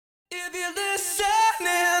If you're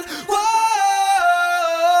listening, whoa,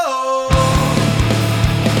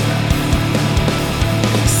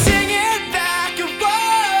 sing it back, whoa,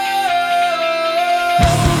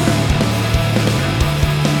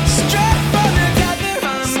 straight from the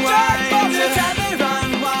top it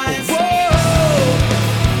unwinds, whoa,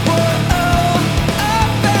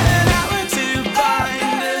 up and out to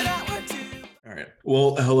find. All right.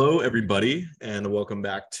 Well, hello everybody, and welcome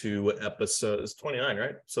back to episode 29,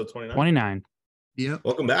 right? So 29. 29. Yep.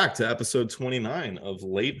 Welcome back to episode 29 of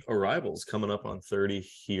Late Arrivals, coming up on 30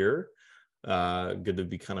 here. Good to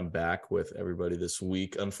be kind of back with everybody this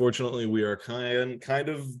week. Unfortunately, we are kind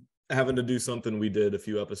of having to do something we did a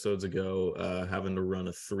few episodes ago, having to run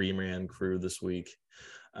a 3-man crew this week.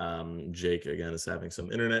 Jake, again, is having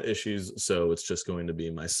some internet issues, so it's just going to be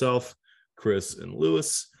myself, Chris, and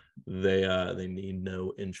Lewis. They need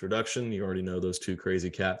no introduction. You already know those two crazy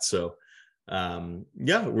cats. So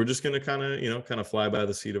yeah, we're just gonna kind of fly by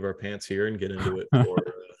the seat of our pants here and get into it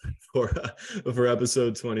for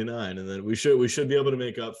episode 29, and then we should be able to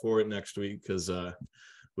make up for it next week because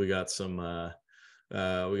we got a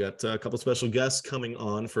couple special guests coming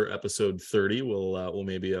on for episode 30. We'll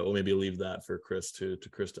maybe leave that for Chris to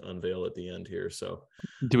unveil at the end here. So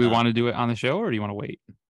Do we want to do it on the show or do you want to wait?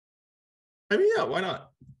 I mean, yeah, why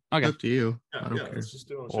not? Okay. Up to you. Yeah, I don't care. let's just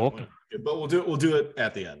do it on the Okay. show. But we'll do it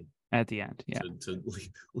at the end. At the end. Yeah. To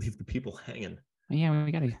leave the people hanging. Yeah,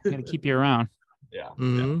 we gotta keep you around. Yeah.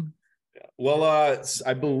 Mhm. Yeah. Well,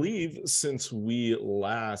 I believe since we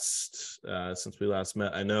last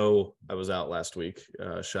met, I know I was out last week.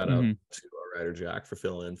 Shout out to our writer Jack for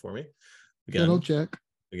filling in for me. Hello, Jack.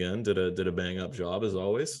 Again, did a bang up job as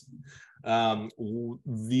always.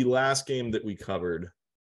 The last game that we covered,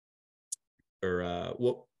 or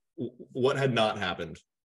what had not happened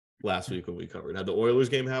last week when we covered? Had the Oilers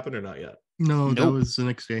game happened or not yet? No, that Nope. was the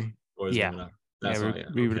next day. Or is it Yeah. not? That's Yeah, not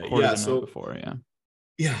yet. we Okay. recorded Yeah, the so note before, yeah.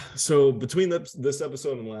 yeah, so between this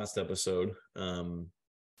episode and the last episode,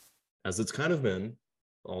 as it's kind of been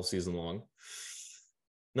all season long,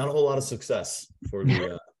 not a whole lot of success for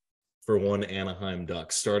the for one Anaheim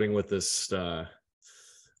Ducks, starting with this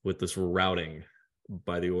routing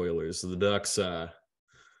by the Oilers. So the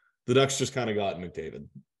Ducks just kind of got McDavid.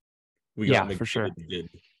 We got Yeah, for sure. McDavid.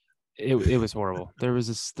 It was horrible.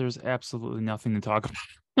 There's absolutely nothing to talk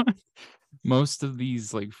about. Most of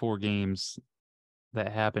these like 4 games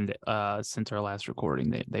that happened since our last recording,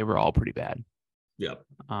 they were all pretty bad. Yep.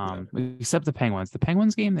 Except the Penguins. The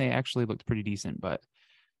Penguins game, they actually looked pretty decent, but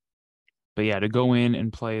yeah, to go in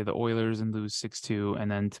and play the Oilers and lose 6-2,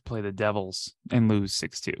 and then to play the Devils and lose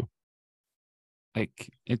 6-2,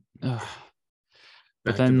 like it.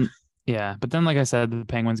 But then, like I said, the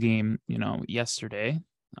Penguins game, yesterday,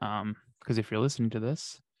 because if you're listening to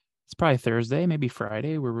this, it's probably Thursday, maybe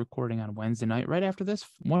Friday. We're recording on Wednesday night, right after this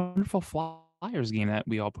wonderful Flyers game that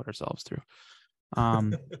we all put ourselves through.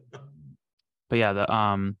 But yeah,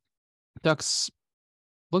 the Ducks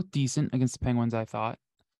looked decent against the Penguins. I thought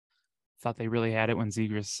they really had it when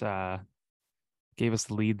Zegras gave us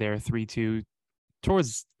the lead there, 3-2,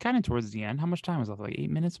 towards the end. How much time was left? Like 8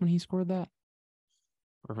 minutes when he scored that,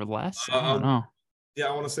 or less? I don't know. Yeah,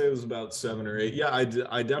 I want to say it was about 7 or 8. Yeah, I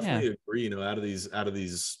definitely agree. Out of these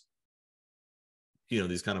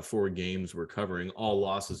these kind of 4 games we're covering, all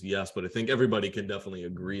losses, yes, but I think everybody can definitely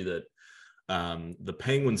agree that the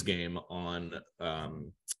Penguins game on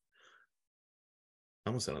I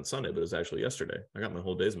almost said on Sunday, but it was actually yesterday. I got my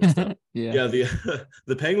whole days mixed up. Yeah.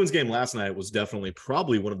 The Penguins game last night was definitely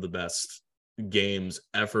probably one of the best games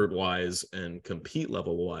effort-wise and compete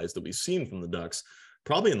level-wise that we've seen from the Ducks,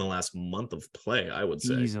 probably in the last month of play, I would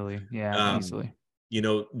say. Easily. Yeah, easily.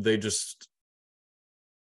 They just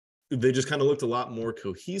kind of looked a lot more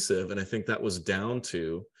cohesive, and I think that was down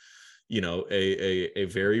to a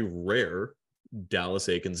very rare Dallas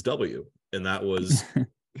Eakins W, and that was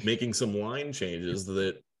making some line changes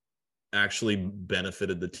that actually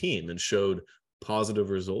benefited the team and showed positive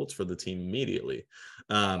results for the team immediately.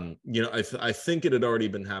 I think it had already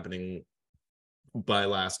been happening by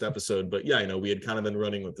last episode, but yeah, we had kind of been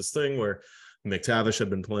running with this thing where McTavish had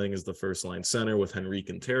been playing as the first line center with Henrique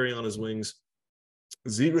and Terry on his wings.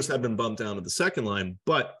 Zegras had been bumped down to the second line,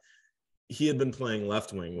 but he had been playing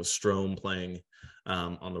left wing with Strome playing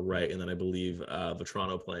on the right, and then I believe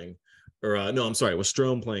Vetrano playing, or no, I'm sorry, with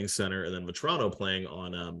Strome playing center, and then Vetrano playing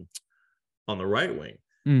on the right wing.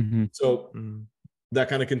 Mm-hmm. So that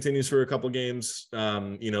kind of continues for a couple games.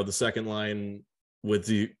 The second line with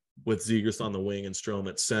Zegras on the wing and Strome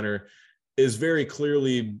at center is very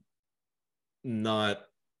clearly not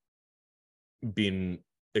being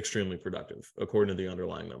extremely productive according to the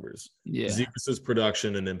underlying numbers. Yeah. Zegras'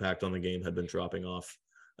 production and impact on the game had been dropping off.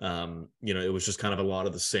 It was just kind of a lot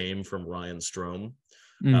of the same from Ryan Strome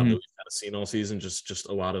that we've kind of seen all season. Just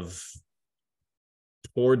a lot of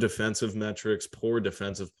poor defensive metrics, poor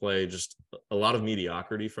defensive play, just a lot of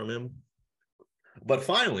mediocrity from him. But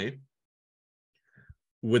finally,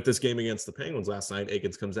 with this game against the Penguins last night,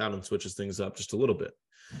 Eakins comes out and switches things up just a little bit.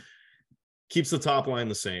 Keeps the top line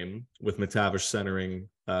the same with McTavish centering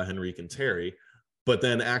Henrique and Terry, but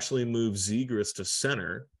then actually moves Zegras to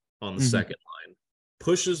center on the second line,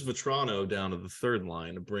 pushes Vetrano down to the third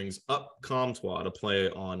line, brings up Comtois to play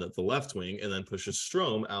on the left wing, and then pushes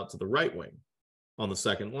Strome out to the right wing on the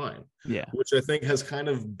second line. Yeah. Which I think has kind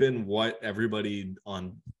of been what everybody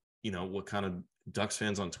on, what kind of Ducks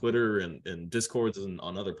fans on Twitter and Discords and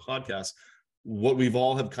on other podcasts, what we've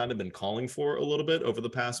all have kind of been calling for a little bit over the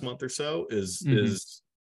past month or so is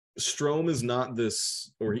Strome is not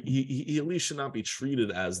this, or he at least should not be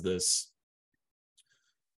treated as this,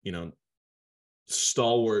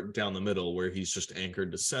 stalwart down the middle where he's just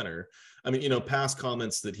anchored to center. I mean, past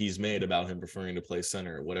comments that he's made about him preferring to play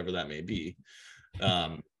center, whatever that may be.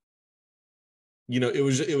 It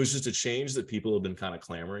was just a change that people have been kind of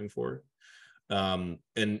clamoring for. And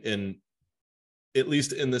at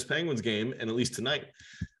least in this Penguins game, and at least tonight,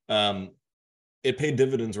 it paid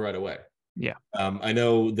dividends right away. Yeah. I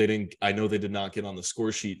know they did not get on the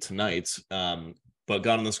score sheet tonight, but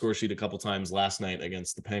got on the score sheet a couple times last night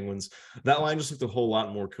against the Penguins. That line just looked a whole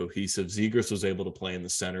lot more cohesive. Zegras was able to play in the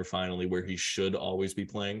center finally, where he should always be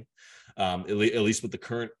playing, at least with the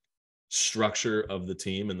current structure of the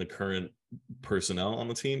team and the current personnel on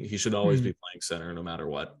the team. He should always be playing center no matter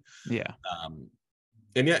what. Yeah.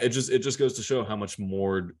 And yeah, it just goes to show how much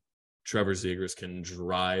more Trevor Zegras can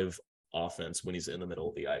drive offense when he's in the middle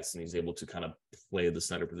of the ice and he's able to kind of play the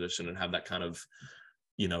center position and have that kind of,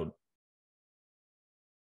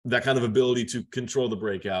 that kind of ability to control the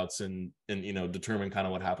breakouts and determine kind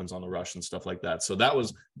of what happens on the rush and stuff like that. So that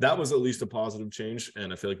was at least a positive change,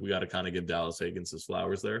 and I feel like we got to kind of give Dallas Eakins his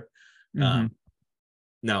flowers there.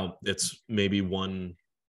 Now it's maybe one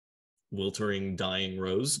wiltering, dying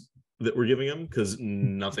rose that we're giving him because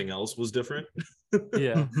nothing else was different.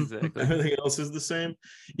 Yeah, exactly. Everything else is the same,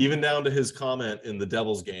 even down to his comment in the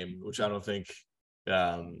Devils game, which I don't think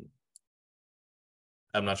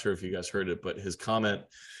I'm not sure if you guys heard it, but his comment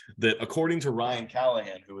that according to Ryan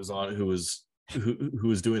Callahan, who was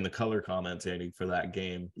doing the color commentating for that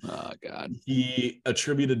game. Oh God. He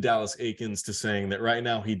attributed Dallas Eakins to saying that right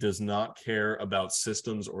now he does not care about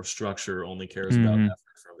systems or structure, only cares about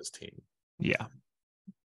effort from his team. Yeah.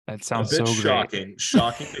 That sounds a bit so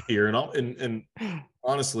shocking to hear, and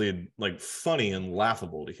honestly, like funny and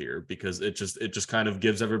laughable to hear, because it just kind of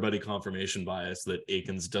gives everybody confirmation bias that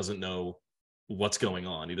Eakins doesn't know what's going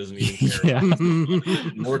on. He doesn't even care.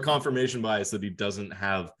 More confirmation bias that he doesn't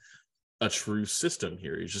have a true system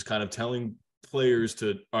here. He's just kind of telling players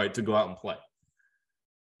to go out and play.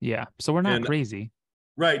 Yeah. So we're not crazy.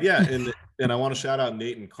 Right. Yeah. And I want to shout out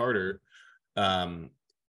Nate and Carter from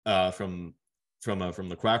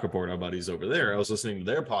the Quack Report, our buddies over there. I was listening to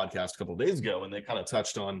their podcast a couple of days ago, and they kind of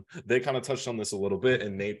touched on this a little bit.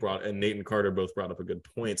 And Nate and Carter both brought up a good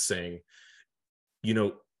point, saying,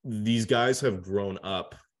 these guys have grown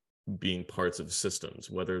up being parts of systems,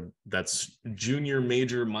 whether that's junior,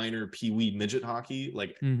 major, minor, peewee, midget hockey,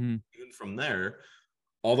 like even from there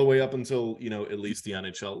all the way up until, at least the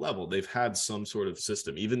NHL level, they've had some sort of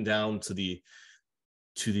system, even down to the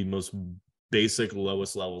most basic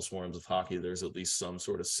lowest levels forms of hockey. There's at least some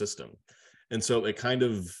sort of system. And so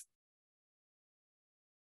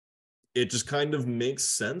it just kind of makes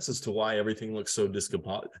sense as to why everything looks so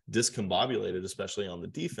discombobulated, especially on the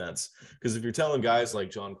defense. Because if you're telling guys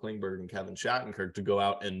like John Klingberg and Kevin Shattenkirk to go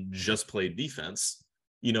out and just play defense,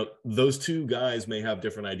 those two guys may have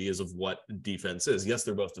different ideas of what defense is. Yes,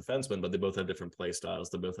 they're both defensemen, but they both have different play styles.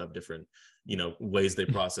 They both have different, ways they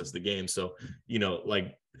process the game. So,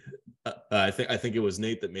 I think it was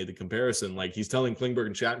Nate that made the comparison. Like, he's telling Klingberg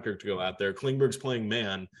and Shattenkirk to go out there. Klingberg's playing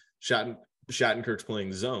man, Shattenkirk's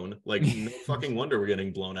playing zone. Like, no fucking wonder we're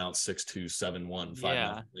getting blown out 6-2, 7-1,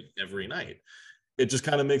 5-0 like every night. It just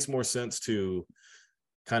kind of makes more sense to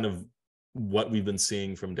kind of what we've been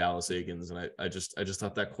seeing from Dallas Eakins. And I just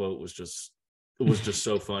thought that quote was just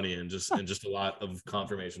so funny and just a lot of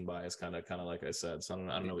confirmation bias, kind of like I said. So I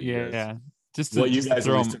don't know what you guys. Yeah. What you guys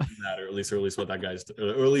at least took from that, or at least what that guy's, or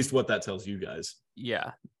at least what that tells you guys.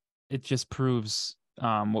 Yeah, it just proves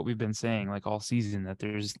what we've been saying like all season, that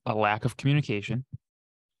there's a lack of communication.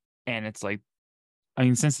 And it's like,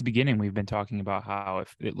 since the beginning, we've been talking about how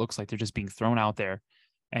if it looks like they're just being thrown out there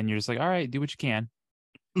and you're just like, all right, do what you can.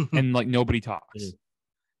 and like nobody talks Mhm.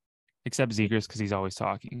 except Zegers because he's always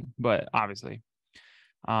talking. But obviously,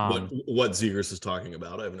 What Zegers is talking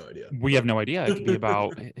about, I have no idea. we have no idea. It could be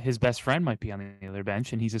about his best friend might be on the other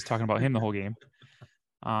bench, and he's just talking about him the whole game.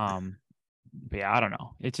 But yeah, I don't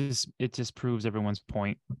know. It just proves everyone's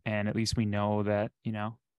point, and at least we know that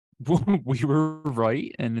we were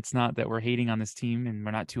right, and it's not that we're hating on this team, and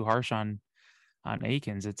we're not too harsh on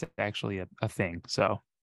Akins. It's actually a thing. So.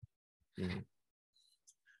 Mhm.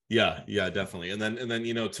 Yeah, definitely. And then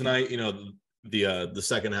tonight, the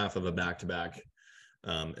second half of a back-to-back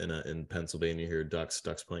in Pennsylvania here, Ducks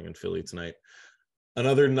playing in Philly tonight.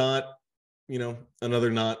 Another not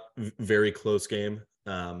very close game.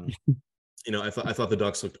 I thought the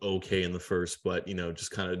Ducks looked okay in the first, but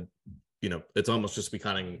just kind of it's almost just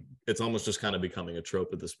kind of becoming a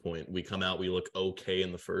trope at this point. We come out, we look okay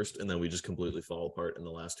in the first, and then we just completely fall apart in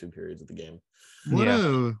the last two periods of the game. What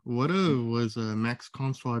was Max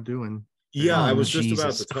Comtois doing? Yeah, Oh, I was just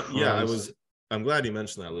Jesus about to. Christ. I'm glad you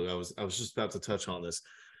mentioned that, Lou. I was just about to touch on this.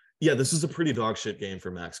 Yeah, this is a pretty dog shit game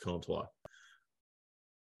for Max Comtois.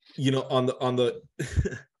 On the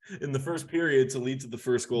in the first period to lead to the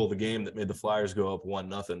first goal of the game that made the Flyers go up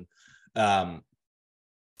 1-0.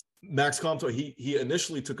 Max Comtois, he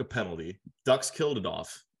initially took a penalty. Ducks killed it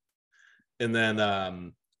off, and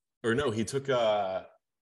then he took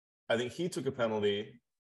I think he took a penalty,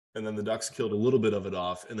 and then the Ducks killed a little bit of it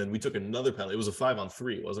off, and then we took another penalty. It was a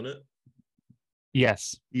 5-on-3, wasn't it?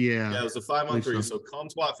 Yes. Yeah. Yeah, it was a 5-on-3. So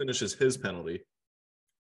Comtois finishes his penalty.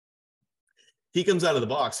 He comes out of the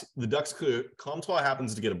box. The Ducks clear. Comtois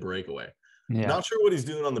happens to get a breakaway. Yeah. Not sure what he's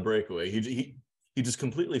doing on the breakaway. He just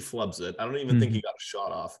completely flubs it. I don't even think he got a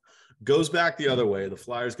shot off. Goes back the other way. The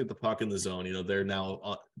Flyers get the puck in the zone. They're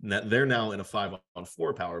now in a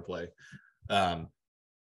 5-on-4 power play.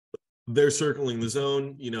 They're circling the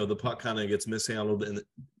zone. The puck kind of gets mishandled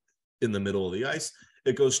in the middle of the ice.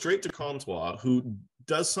 It goes straight to Comtois, who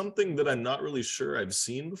does something that I'm not really sure I've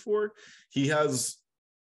seen before. It's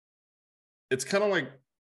kind of like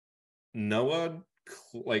Noah.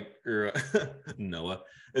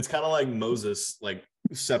 It's kind of like Moses, like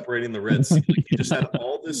separating the Red Sea. Like, he just had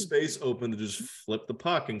all this space open to just flip the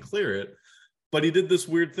puck and clear it, but he did this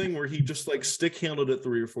weird thing where he just like stick handled it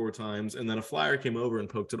 3 or 4 times, and then a Flyer came over and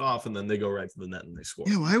poked it off, and then they go right to the net and they score.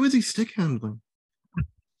 Yeah, why was he stick handling?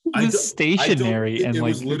 It was stationary, and it like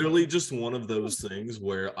was literally just one of those things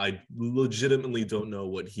where I legitimately don't know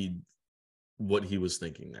what he was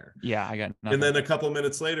thinking there. Yeah, I got nothing. And then a couple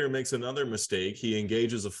minutes later makes another mistake. He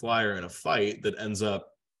engages a Flyer in a fight that ends up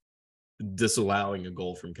disallowing a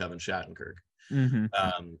goal from Kevin Shattenkirk. Mm-hmm.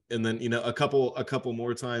 And then a couple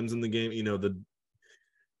more times in the game,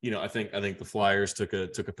 I think the Flyers took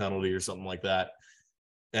a penalty or something like that.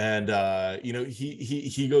 And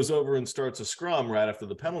he goes over and starts a scrum right after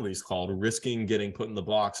the penalty's called, risking getting put in the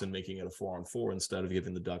box and making it a 4-on-4 instead of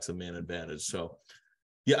giving the Ducks a man advantage. So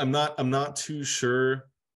yeah, I'm not too sure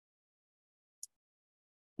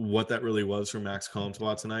what that really was for Max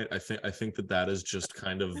Comtois tonight. I think that is just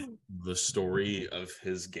kind of the story of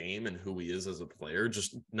his game and who he is as a player.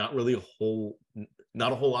 Just not a whole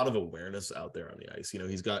lot of awareness out there on the ice.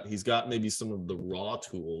 He's got maybe some of the raw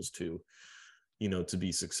tools to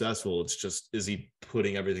be successful. It's just, is he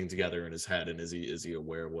putting everything together in his head, and is he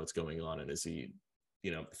aware of what's going on, and is he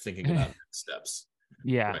thinking about next steps?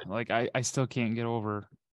 Yeah, right. Like I still can't get over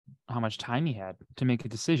how much time he had to make a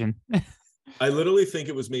decision. I literally think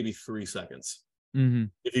it was maybe 3 seconds. Mm-hmm.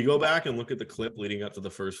 If you go back and look at the clip leading up to the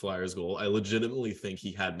first Flyers goal, I legitimately think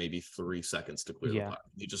he had maybe 3 seconds to clear the puck.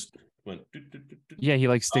 He just went. Yeah, he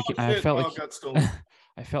like stick. Oh, I shit, felt oh, like got stolen.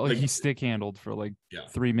 I felt like he stick handled for like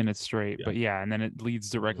 3 minutes straight. Yeah. But yeah, and then it leads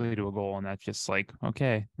directly to a goal, and that's just like,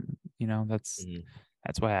 okay, that's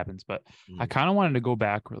what happens. But I kind of wanted to go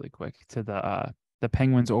back really quick to the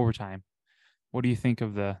Penguins overtime. What do you think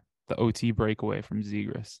of the OT breakaway from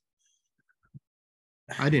Zegras?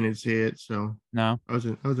 I didn't see it, so no. I was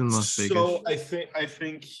in Las Vegas. So I think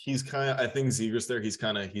Zegras there.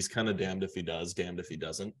 He's kind of damned if he does, damned if he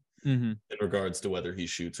doesn't, in regards to whether he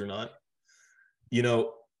shoots or not.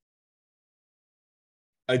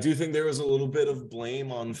 I do think there was a little bit of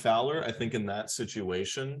blame on Fowler. I think in that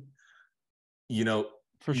situation,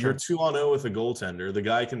 For you're sure. 2-0 with a goaltender. The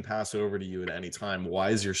guy can pass over to you at any time. Why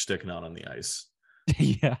is your stick not on the ice?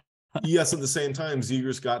 Yeah. Yes, at the same time,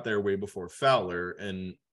 Zegras got there way before Fowler,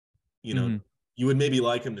 and you would maybe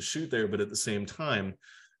like him to shoot there, but at the same time,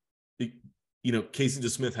 Casey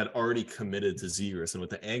DeSmith had already committed to Zegras, and with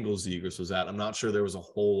the angle Zegras was at, I'm not sure there was a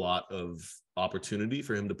whole lot of opportunity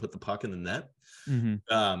for him to put the puck in the net.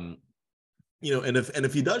 Mm-hmm. And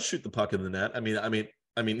if he does shoot the puck in the net, I mean,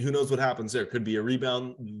 I mean, who knows what happens there? Could be a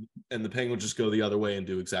rebound, and the Penguins just go the other way and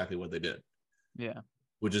do exactly what they did. Yeah.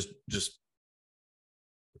 Which is just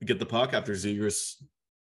get the puck after Zegras,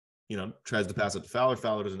 tries to pass it to Fowler.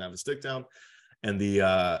 Fowler doesn't have a stick down, and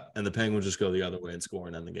the Penguins just go the other way and score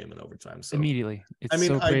and end the game in overtime. So Immediately. It's I mean,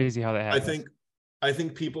 so crazy how that happens. I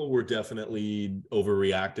think people were definitely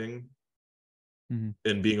overreacting Mhm.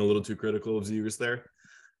 and being a little too critical of Zegras there.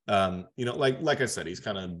 Like I said, he's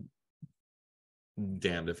kind of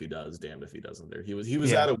damned if he does, damned if he doesn't. There, he was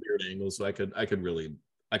Yeah. at a weird angle, so I can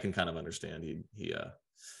kind of understand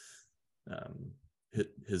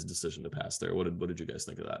his decision to pass there. What did you guys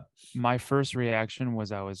think of that? My first reaction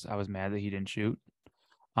was I was mad that he didn't shoot.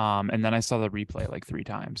 And then I saw the replay like 3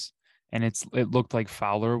 times. And it looked like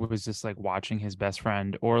Fowler was just like watching his best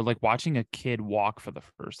friend or like watching a kid walk for the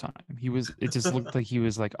first time. It just looked like he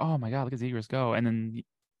was like, oh my God, look at Zegras go. And then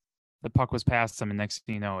the puck was past him. And next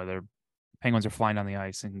thing you know, their Penguins are flying down the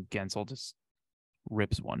ice and Gensel just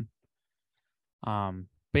rips one. But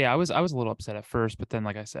yeah, I was a little upset at first, but then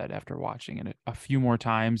like I said, after watching it a few more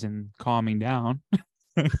times and calming down,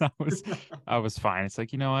 I was fine. It's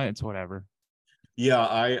like, you know what? It's whatever. Yeah,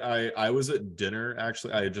 I was at dinner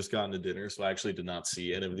actually. I had just gotten to dinner, so I actually did not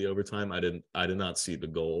see any of the overtime. I did not see the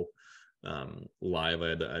goal live. I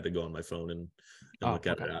had to go on my phone and look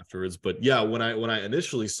at it afterwards. But yeah, when I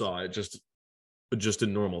initially saw it, just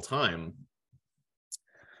in normal time,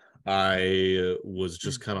 I was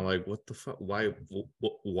just kind of like, what the fuck?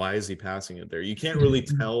 Why is he passing it there? You can't really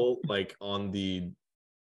tell like on the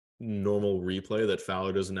normal replay that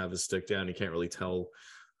Fowler doesn't have his stick down. You can't really tell.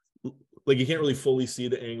 Like you can't really fully see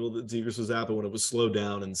the angle that Zegras was at, but when it was slowed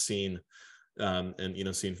down and seen,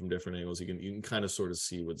 seen from different angles, you can kind of sort of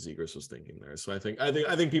see what Zegras was thinking there. So I think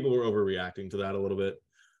people were overreacting to that a little bit.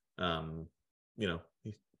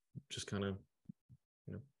 He just kind of,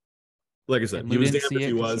 like I said, he was damned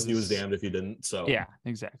if he was damned if he didn't. So yeah,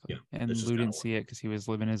 exactly. Yeah, and Lou didn't see it because he was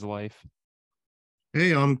living his life.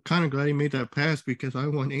 Hey, I'm kind of glad he made that pass because I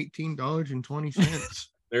won $18.20.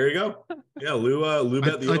 There you go. Yeah, Lou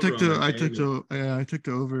bet the over. I took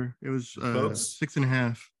the over. It was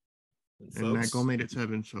 6.5, and that goal made it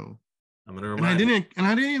 7. So I'm gonna I didn't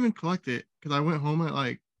even collect it because I went home at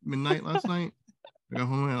like midnight last night. I got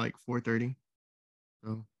home at like 4:30,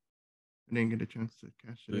 so I didn't get a chance to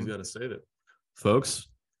cash it. Who's got to save it, folks?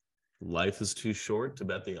 Life is too short to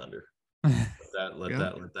bet the under. Let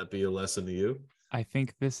that be a lesson to you. I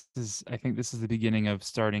think this is the beginning of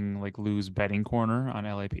starting like Lou's betting corner on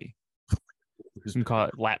LAP. You can call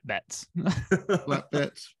it lap bets. Lap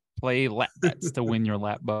bets. Play lap bets to win your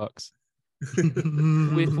lap bucks with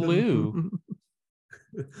Lou.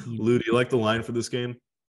 Lou, do you like the line for this game?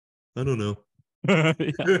 I don't know.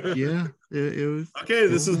 Yeah, it was. Okay,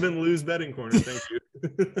 this has been Lou's betting corner. Thank you.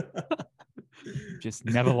 Just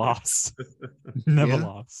never lost. Never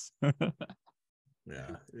lost.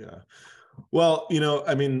 Yeah. Well,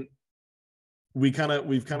 I mean, we've kind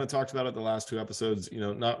of talked about it the last 2 episodes,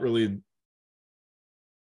 not really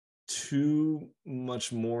too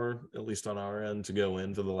much more, at least on our end, to go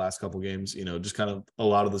in for the last couple games, just kind of a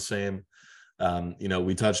lot of the same.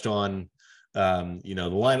 We touched on, the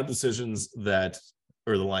lineup decisions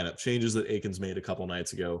or the lineup changes that Aikens made a couple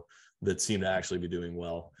nights ago that seem to actually be doing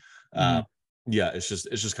well. Yeah, it's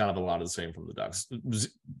just kind of a lot of the same from the Ducks.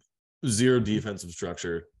 Zero defensive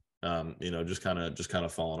structure. Just kind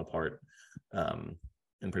of falling apart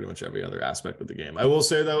in pretty much every other aspect of the game. I will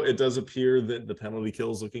say though, it does appear that the penalty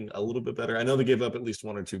kill is looking a little bit better. I know they gave up at least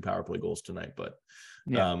 1 or 2 power play goals tonight, but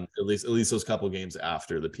at least those couple games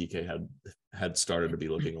after the PK had started to be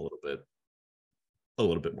looking a little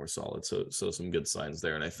bit more solid. So some good signs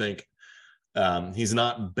there. And I think he's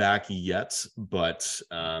not back yet, but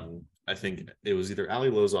I think it was either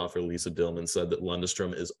Ali Lozoff or Lisa Dillman said that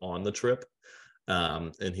Lundestrom is on the trip.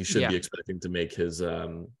 And he should be expecting to make his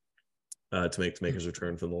to make his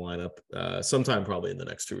return from the lineup sometime probably in the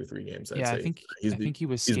next 2 or 3 games. I'd say. I think he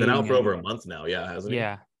was. He's been out for over a month now. Yeah, hasn't he?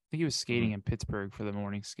 Yeah, I think he was skating in Pittsburgh for the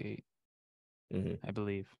morning skate. I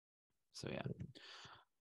believe. So yeah.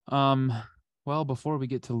 Well, before we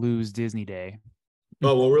get to Lou's Disney Day.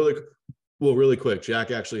 Oh really quick.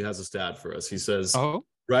 Jack actually has a stat for us. He says,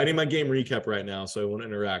 writing my game recap right now, so I won't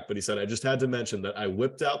interact. But he said, I just had to mention that I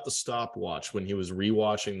whipped out the stopwatch when he was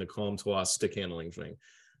rewatching the Comtois stick handling thing.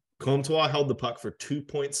 Comtois held the puck for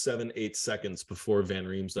 2.78 seconds before Van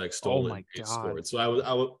Riemsdyk stole it and scored. So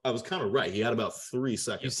I was kind of right. He had about 3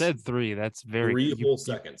 seconds. You said 3. That's very 3 whole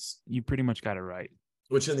seconds. You pretty much got it right.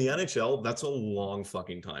 Which in the NHL, that's a long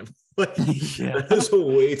fucking time. That is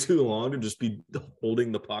way too long to just be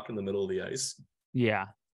holding the puck in the middle of the ice. Yeah.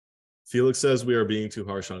 Felix says we are being too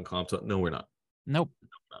harsh on Comtois. No, we're not. Nope.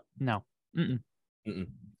 No. Mm-mm.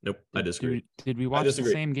 Nope, I disagree. Did we watch the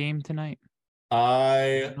disagree. same game tonight?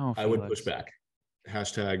 I No, would push Felix. back.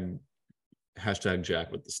 Hashtag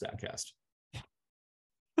Jack with the Statcast.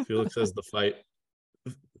 Felix says the fight.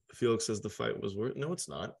 Felix says the fight was worth. No, it's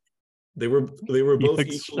not. They were both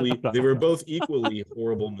Felix, equally shut up. they were both equally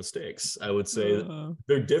horrible mistakes. I would say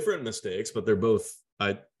they're different mistakes, but they're both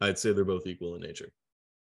I'd say they're both equal in nature.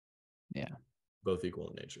 Yeah. Both equal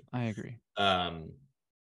in nature. I agree.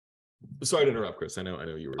 Sorry to interrupt, Chris. I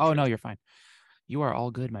know you were. Oh no, you're fine. You are all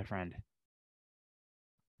good, my friend.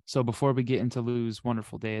 So before we get into Lou's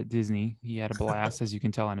wonderful day at Disney, he had a blast, as you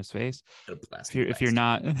can tell on his face. If you're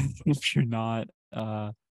not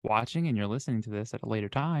watching and you're listening to this at a later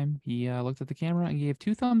time, he looked at the camera and gave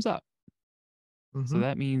 2 thumbs up. So Mhm.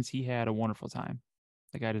 that means he had a wonderful time.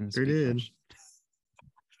 The guy didn't Sure speak did. much.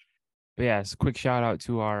 But yes, quick shout out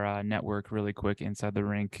to our network, really quick, Inside the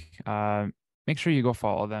Rink. Make sure you go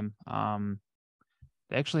follow them.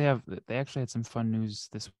 They actually had some fun news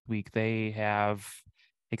this week. They have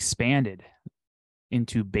expanded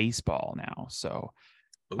into baseball now. So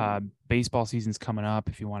baseball season's coming up.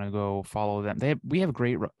 If you want to go follow them, we have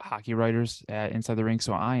great hockey writers at Inside the Rink.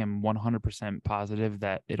 So I am 100% positive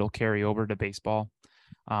that it'll carry over to baseball.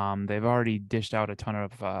 They've already dished out a ton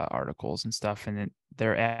of articles and stuff, and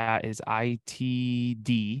their ad is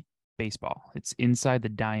ITD baseball. It's Inside the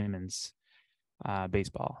Diamonds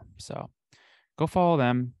baseball. So go follow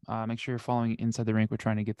them. Make sure you're following Inside the Rink. We're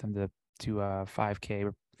trying to get them to 5K.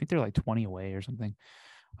 I think they're like 20 away or something.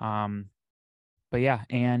 But yeah,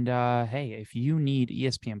 and hey, if you need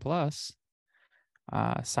ESPN Plus,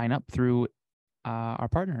 sign up through our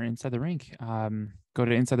partner Inside the Rink. Go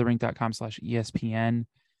to insidetherink.com/ESPN,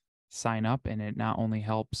 sign up, and it not only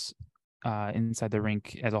helps Inside the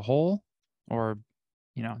Rink as a whole, or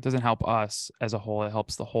it doesn't help us as a whole, it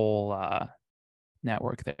helps the whole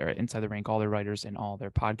network there at Inside the Rink, all their writers and all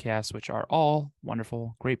their podcasts, which are all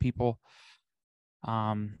wonderful, great people.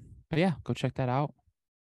 But yeah, go check that out.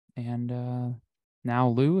 And now,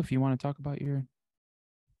 Lou, if you want to talk about your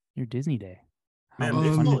Disney day, how Man, much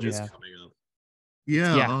fun baseball did you is have? coming up.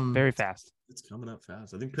 Yeah. Very fast. It's coming up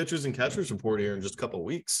fast. I think pitchers and catchers report here in just a couple of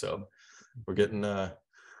weeks, so we're getting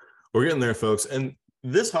there, folks. And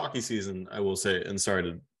this hockey season, I will say, and sorry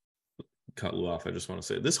to cut Lou off, I just want to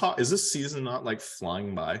say is this season not like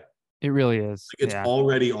flying by? It really is. Like, it's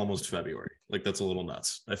already almost February. Like, that's a little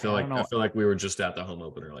nuts. I feel like we were just at the home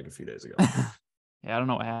opener like a few days ago. Yeah, I don't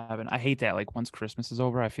know what happened. I hate that. Like, once Christmas is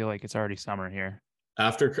over, I feel like it's already summer here.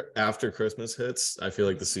 After Christmas hits, I feel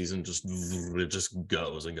like the season just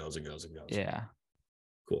goes and goes and goes and goes. Yeah.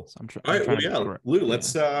 Cool. So All right. Well, yeah, Lou,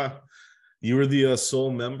 let's. You were the sole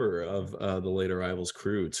member of the Late Arrivals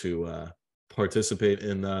crew to participate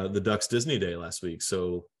in the Ducks Disney Day last week.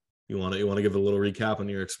 So you want to give a little recap on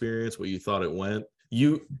your experience, what you thought it went.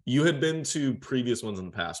 You had been to previous ones in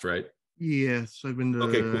the past, right? Yes, I've been to.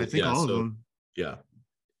 Okay, cool. I think all of them. Yeah.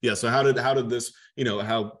 So how did this?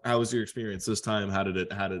 How was your experience this time? How did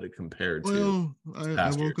it compare to? Well,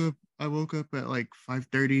 I woke up at like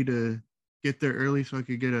 5:30 to get there early so I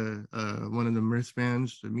could get one of the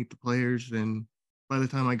wristbands to meet the players. And by the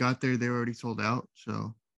time I got there, they were already sold out.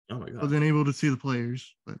 So oh my god, I wasn't able to see the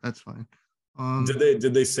players, but that's fine.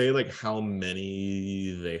 Did they say like how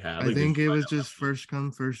many they had? I think it was just first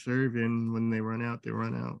come, first serve, and when they run out, they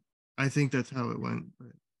run out. I think that's how it went, but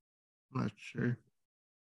I'm not sure.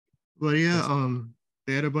 But yeah,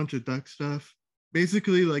 they had a bunch of duck stuff.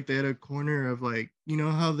 Basically, like they had a corner of like,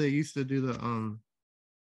 how they used to do the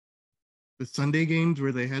Sunday games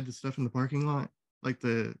where they had the stuff in the parking lot, like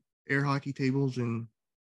the air hockey tables and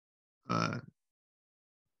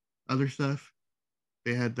other stuff.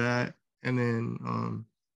 They had that, and then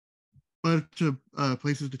bunch of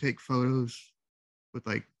places to take photos with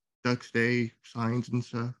like Ducks Day signs and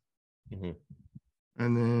stuff. Mm-hmm.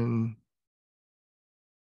 And then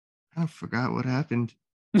I forgot what happened.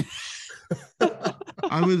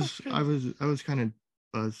 I was kind of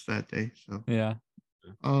buzzed that day. So yeah.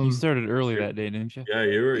 You started early that day, didn't you? Yeah,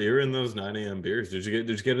 you were in those 9 a.m. beers. Did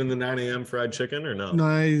you get in the 9 a.m. fried chicken or no? No,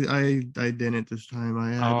 I didn't this time.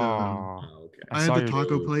 I had okay. I had the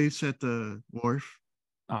taco place at the wharf.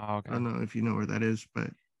 Oh, okay. I don't know if you know where that is, but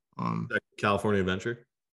California Adventure.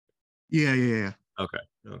 Yeah. Okay.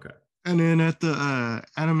 And then at the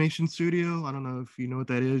animation studio, I don't know if you know what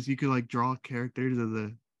that is. You could like draw characters of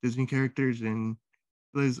the Disney characters, and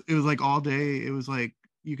it was like all day. It was like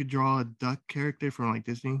you could draw a duck character from like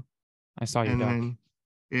Disney. I saw your duck. Then,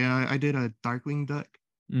 yeah, I did a Darkwing duck.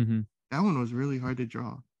 Mm-hmm. That one was really hard to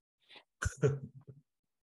draw. It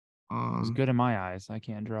was good in my eyes. I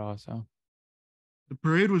can't draw, so the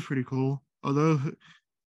parade was pretty cool. Although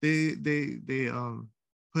they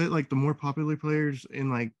put like the more popular players in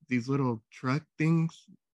like these little truck things,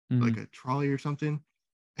 like Mhm. a trolley or something,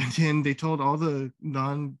 and then they told all the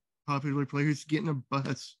non-popular players to get in a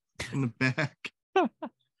bus in the back.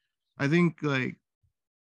 I think like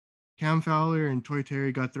Cam Fowler and Toy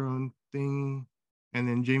Terry got their own thing, and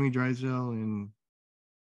then Jamie Drysdale and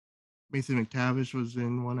Mason McTavish was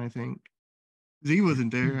in one. I think Z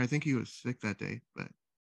wasn't there. I think he was sick that day, but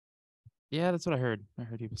Yeah, that's what I heard. I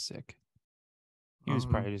heard he was sick. He was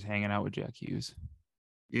um, probably just hanging out with Jack Hughes.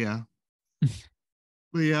 yeah.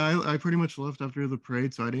 But yeah, I pretty much left after the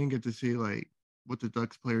parade, so I didn't get to see like what the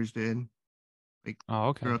Ducks players did like Oh,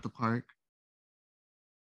 okay. throughout the park.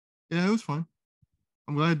 Yeah, it was fun.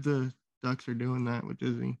 I'm glad the Ducks are doing that with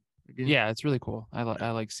Disney again. Yeah, it's really cool. I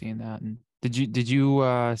like seeing that. And did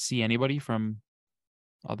you see anybody from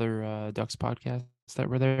other Ducks podcasts that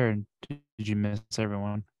were there, and did you miss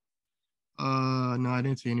everyone? No, I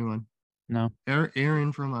didn't see anyone. No.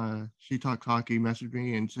 Aaron from She Talks Hockey messaged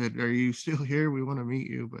me and said, "Are you still here? We want to meet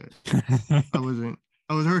you." But I wasn't.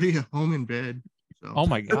 I was already at home in bed. So Oh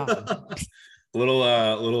my god.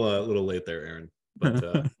 little late there, Aaron.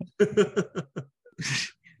 But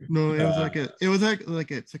no, it was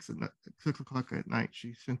like at 6 o'clock at night.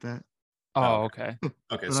 She sent that. Oh, okay.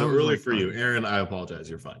 okay, But so I was, early like, for you, fine. Aaron. I apologize.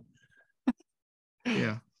 You're fine.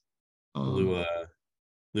 Yeah. Lou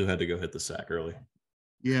had to go hit the sack early.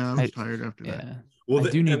 Yeah, I was tired after that. Yeah. Well,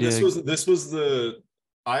 I do need and this to- was the.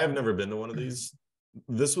 I have never been to one of these.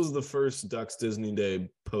 This was the first Ducks Disney Day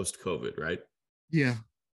post COVID, right? Yeah.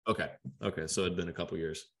 Okay, so it'd been a couple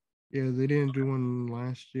years. Yeah, they didn't do one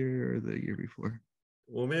last year or the year before.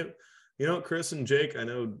 Well, maybe Chris and Jake. I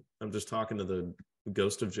know I'm just talking to the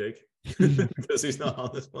ghost of Jake because he's not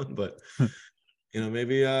on this one, but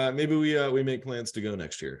maybe we make plans to go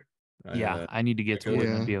next year. Yeah, I need to get to go it.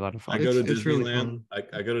 to- It'd be a lot of I fun. go to It's really Disneyland. fun.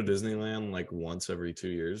 I go to Disneyland like once every 2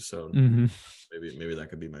 years, so Mhm. maybe that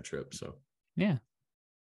could be my trip. So Yeah.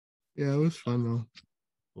 Yeah, it was fun though.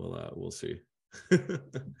 we'll see.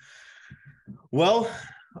 Well,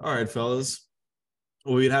 all right, fellas.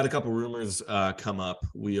 Well, we'd had a couple rumors come up.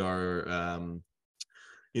 We are,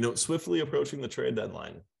 swiftly approaching the trade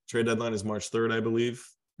deadline. Trade deadline is March 3rd, I believe.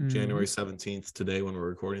 Mhm. January 17th today when we're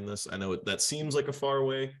recording this. I know that seems like a far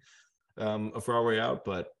way out,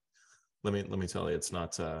 but let me tell you, it's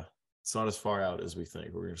not as far out as we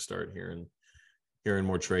think. We're gonna start hearing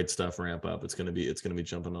more trade stuff ramp up. It's gonna be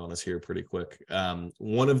jumping on us here pretty quick.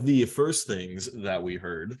 One of the first things that we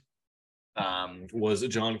heard was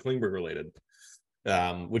John Klingberg related,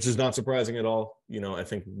 which is not surprising at all. I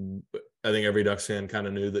think every Ducks fan kind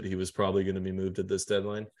of knew that he was probably going to be moved at this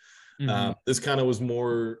deadline. Mhm.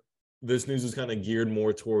 This news is kind of geared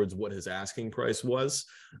more towards what his asking price was.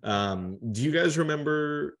 Do you guys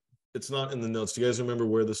remember? It's not in the notes. Do you guys remember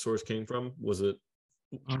where the source came from? Was it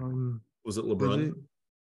LeBrun?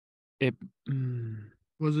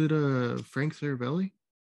 Was it Frank Cervelli?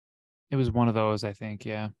 It was one of those, I think.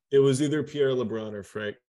 Yeah. It was either Pierre LeBrun or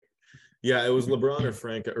Frank. Yeah, it was LeBron or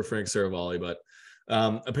Frank Saravalli. But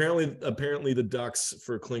apparently the Ducks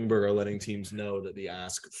for Klingberg are letting teams know that the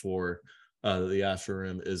ask for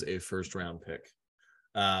him is a first round pick.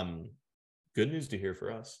 Good news to hear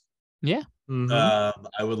for us. Yeah. Mhm.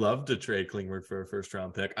 I would love to trade Klingberg for a first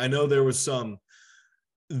round pick. I know there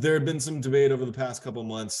had been some debate over the past couple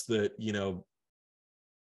months that,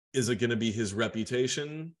 is it going to be his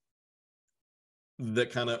reputation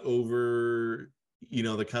that kind of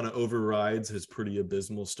overrides his pretty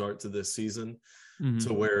abysmal start to this season, Mhm.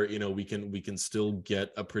 to where we can still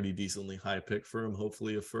get a pretty decently high pick for him,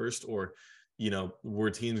 hopefully a first, or where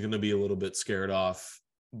team's going to be a little bit scared off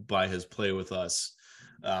by his play with us,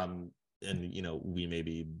 and we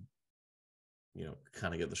maybe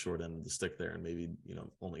kind of get the short end of the stick there and maybe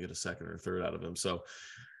only get a second or third out of him. So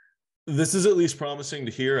this is at least promising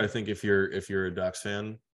to hear. I think if you're a Ducks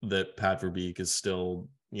fan, that Pat Verbeek is still,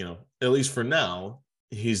 at least for now,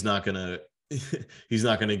 he's not gonna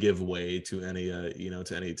give way to any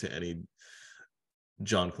to any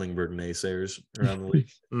John Klingberg naysayers around the league.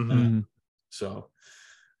 Mhm. So,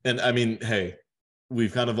 and I mean, hey,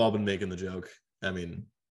 we've kind of all been making the joke. I mean,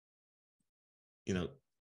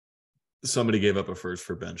 somebody gave up a first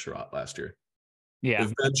for Ben Sherratt last year. Yeah.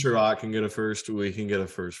 If Ben Sherratt can get a first, we can get a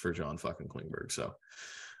first for John fucking Klingberg. So,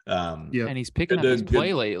 Yeah. And he's picking up his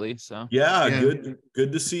play lately. So yeah, Yeah.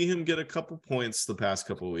 good to see him get a couple points the past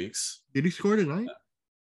couple weeks. Did he score tonight?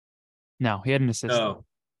 no, he had an assist. Oh,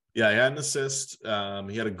 yeah, he had an assist. He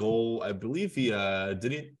had a goal. I believe he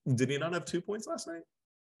did he not have 2 points last night?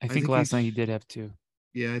 I think think last night he he's- did have two.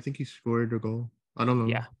 Yeah, I think he scored a goal. I don't know.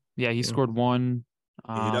 Yeah. Yeah. He scored one.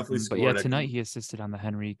 definitely But yeah, scored. I tonight couldn't- he assisted on the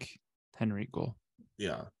Henrique goal.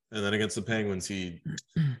 Yeah, and then against the Penguins, he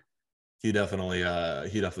definitely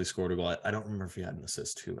scored a goal. I don't remember if he had an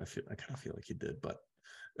assist too. I kind of feel like he did, but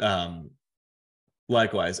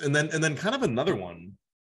likewise. And then kind of another one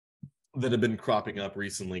that had been cropping up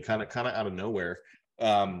recently, kind of out of nowhere.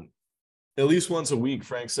 At least once a week,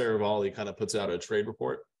 Frank Saravalli kind of puts out a trade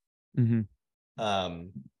report. Mm-hmm.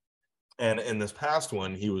 And in this past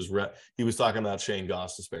one, he was talking about Shane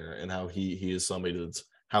Gostisbehere and how he is somebody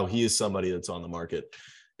that's on the market.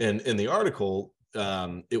 And in the article,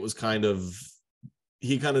 it was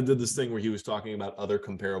he kind of did this thing where he was talking about other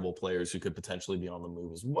comparable players who could potentially be on the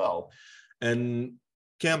move as well. And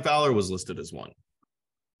Cam Fowler was listed as one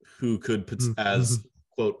who could as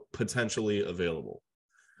quote potentially available.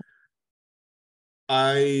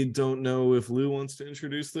 I don't know if Lou wants to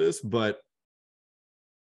introduce this, but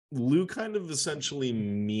Lou kind of essentially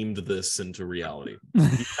memed this into reality.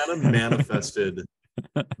 He kind of manifested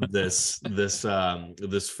this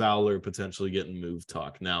Fowler potentially getting moved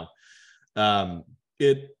talk. Now,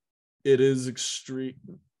 it is extreme.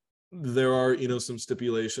 There are some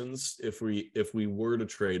stipulations if we were to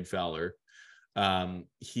trade Fowler.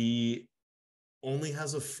 He only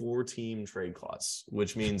has a 4-team trade clause,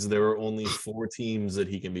 which means there are only 4 teams that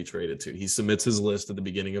he can be traded to. He submits his list at the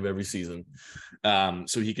beginning of every season,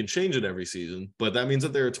 so he can change it every season. But that means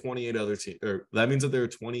that there are 28 other teams, or that means that there are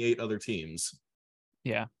 28 other teams,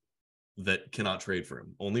 Yeah, that cannot trade for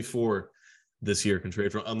him. Only 4 this year can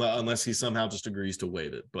trade for him, unless he somehow just agrees to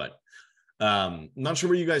waive it. But not sure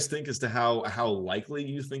what you guys think as to how likely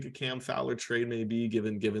you think a Cam Fowler trade may be,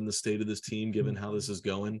 given the state of this team, given how this is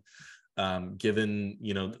going. Given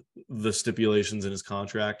the stipulations in his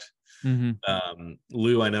contract. mm-hmm.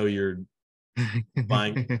 Lou, I know you're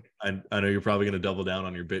buying. I know you're probably going to double down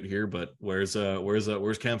on your bit here, but where's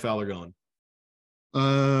Cam Fowler going?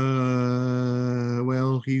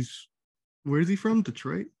 Well, where's he from?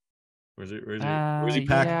 Detroit? Where's he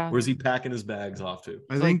packing? Yeah. Where's he packing his bags off to?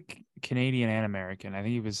 I It's think, like Canadian and American. I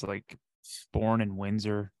think he was like born in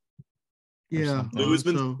Windsor. or yeah. something.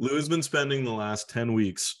 Lou has been spending the last 10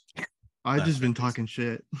 weeks. I've just been talking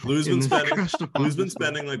shit. Lou's in been the spending Crash the Pond Lou's been Discord.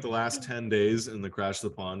 spending like the last 10 days in the Crash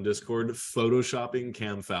the Pond Discord photoshopping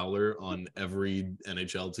Cam Fowler on every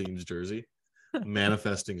NHL team's jersey,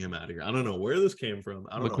 manifesting him out of here. I don't know where this came from.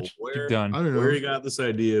 I don't Look know what where you've done. I don't know. where he got this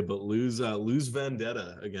idea, but Lou's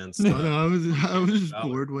vendetta against I don't know. I was just Fowler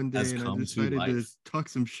bored one day has and I come to decided to life. talk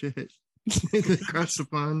some shit in the Crash the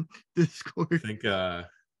Pond Discord.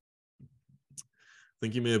 I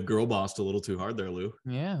think you may have girl bossed a little too hard there, Lou.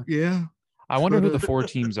 Yeah. Yeah, I wonder who But, the 4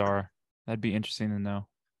 teams are. That'd be interesting to know.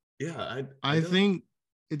 Yeah, I don't- think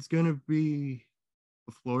it's gonna be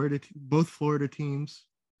both Florida teams,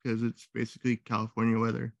 because it's basically California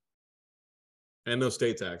weather and no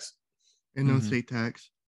state tax. and no Mhm. state tax.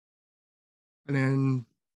 And then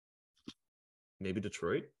Maybe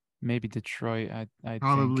Detroit. Maybe Detroit. I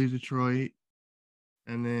probably think. Detroit,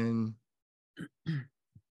 and then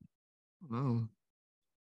no,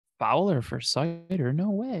 Fowler for Cider.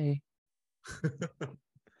 No way.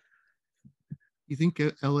 you think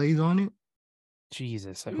LA's on it?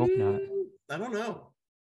 Jesus, I hope not. I don't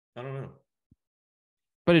know.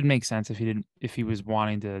 But it makes sense if he was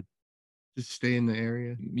wanting to, Just stay in the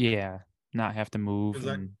area. not have to move. Is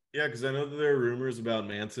that- And, Yeah, because I know that there are rumors about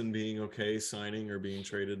Manson being okay signing or being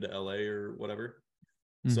traded to LA or whatever.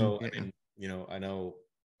 Mhm. So Yeah. I mean, I know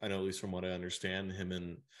at least from what I understand, him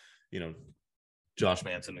and Josh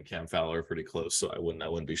Manson and Cam Fowler are pretty close. So I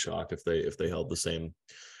wouldn't be shocked if they held the same,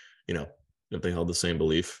 if they held the same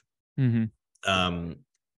belief. Mhm.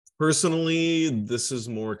 Personally, this is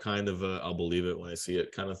more kind of a I'll believe it when I see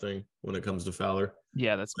it kind of thing when it comes to Fowler.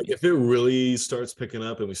 Yeah, that's Like if it really starts picking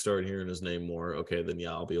up and we start hearing his name more, okay, then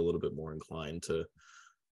yeah, I'll be a little bit more inclined to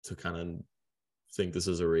kind of think this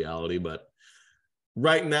is a reality. But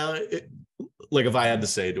right now, like if I had to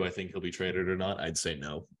say, do I think he'll be traded or not? I'd say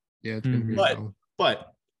no. Yeah, it's gonna be a But- no.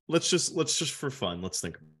 But let's just for fun, let's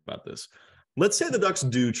think about this. Let's say the Ducks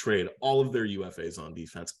do trade all of their UFAs on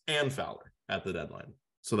defense and Fowler at the deadline.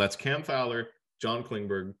 So that's Cam Fowler, John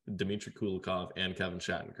Klingberg, Dmitry Kulikov, and Kevin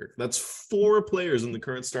Shattenkirk. That's 4 players in the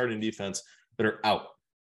current starting defense that are out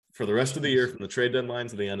for the rest of the year from the trade deadline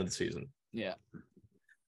to the end of the season. Yeah.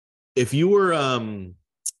 If you were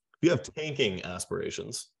if you have tanking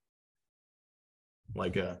aspirations,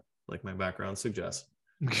 like my background suggests,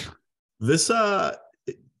 this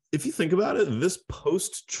if you think about it, this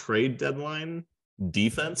post trade deadline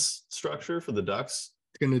defense structure for the Ducks,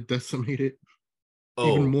 It's gonna decimate it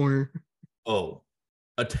even more.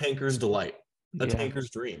 a tanker's delight. A Yeah. tanker's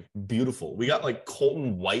dream. Beautiful. We got like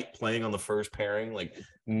Colton White playing on the first pairing, like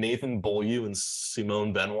Nathan Beaulieu and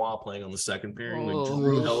Simone Benoit playing on the second pairing, like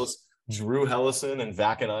Oh. Drew Hellison and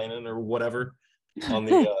Vakanainen or whatever on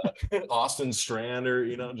the Austin Strand,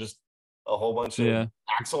 or just a whole bunch of Yeah.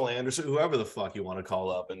 Axel Anderson, whoever the fuck you want to call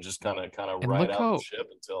up, and just kind of And ride look out how- the ship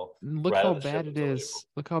until Look right how out the ship bad it until is. April.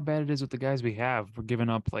 Look how bad it is with the guys we have. We're giving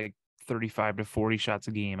up like 35 to 40 shots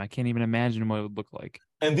a game. I can't even imagine what it would look like.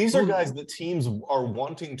 And these are Well- guys that teams are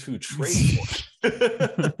wanting to trade for.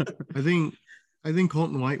 I think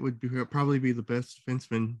Colton White would probably be the best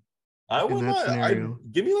defenseman. I in would that not. scenario.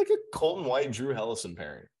 Give me like a Colton White, Drew Hellison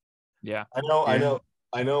pairing. Yeah. I know. Yeah.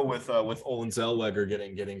 I know. With Olin Zellweger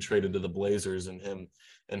getting traded to the Blazers and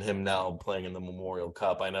him now playing in the Memorial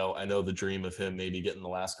Cup. I know the dream of him maybe getting the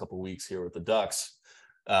last couple of weeks here with the Ducks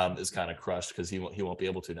is kind of crushed because he won't be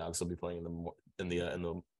able to now because he'll be playing in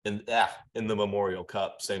the Memorial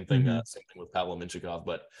Cup. Same thing. Mhm. Same thing with Pavel Minchikov.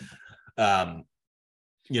 But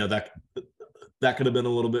that could have been a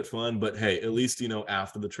little bit fun. But hey, at least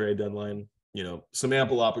after the trade deadline, some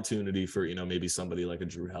ample opportunity for maybe somebody like a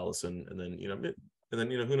Drew Hellison, and then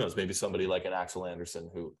who knows, maybe somebody like an Axel Anderson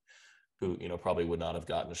who probably would not have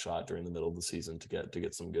gotten a shot during the middle of the season to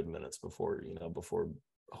get some good minutes before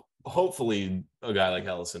hopefully a guy like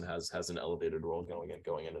Hellison has an elevated role going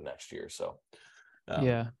into next year. So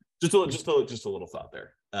Yeah. just a little thought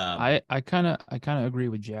there. I kind of agree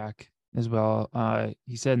with Jack as well.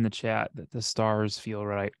 He said in the chat that the Stars feel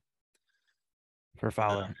right for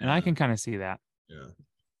Fowler, and I can kind of see that. Yeah,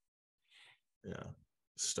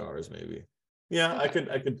 Stars maybe. Yeah, I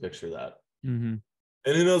could picture that. Mm-hmm.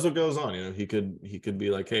 And who knows what goes on? He could be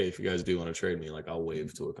like, hey, if you guys do want to trade me, like I'll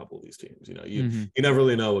wave to a couple of these teams. You never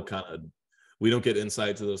really know what kind of. We don't get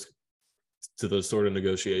insight to those sort of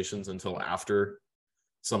negotiations until after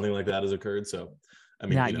something like that has occurred. So, I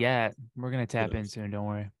mean, Not yet. We're gonna tap in knows? soon. Don't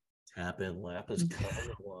worry. Tap in, lap is coming in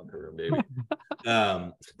the locker room, baby.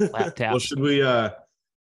 Lap Well, taps. should we?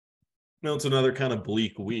 It's another kind of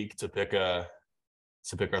bleak week to pick our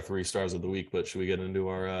 3 stars of the week. But should we get into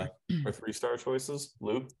our 3-star choices,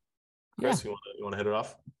 Lou? Chris, you want to hit it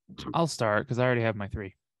off? I'll start because I already have my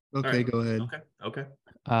 3. Okay, right. go ahead. Okay.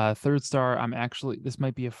 3rd star. This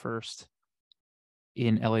might be a first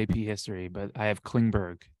in LAP history, but I have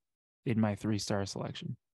Klingberg in my 3-star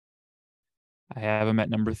selection. I have him at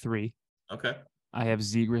number 3. Okay. I have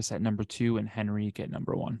Zegras at number 2 and Henrique at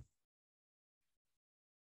number 1.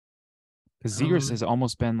 Because Zegras has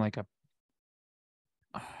almost been like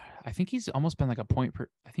I think he's almost been like a point per.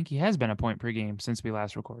 I think he has been a point per game since we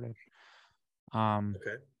last recorded. Okay. And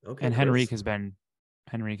Chris.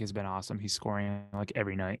 Henrique has been awesome. He's scoring like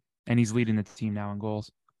every night, and he's leading the team now in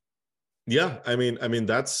goals. Yeah, I mean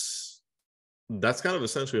that's kind of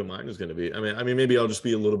essentially what mine is going to be. I mean, maybe I'll just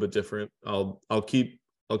be a little bit different. I'll keep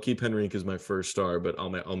Henrique as my 1st star, but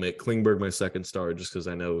I'll make Klingberg my 2nd star just because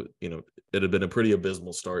I know it had been a pretty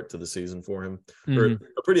abysmal start to the season for him, or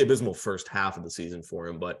a pretty abysmal first half of the season for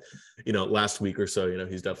him. But last week or so,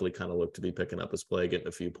 he's definitely kind of looked to be picking up his play, getting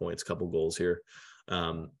a few points, couple goals here.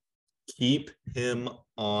 Keep him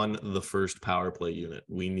on the first power play unit.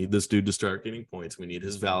 We need this dude to start getting points. We need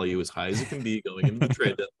his value as high as it can be going into the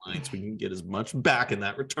trade deadline, so we can get as much back in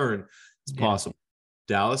that return as possible.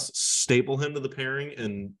 Dallas, staple him to the pairing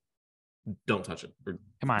and don't touch it. Or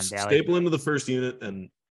Come on, Dallas. staple him to the first unit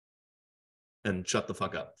and shut the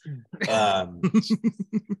fuck up.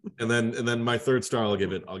 And then my 3rd star, I'll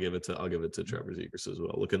give it to Trevor Zegras as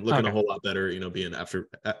well. Looking Okay. a whole lot better, being after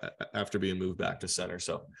being moved back to center.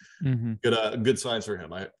 So Mhm. good signs for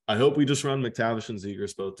him. I hope we just run McTavish and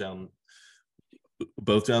Zegras both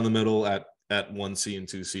down the middle at 1C and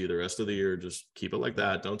 2C the rest of the year. Just keep it like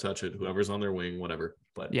that. Don't touch it. Whoever's on their wing, whatever.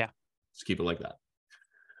 But Yeah. just keep it like that.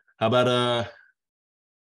 How about all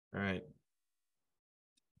right.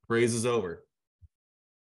 Praise is over.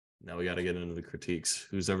 Now we got to get into the critiques.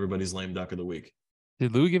 Who's everybody's lame duck of the week?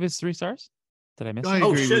 Did Lou give his 3 stars? Did I miss I it?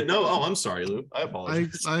 Oh agree shit! with- No. Oh, I'm sorry, Lou. I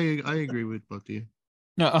apologize. I agree with both of you.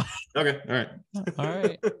 No. Okay. All right. All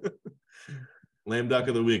right. Lame duck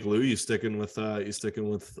of the week, Lou. You sticking with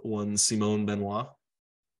one Simone Benoit?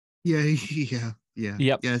 Yeah.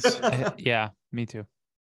 Yep. Yes. Yeah, me too.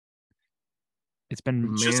 It's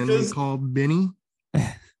been Just Man 'cause- called Benny.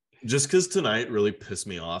 Just because tonight really pissed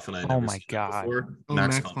me off, and I never my seen it God. before. Oh,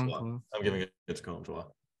 Max Max Comtois. Comtois. I'm giving it to Comtois.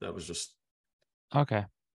 That was just okay.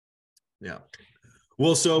 yeah.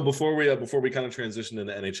 Well, so before we kind of transition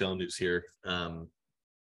into NHL news here,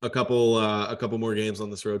 a couple more games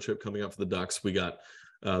on this road trip coming up for the Ducks. We got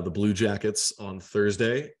the Blue Jackets on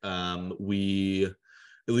Thursday. We,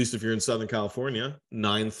 at least if you're in Southern California,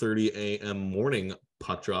 9:30 a.m. morning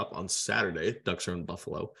puck drop on Saturday. Ducks are in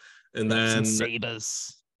Buffalo. And Ducks and then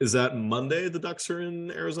Sabres. is that Monday the Ducks are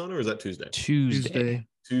in Arizona, or is that Tuesday? Tuesday.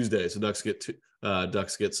 Tuesday. So Ducks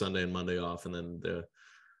get Sunday and Monday off, and then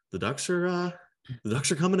the Ducks are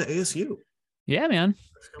coming to ASU. Yeah, man.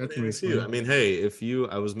 That's gonna be ASU. fun. I mean, hey,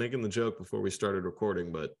 I was making the joke before we started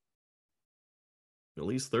recording, but at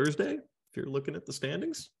least Thursday, if you're looking at the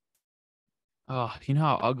standings. Oh, you know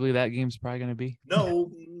how ugly that game's probably going to be? No,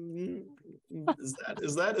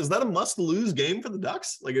 is that a must lose game for the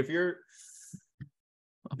Ducks? Like if you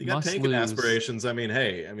got Must tanking lose. aspirations, I mean,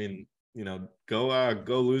 hey, go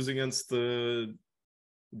lose against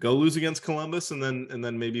Columbus and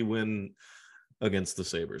then maybe win against the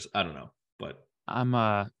Sabres. I don't know, but I'm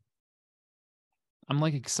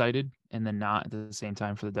like excited and then not at the same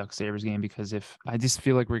time for the Ducks Sabres game, because if I just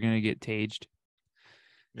feel like we're going to get taged.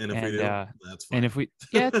 and if we And, do, that's fine. And if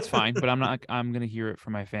it's fine, but I'm going to hear it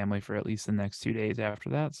from my family for at least the next 2 days after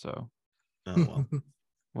that. So Oh, well,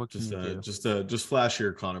 what can you do? just flash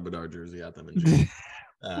your Connor Bedard jersey at them in June.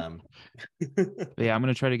 But yeah, I'm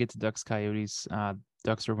going to try to get to Ducks Coyotes.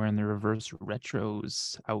 Ducks are wearing the reverse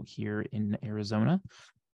retros out here in Arizona.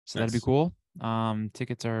 So that'd be Nice. cool.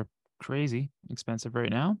 Tickets are crazy expensive right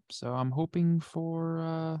now. So I'm hoping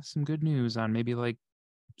for some good news on maybe like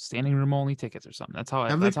standing room only tickets or something. That's how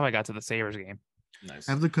I got to the Sabres game. Nice.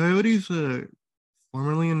 Have the Coyotes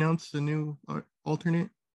formally announced the new alternate?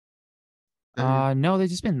 No, they've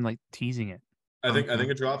just been like teasing it. I think Okay.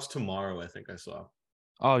 it drops tomorrow. I think I saw.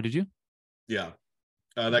 Oh, did you? Yeah,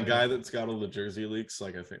 that guy that's got all the jersey leaks.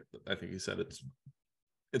 Like I think he said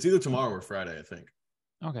it's either tomorrow or Friday. I think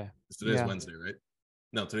Okay. today's Yeah. Wednesday, right?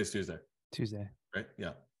 No, today's Tuesday, Tuesday. right?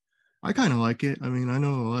 Yeah. I kind of like it. I mean, I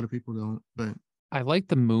know a lot of people don't, but I like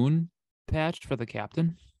the moon patch for the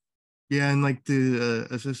captain. yeah, and like the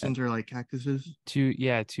assistants are like cactuses. Two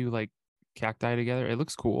like cacti together. It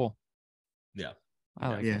looks cool. Yeah. I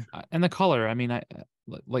like Yeah. it. And the color. I mean, I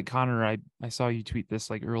like Connor. I saw you tweet this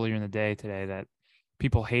like earlier in the day today that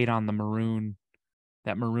people hate on the maroon,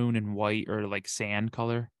 that maroon and white or like sand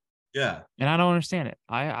color, Yeah. and I don't understand it.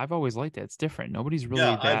 I've always liked it. It's different. Nobody's really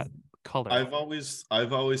Yeah, that color. I've always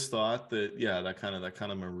thought that that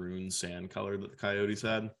kind of maroon sand color that the Coyotes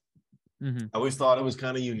had. Mhm. I always thought it was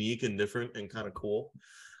kind of unique and different and kind of cool.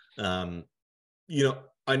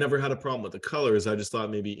 I never had a problem with the colors. I just thought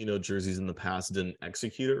maybe jerseys in the past didn't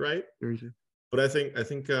execute it right. Jersey. But I think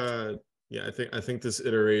this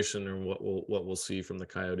iteration, or what we'll see from the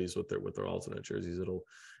Coyotes with their alternate jerseys, it'll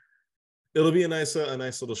be a nice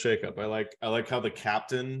little shakeup. I like how the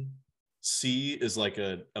captain C is like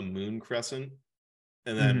a moon crescent,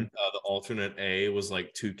 and then the alternate A was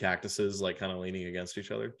like two cactuses like kind of leaning against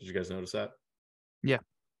each other. Did you guys notice that? Yeah.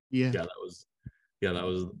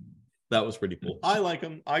 That was pretty cool. I like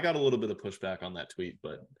them. I got a little bit of pushback on that tweet,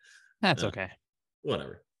 but That's Yeah. okay.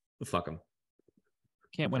 whatever. Fuck them.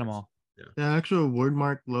 Can't win them all. The actual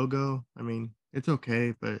wordmark logo, I mean, it's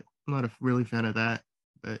okay, but I'm not really fan of that.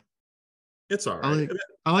 But It's all I right. like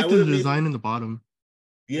I like I the would've design in the bottom.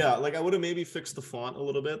 Yeah, like I would have maybe fixed the font a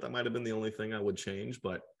little bit. That might have been the only thing I would change,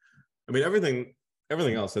 but I mean everything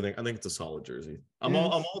else. I think it's a solid jersey. I'm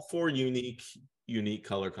all for unique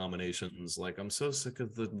color combinations. Like I'm so sick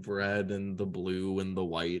of the red and the blue and the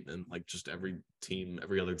white and like just every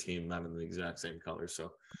other team having the exact same color.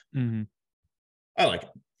 So Mhm. I like it.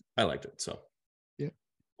 I liked it. So Yeah.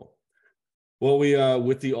 Cool. Well, we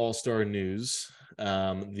with the All-Star news,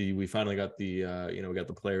 we finally got we got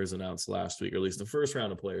the players announced last week, or at least the first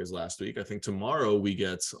round of players last week. I think tomorrow we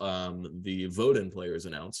get the vote-in players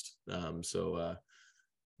announced. So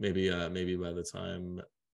maybe by the time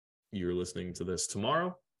you're listening to this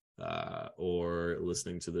tomorrow, or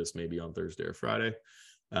listening to this maybe on Thursday or Friday,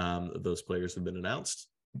 those players have been announced.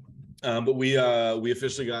 But we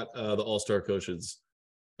officially got the All-Star coaches.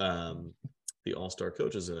 The All-Star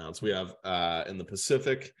coaches announced. We have in the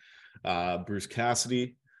Pacific, Bruce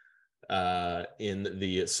Cassidy. In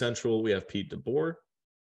the Central, we have Pete DeBoer.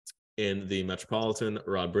 In the Metropolitan,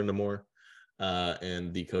 Rod Brindamore.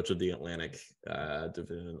 And the coach of the Atlantic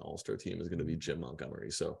Division All-Star team is going to be Jim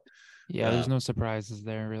Montgomery. So Yeah, there's no surprises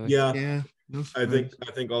there really. yeah, Yeah. No I surprise.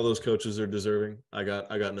 think all those coaches are deserving. I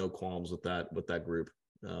got no qualms with that group.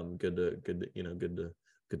 Good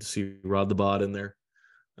to see Rod the Bod in there.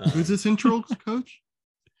 Who's the Central coach?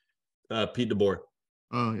 Pete DeBoer.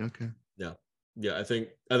 Oh, yeah, okay. Yeah, I think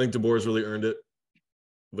DeBoer's really earned it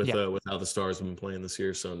with Yeah. with how the Stars have been playing this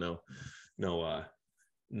year. So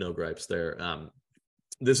no gripes there.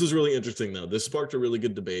 This is really interesting though. This sparked a really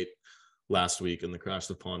good debate last week in the Crash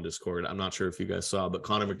the Pond Discord. I'm not sure if you guys saw, but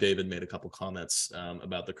Connor McDavid made a couple comments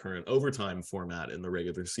about the current overtime format in the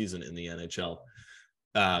regular season in the NHL.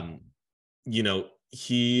 you know,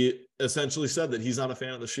 he essentially said that he's not a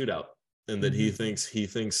fan of the shootout, and that he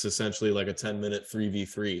thinks essentially like a 10-minute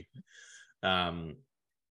 3v3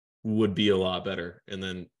 would be a lot better. And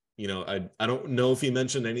then, you know, I don't know if he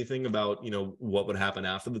mentioned anything about, you know, what would happen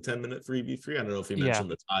after the 10-minute 3v3. I don't know if he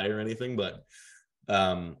mentioned the tie or anything, but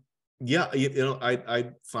yeah, you know,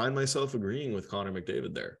 I find myself agreeing with Connor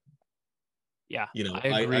McDavid there. Yeah, You know,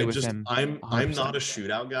 I agree with him. I'm 100%. not a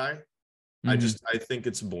shootout guy. Mhm. I think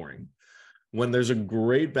it's boring. When there's a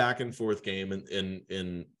great back and forth game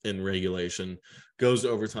in regulation, goes to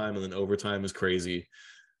overtime, and then overtime is crazy,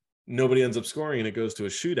 nobody ends up scoring and it goes to a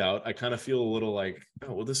shootout, I kind of feel a little like,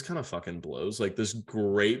 oh, well, this kind of fucking blows. Like, this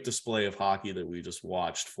great display of hockey that we just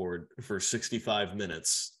watched for 65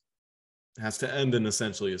 minutes has to end in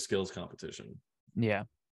essentially a skills competition. Yeah.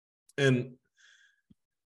 And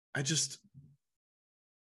I just,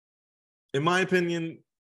 in my opinion,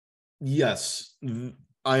 yes,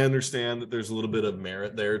 I understand that there's a little bit of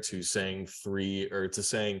merit there to saying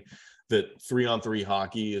that 3-on-3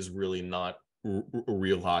 hockey is really not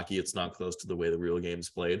real hockey. It's not close to the way the real game's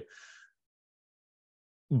played.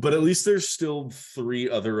 But at least there's still 3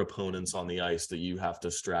 other opponents on the ice that you have to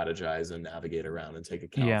strategize and navigate around and take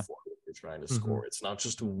account for if you're trying to score. It's not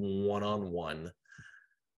just one-on-one.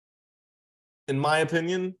 In my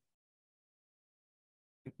opinion,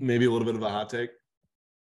 maybe a little bit of a hot take,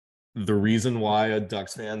 the reason why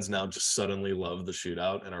Ducks fans now just suddenly love the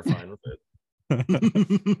shootout and are fine with it,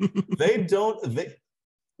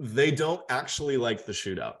 they don't actually like the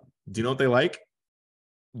shootout. Do you know what they like?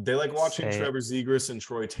 They like watching Trevor Zegras and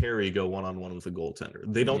Troy Terry go one-on-one with a goaltender.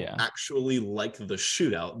 They don't actually like the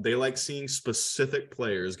shootout. They like seeing specific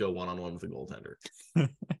players go one-on-one with a goaltender.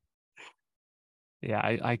 Yeah,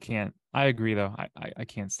 I can't. I agree though. I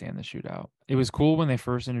can't stand the shootout. It was cool when they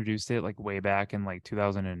first introduced it, like way back in like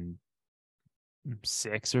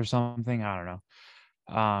 2006 or something. I don't know.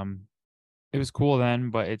 It was cool then,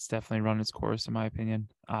 but it's definitely run its course in my opinion.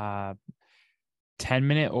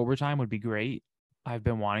 10-minute overtime would be great. I've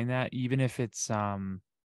been wanting that, even if it's even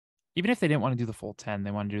if they didn't want to do the full 10,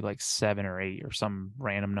 they want to do like 7 or 8 or some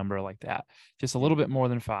random number like that. Just a little bit more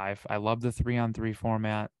than 5. I love the 3-on-3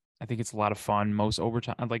 format. I think it's a lot of fun. Most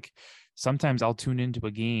overtime, like sometimes I'll tune into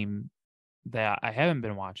a game that I haven't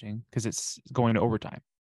been watching because it's going to overtime.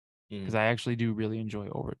 Because I actually do really enjoy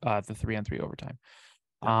the 3-on-3 overtime.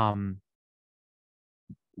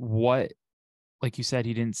 What, like you said,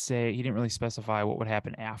 he didn't really specify what would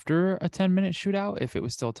happen after a 10-minute shootout if it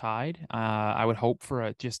was still tied. I would hope for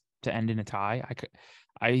it just to end in a tie.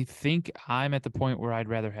 I think I'm at the point where I'd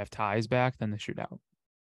rather have ties back than the shootout.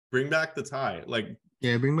 Bring back the tie. Like,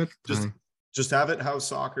 yeah, bring back the tie. Just have it how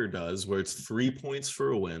soccer does, where it's 3 points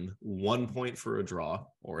for a win, 1 point for a draw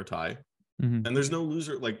or a tie. And there's no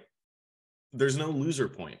loser. Like, there's no loser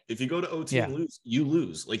point. If you go to OT and lose, you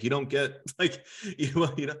lose. Like, you don't get like, you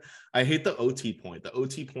know, I hate the OT point. The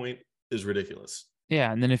OT point is ridiculous.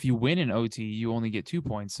 Yeah, and then if you win in OT, you only get 2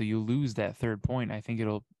 points, so you lose that third point. I think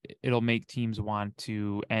it'll make teams want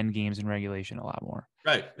to end games in regulation a lot more.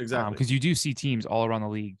 Right, exactly. Because you do see teams all around the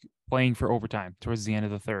league playing for overtime towards the end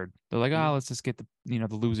of the third. They're like, let's just get the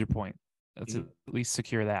loser point. Let's at least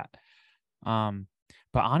secure that. But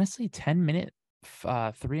honestly, 10-minute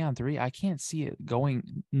 3-on-3, I can't see it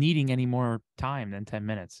needing any more time than 10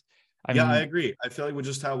 minutes. I mean, I agree. I feel like with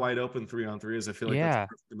just how wide open 3-on-3 is, I feel like that's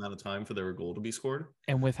the perfect amount of time for their goal to be scored.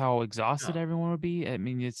 And with how exhausted everyone would be, I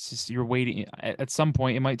mean, it's just you're waiting. At some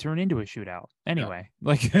point, it might turn into a shootout anyway.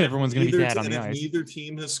 Like everyone's going to be dead on the ice. If neither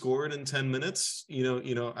team has scored in 10 minutes,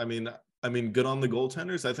 I mean, good on the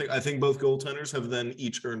goaltenders. I think both goaltenders have then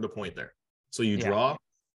each earned a point there. So you draw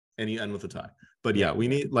and you end with a tie. But we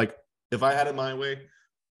need, like, if I had it my way,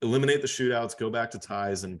 eliminate the shootouts, go back to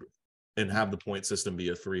ties, and have the point system be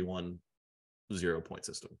a 3-1-0 point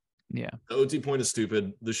system. Yeah. The OT point is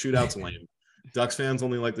stupid. The shootout's lame. Ducks fans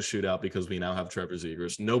only like the shootout because we now have Trevor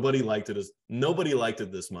Zegras. Nobody liked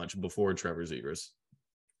it this much before Trevor Zegras.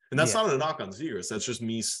 And that's not a knock on Zegras. That's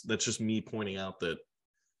just me pointing out that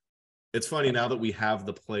it's funny now that we have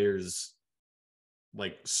the players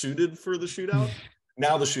like suited for the shootout.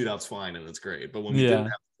 Now the shootout's fine and it's great. But when we didn't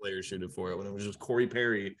have the players suited for it, when it was just Corey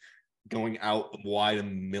Perry going out wide a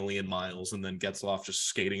million miles and then Getzlaf just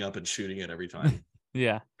skating up and shooting it every time.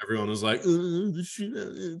 Everyone was like, the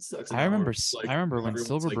shootout, it sucks. I remember when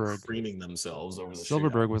Silverberg like creaming themselves over the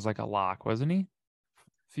Silverberg shootout. Was like a lock, wasn't he?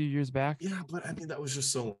 A few years back. Yeah, but I mean that was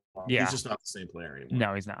just so long. Yeah. He's just not the same player anymore.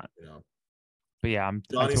 No, he's not. But I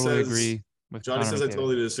totally agree with Johnny Connor says I McDavid.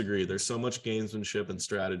 totally disagree. There's so much gamesmanship and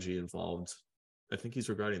strategy involved. I think he's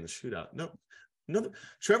regarding the shootout. No, No,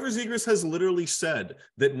 Trevor Zegras has literally said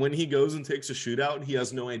that when he goes and takes a shootout, he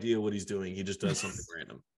has no idea what he's doing. He just does something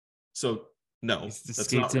random. So no, He just that's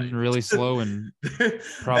skates not in right. really slow and And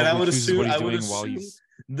probably I would chooses what assume, he's I would doing while assume he's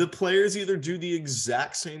the players either do the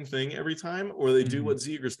exact same thing every time, or they do Mhm. what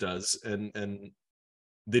Zegras does, and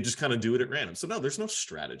they just kind of do it at random. So no, there's no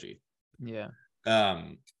strategy. yeah.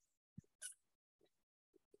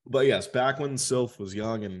 But yes, back when Sylph was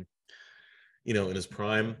young and in his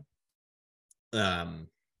prime, yeah,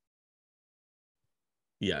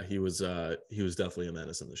 he was definitely a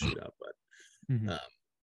menace in the shootout. But Mhm.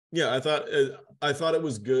 yeah, I thought it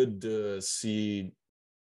was good to see.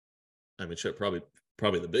 I mean, shit, probably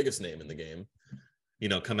the biggest name in the game,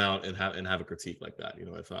 come out and have a critique like that.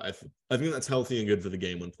 I think that's healthy and good for the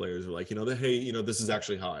game when players are like, hey, this is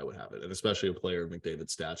actually how I would have it, and especially a player of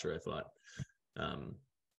McDavid's stature. I thought,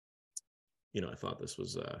 I thought this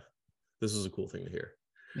was a cool thing to hear.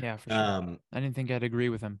 Yeah, for sure. I didn't think I'd agree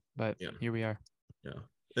with him, but Yeah. here we are. Yeah.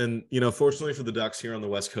 And fortunately for the Ducks here on the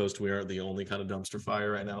West Coast, we aren't the only kind of dumpster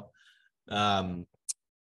fire right now.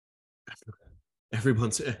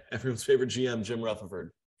 Everyone's favorite GM, Jim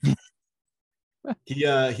Rutherford. He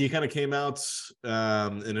kind of came out in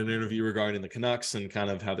an interview regarding the Canucks and kind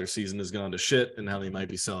of how their season has gone to shit and how they might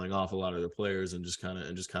be selling off a lot of their players and just kind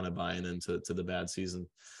of buying into the bad season.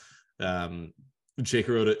 Jake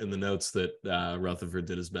wrote it in the notes that Rutherford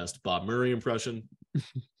did his best Bob Murray impression.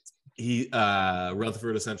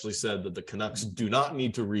 Rutherford essentially said that the Canucks do not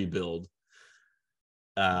need to rebuild.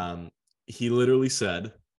 He literally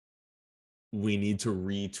said, "We need to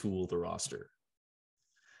retool the roster."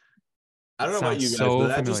 I don't know about you guys, so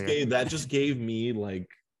but familiar. that just gave me like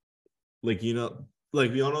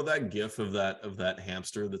we all know that gif of that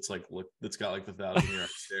hamster that's got like the 1,000-year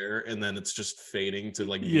stare, and then it's just fading to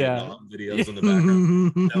like Vietnam videos in the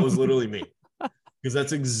background. That was literally me, because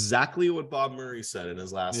that's exactly what Bob Murray said in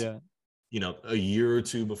his last a year or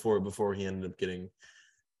two before he ended up getting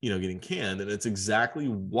canned. And it's exactly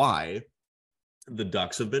why the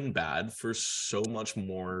Ducks have been bad for so much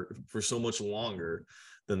longer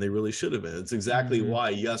than they really should have been. It's exactly why,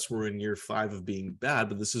 yes, we're in year 5 of being bad,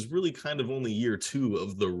 but this is really kind of only year 2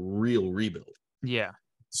 of the real rebuild. Yeah.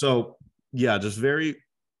 So yeah, just very,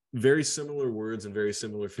 very similar words and very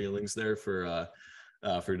similar feelings there for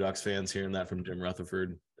Ducks fans hearing that from Jim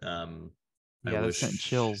Rutherford. That sent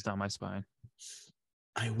chills down my spine.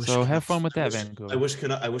 So have fun with that, Vancouver.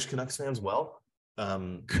 I wish Canucks fans well.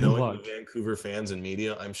 Knowing the Vancouver fans and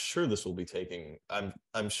media, I'm sure this will be taken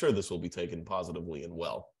positively and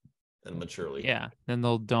well and maturely. Yeah, then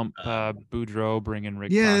they'll dump Boudreaux, bring in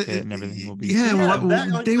Rick Yeah, Tocchet, and everything will be. Yeah,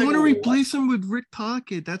 that- they like, want to what? replace him with Rick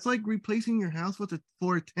Tocchet. That's like replacing your house with a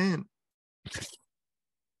 410.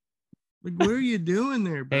 Like, what are you doing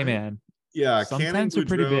there, bro? Hey, man. Yeah, Some canning tents are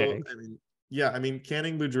pretty Boudreaux, big.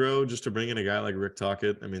 Canning Boudreaux just to bring in a guy like Rick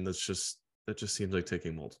Tocchet. I mean, that just seems like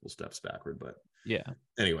taking multiple steps backward. But Yeah.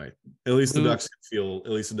 anyway, at least the Lou- Ducks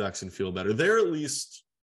can feel better. They're at least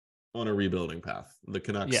on a rebuilding path. The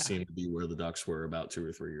Canucks seem to be where the Ducks were about 2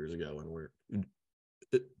 or 3 years ago, and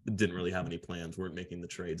didn't really have any plans, weren't making the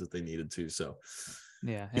trades that they needed to. So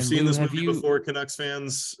Yeah. you've seen this movie before, Canucks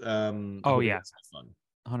fans. Oh, yeah. It's fun.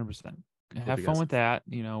 100%. you Have guys fun have with that.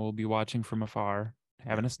 We'll be watching from afar,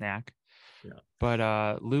 having a snack. Yeah.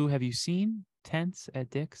 But Lou, have you seen tents at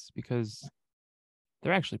Dick's? Because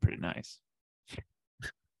they're actually pretty nice.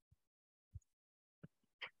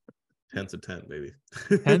 Tent's a tent, baby.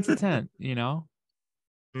 Tent's a tent, Yeah,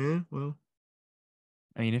 well,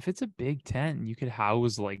 I mean, if it's a big tent, you could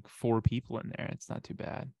house like 4 people in there. It's not too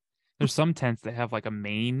bad. There's some tents that have like a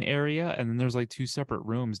main area, and then there's like 2 separate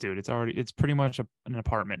rooms, dude. It's pretty much an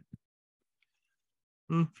apartment.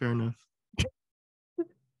 fair enough.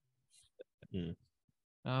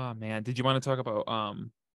 Oh man, did you want to talk about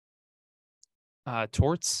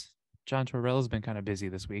torts? John Tortorella's been kind of busy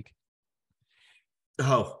this week.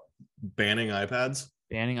 Oh, banning iPads.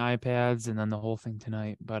 Banning iPads and then the whole thing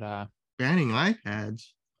tonight. But Banning iPads.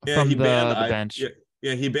 from he the banned bench.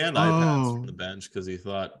 Yeah, he banned iPads from Oh. the bench because he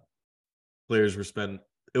thought players were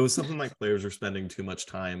it was something like players were spending too much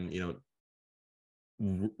time,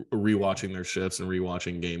 rewatching their shifts and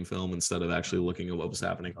rewatching game film instead of actually looking at what was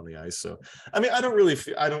happening on the ice. So, I mean, I don't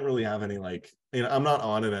really have any I'm not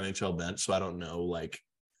on an NHL bench, so I don't know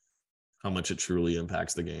how much it truly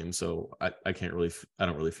impacts the game. So I don't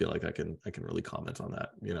really feel like I can really comment on that.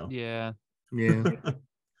 Yeah, Yeah.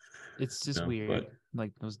 it's just Yeah, weird. but-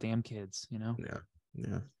 Like those damn kids,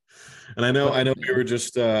 Yeah. And I know But- we were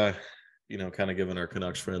just kind of giving our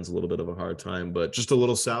Canucks friends a little bit of a hard time, but just a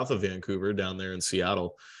little south of Vancouver, down there in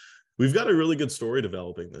Seattle, we've got a really good story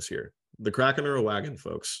developing this year. The Kraken are a wagon,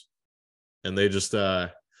 folks. and they just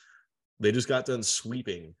got done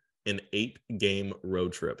sweeping an 8-game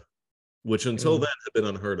road trip, which until then had been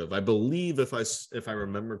unheard of. I believe, if I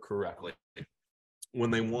remember correctly,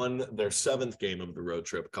 when they won their 7th game of the road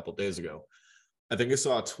trip a couple days ago, I think I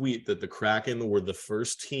saw a tweet that the Kraken were the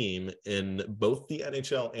first team in both the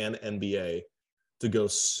NHL and NBA to go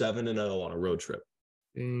 7-0 on a road trip,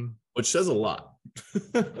 Dang. which says a lot.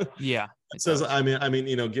 Yeah. It says, I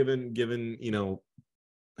mean, given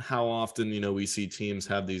how often we see teams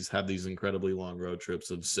have these incredibly long road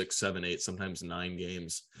trips of 6, 7, 8, sometimes 9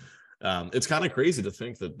 games. It's kind of crazy to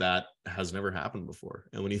think that has never happened before.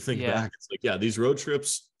 And when you think back, it's like, yeah, these road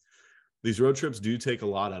trips do take a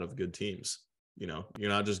lot out of good teams. You're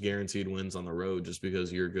not just guaranteed wins on the road just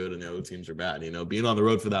because you're good and the other teams are bad. Being on the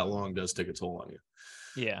road for that long does take a toll on you.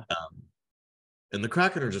 Yeah. And the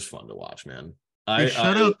Kraken are just fun to watch, man. They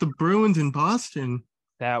shut out the Bruins in Boston.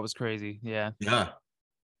 That was crazy. Yeah.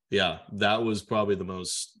 Yeah. That was probably the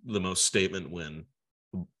most statement win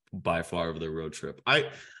by far of the road trip. I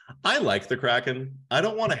like the Kraken. I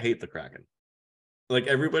don't want to hate the Kraken. Like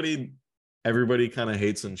everybody kind of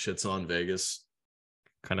hates and shits on Vegas,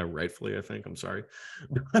 kind of rightfully, I think. I'm sorry.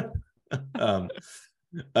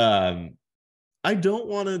 I don't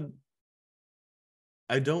want to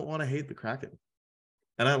hate the Kraken,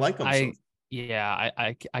 and I like them. I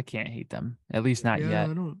can't hate them, at least not yet.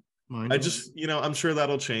 I don't mind. I just, I'm sure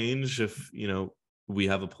that'll change if we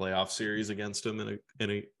have a playoff series against them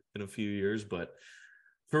in a few years. But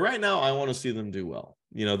for right now, I want to see them do well.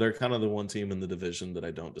 They're kind of the one team in the division that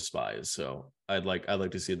I don't despise. So I'd like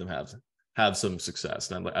to see them have some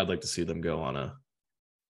success, and I'd like to see them go on a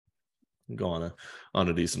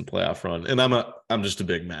decent playoff run. And I'm just a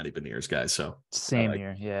big Matty Beniers guy, so same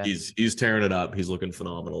here. Yeah, he's tearing it up. He's looking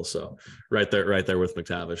phenomenal. So right there with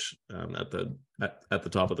McTavish at the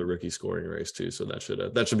top of the rookie scoring race too. So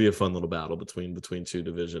that should be a fun little battle between two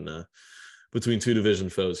division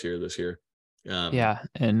foes here this year. And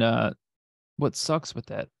what sucks with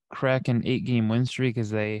that Kraken 8-game win streak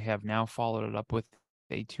is they have now followed it up with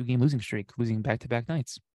a 2-game losing streak, losing back-to-back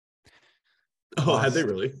nights. Oh, had they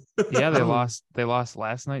really? Yeah, they lost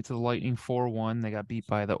last night to the Lightning 4-1. They got beat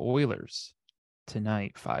by the Oilers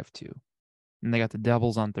tonight 5-2. And they got the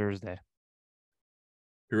Devils on Thursday.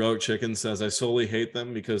 Heroic Chicken says, I solely hate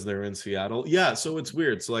them because they're in Seattle. Yeah, so it's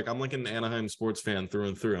weird. So I'm like an Anaheim sports fan through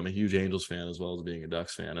and through. I'm a huge Angels fan as well as being a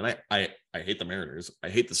Ducks fan. And I hate the Mariners. I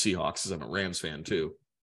hate the Seahawks because I'm a Rams fan too.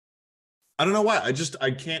 I don't know why.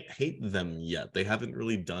 I can't hate them yet. They haven't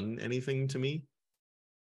really done anything to me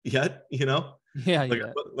yet, Yeah,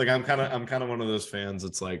 I'm kind of one of those fans.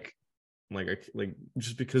 It's like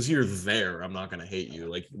just because you're there, I'm not going to hate you.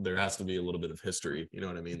 Like there has to be a little bit of history. You know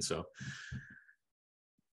what I mean? So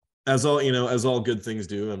as all good things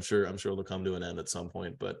do, I'm sure they'll come to an end at some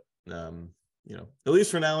point. But at least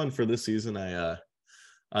for now and for this season, I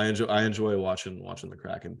enjoy watching the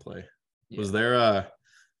Kraken play. Yeah.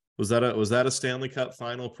 Was that a Stanley Cup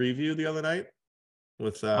final preview the other night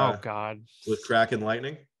with oh God, with Kraken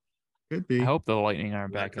Lightning? Could be. I hope the Lightning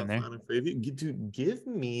aren't back in there. Dude, give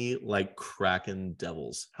me like Kraken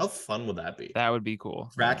Devils. How fun would that be? That would be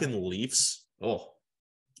cool. Kraken Leafs. Oh,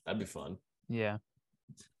 that'd be fun. Yeah.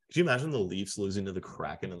 Could you imagine the Leafs losing to the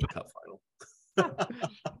Kraken in the Cup final?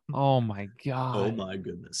 Oh my God. Oh my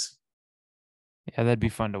goodness. Yeah, that'd be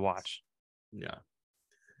fun to watch. Yeah.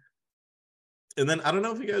 And then I don't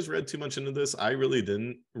know if you guys read too much into this. I really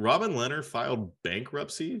didn't. Robin Lehner filed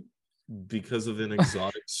bankruptcy because of an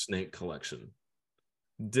exotic snake collection.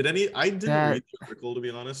 I didn't read the article, to be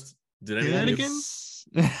honest. Did anyone again?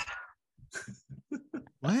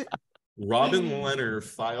 What? Robin Lehner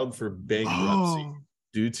filed for bankruptcy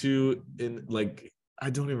due to I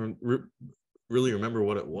don't even really remember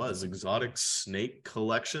what it was. Exotic snake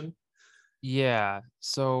collection. Yeah.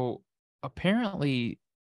 So apparently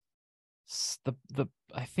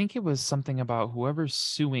I think it was something about whoever's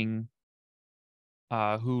suing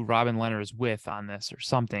who Robin Lehner is with on this or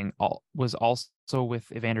something was also with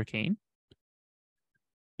Evander Kane.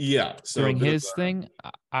 Yeah. So during his thing,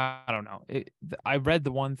 I don't know. I read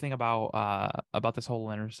the one thing about this whole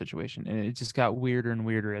Lehner situation, and it just got weirder and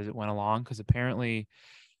weirder as it went along. Because apparently,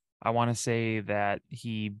 I want to say that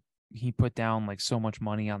he put down like so much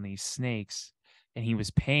money on these snakes, and he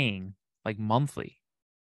was paying like monthly.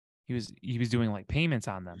 He was doing like payments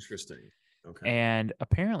on them. Interesting. Okay. And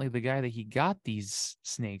apparently, the guy that he got these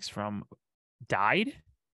snakes from died.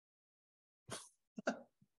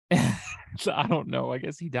 So I don't know. I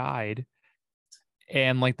guess he died,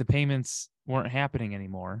 and like the payments weren't happening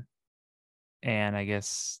anymore. And I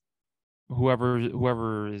guess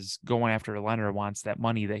whoever is going after Lehner wants that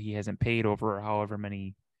money that he hasn't paid over however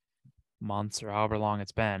many months or however long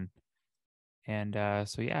it's been. And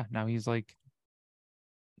so yeah, now he's like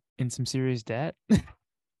in some serious debt.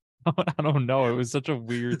 I don't know. It was such a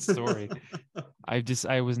weird story.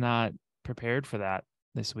 I was not prepared for that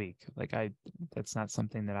this week. Like that's not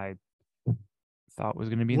something that I thought was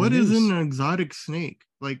going to be in What the is news. an exotic snake?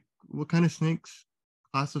 Like, what kind of snakes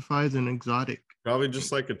classifies an exotic? Probably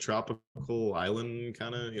just like a tropical island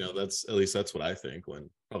kind of, that's at least that's what I think when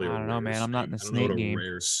probably I a don't know, rare man. I'm not in the snake. I don't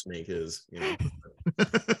know what snake a game. rare snake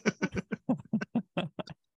is,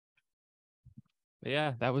 But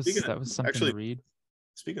yeah, that was Speaking of- something actually- to read.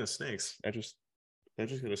 Speaking of snakes, I just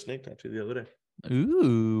got a snake tattoo the other day.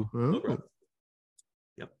 Ooh. Oh,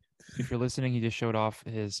 If you're listening, he just showed off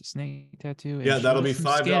his snake tattoo. and Yeah, that'll showed be us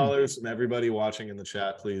some skin. $5 from everybody watching in the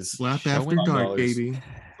chat, please. slap Showing- after dark, $5, baby.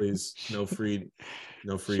 Please, no free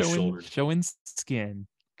showing shoulder, skin.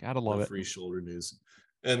 Gotta love no it. free shoulder news.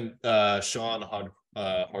 And Sean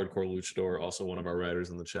Hardcore Luchador, also one of our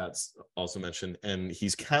writers in the chats, also mentioned, and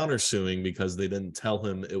he's countersuing because they didn't tell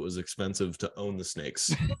him it was expensive to own the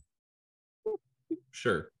snakes.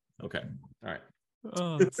 Sure. Okay. All right.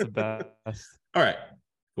 Oh, it's the best. All right.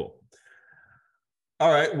 Cool.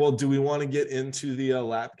 All right. Well, do we want to get into the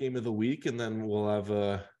lap game of the week, and then we'll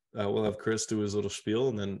have Chris do his little spiel,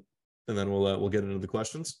 and then we'll get into the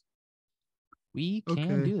questions. We can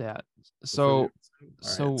Okay. do that. All So right,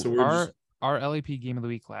 we're our just- our LAP game of the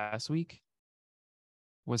week last week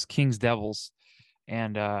was Kings Devils,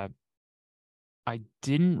 and I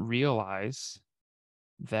didn't realize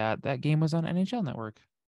that game was on NHL Network,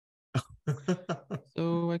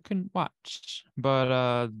 so I couldn't watch.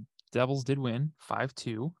 But Devils did win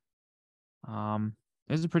 5-2.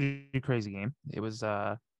 It was a pretty crazy game. It was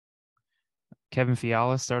Kevin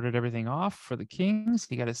Fiala started everything off for the Kings.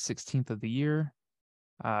 He got his 16th of the year.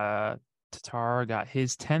 Tatar got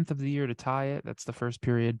his 10th of the year to tie it. That's the first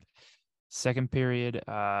period. Second period,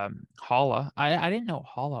 Holla. I didn't know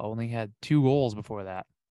Holla only had 2 goals before that.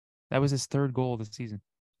 That was his 3rd goal of the season.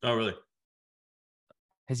 Oh, really?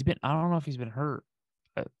 Has he been? I don't know if he's been hurt.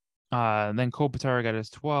 But, then Kopitar got his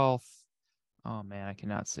 12th. Oh man, I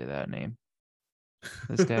cannot say that name.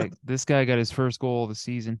 This guy got his first goal of the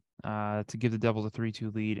season to give the Devils a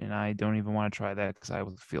 3-2 lead, and I don't even want to try that because I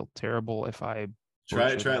would feel terrible if I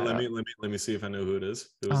Try butchered it. that Let up. me see if I know who it is.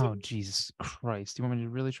 Who is Oh it? Jesus Christ! Do you want me to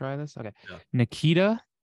really try this? Okay, Yeah. Nikita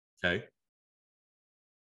Okay.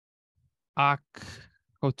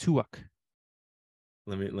 Akhtotuak.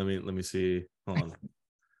 Let me see. Hold on.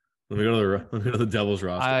 Let me go to the Devils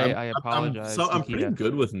roster. I apologize, I'm pretty Nikita.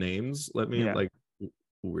 good with names. Let me Yeah.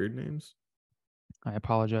 weird names. I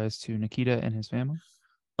apologize to Nikita and his family.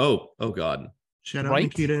 Oh God. Shout out Right?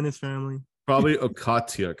 Nikita and his family. Probably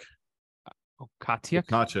Okatiuk. Okatiuk.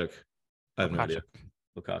 Okachuk. I have no idea.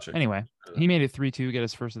 Okachuk. Okachuk. Anyway, he made it 3-2, get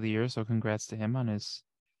his first of the year. So congrats to him on his.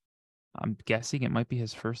 I'm guessing it might be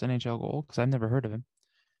his first NHL goal because I've never heard of him.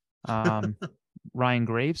 Ryan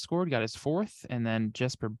Graves scored, got his 4th, and then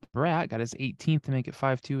Jesper Bratt got his 18th to make it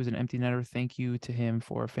 5-2 as an empty netter. Thank you to him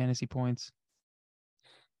for fantasy points.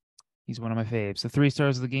 He's one of my faves. The 3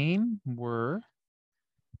 stars of the game were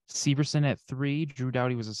Severson at 3. Drew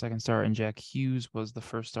Doughty was the 2nd star, and Jack Hughes was the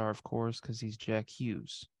 1st star, of course, because he's Jack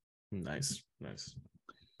Hughes. Nice. But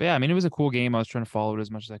yeah, I mean, it was a cool game. I was trying to follow it as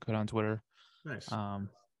much as I could on Twitter. Nice. I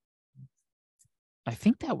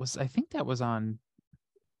think that was on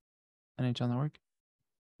NHL Network.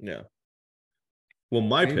 Yeah. Well,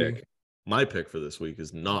 my Maybe. pick for this week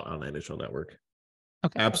is not on NHL Network.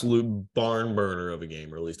 Okay. Absolute barn burner of a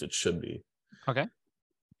game, or at least it should be. Okay.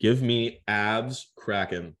 Give me Abs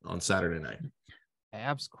Kraken on Saturday night.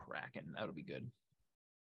 Abs Kraken. That would be good.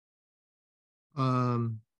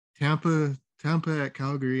 Tampa at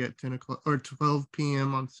Calgary at 10 o'clock or 12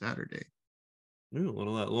 p.m. on Saturday. Ooh, a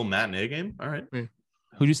little matinee game. All right.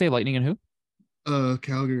 Who'd you say, Lightning and who?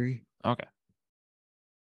 Calgary. Okay.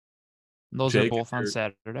 Those Jake, are both if on you're-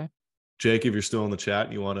 Saturday. Jake, if you're still in the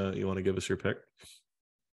chat, you wanna give us your pick?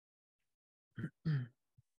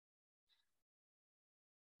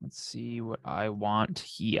 Let's see what I want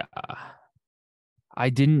here. I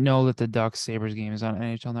didn't know that the Ducks Sabres game is on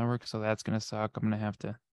NHL Network, so that's gonna suck. I'm gonna have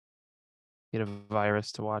to get a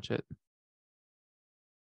virus to watch it.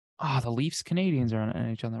 The Leafs Canadians are on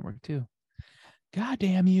NHL Network too. God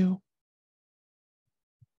damn you.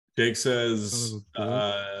 Jake says Son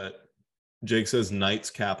of a Knights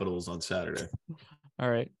Capitals on Saturday. All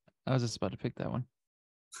right. I was just about to pick that one.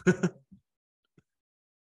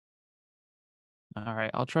 All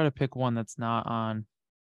right. I'll try to pick one that's not on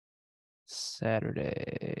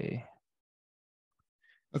Saturday.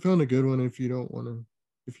 I found a good one if you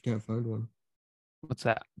can't find one. What's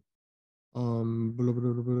that? Blah, blah,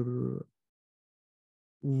 blah, blah, blah.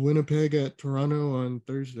 Winnipeg at Toronto on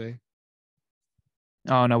Thursday.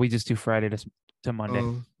 Oh no, we just do Friday to Monday.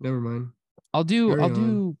 Oh, never mind. I'll do carry I'll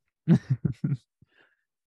on. do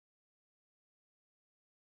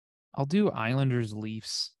I'll do Islanders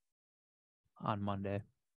Leafs on Monday.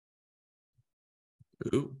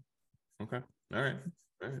 Ooh. Okay. All right.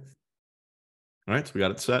 All right. All right. So we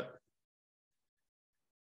got it set.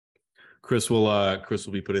 Chris will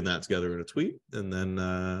be putting that together in a tweet and then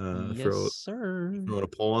Yes, throw sir. a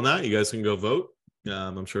poll on that. You guys can go vote.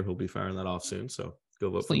 I'm sure he'll be firing that off soon. So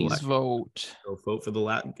go vote for the Please last. vote. Go vote for the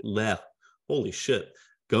last. Holy shit!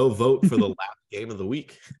 Go vote for the last game of the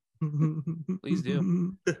week. Please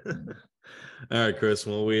do. All right, Chris.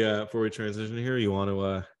 Well, we before we transition here, you want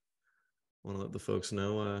to let the folks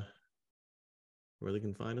know where they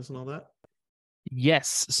can find us and all that?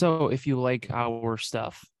 Yes. So if you like our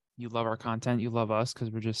stuff, you love our content, you love us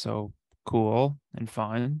because we're just so cool and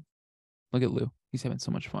fun. Look at Lou. He's having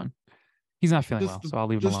so much fun. He's not feeling well, so I'll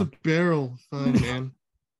leave him Just alone. a barrel fun, man.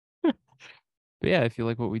 But yeah, if you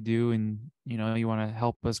like what we do and you want to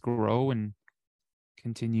help us grow and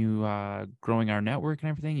continue growing our network and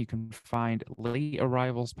everything, you can find Late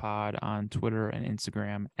Arrivals Pod on Twitter and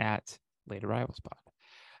Instagram at Late Arrivals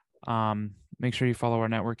Pod. Make sure you follow our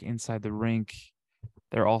network Inside the Rink.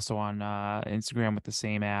 They're also on Instagram with the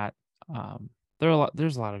same @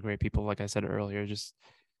 there's a lot of great people, like I said earlier. Just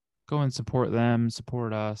go and support them,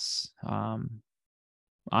 support us.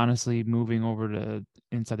 Honestly, moving over to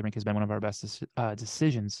Inside the Rink has been one of our best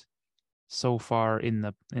decisions so far in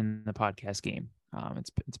the podcast game.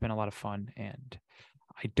 It's been a lot of fun, and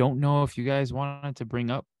I don't know if you guys wanted to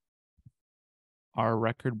bring up our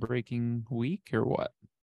record-breaking week or what.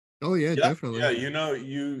 Oh yeah, definitely. Yeah,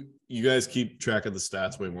 you guys keep track of the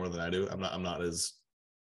stats way more than I do. I'm not as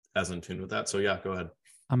in tune with that. So yeah, go ahead.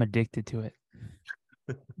 I'm addicted to it.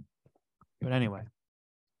 But anyway,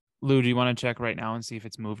 Lou, do you want to check right now and see if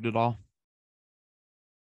it's moved at all?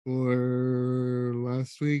 For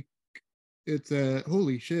last week, it's at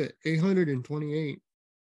holy shit, 828.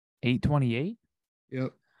 828?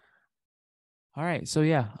 Yep. All right. So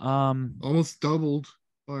yeah, almost doubled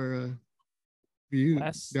our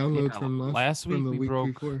downloads from last week from the we week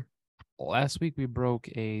broke before. Last week we broke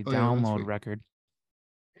a Oh, yeah, last download week. record.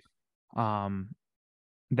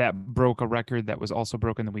 That broke a record that was also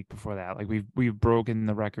broken the week before that. Like we've broken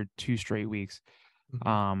the record 2 straight weeks.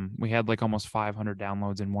 Mhm. We had like almost 500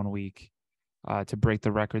 downloads in 1 week to break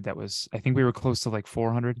the record. That was, I think we were close to like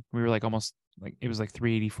 400. We were like almost like, it was like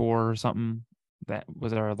 384 or something. That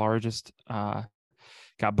was our largest. Got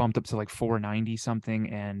bumped up to like 490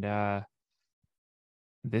 something. And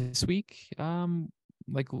this week,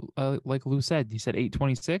 like Lou said, he said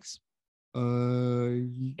 826.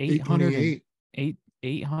 828.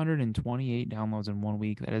 828 downloads in 1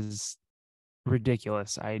 week. That is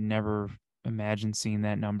ridiculous. I never imagined seeing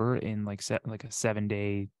that number in like a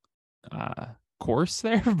 7-day course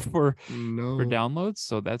there for downloads.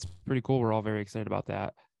 So that's pretty cool. We're all very excited about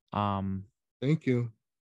that. Thank you.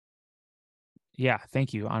 Yeah,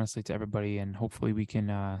 thank you honestly to everybody, and hopefully we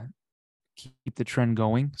can keep the trend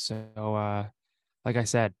going. So like I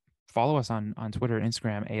said, follow us on Twitter and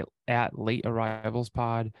Instagram at Late Arrivals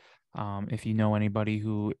Pod. If you know anybody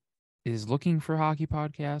who is looking for hockey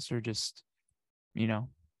podcasts, or just,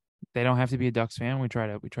 they don't have to be a Ducks fan. We try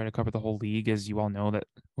to cover the whole league, as you all know, that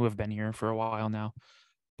who have been here for a while now.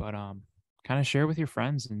 But kind of share with your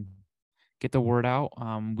friends and get the word out.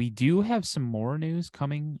 We do have some more news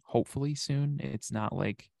coming, hopefully soon. It's not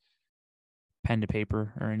like pen to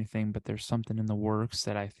paper or anything, but there's something in the works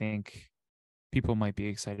that I think people might be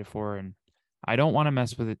excited for, and I don't want to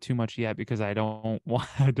mess with it too much yet because I don't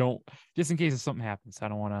just in case if something happens, I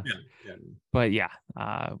don't want to. Yeah. But yeah,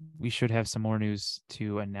 we should have some more news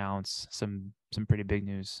to announce, some pretty big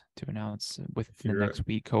news to announce within the next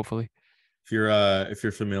week, hopefully. If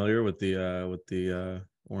you're familiar with the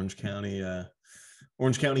Orange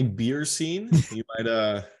County beer scene,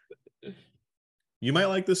 you might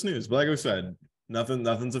like this news. But like I said,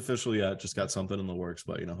 nothing's official yet. Just got something in the works.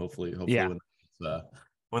 But hopefully yeah.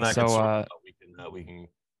 when that gets started,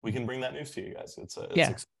 we can bring that news to you guys. It's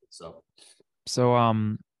exciting, so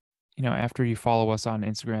after you follow us on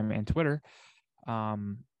Instagram and Twitter,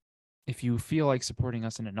 if you feel like supporting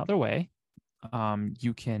us in another way,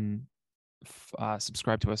 you can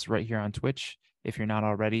subscribe to us right here on Twitch if you're not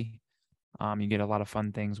already. You get a lot of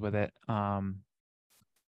fun things with it.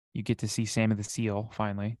 You get to see Sam of the Seal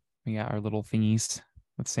finally. We got our little thingies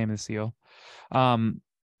with Sam of the Seal. But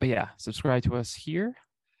yeah, subscribe to us here.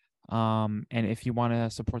 And if you want to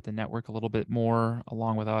support the network a little bit more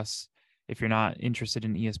along with us, if you're not interested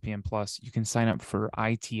in ESPN Plus, you can sign up for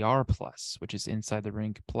ITR Plus, which is Inside the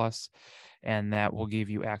Rink Plus, and that will give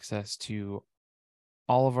you access to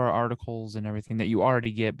all of our articles and everything that you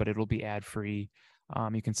already get, but it'll be ad free.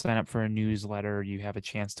 You can sign up for a newsletter. You have a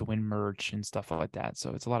chance to win merch and stuff like that.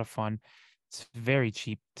 So it's a lot of fun. It's very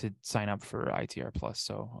cheap to sign up for ITR Plus.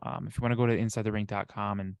 So if you want to go to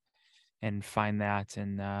insidetherink.com and find that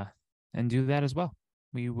and do that as well,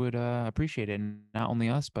 we would appreciate it. And not only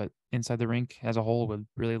us, but Inside the Rink as a whole would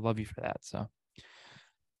really love you for that. So,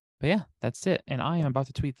 but yeah, that's it. And I am about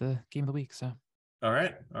to tweet the game of the week. So, All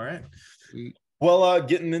right. Sweet. Well,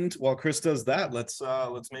 getting into while Chris does that, let's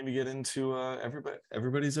maybe get into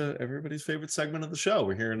everybody's favorite segment of the show.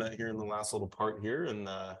 We're here in the last little part here, and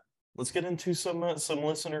let's get into some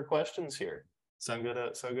listener questions here. Sound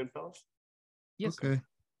good, fellas? yes, Okay.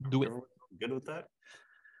 do it. Everyone good with that?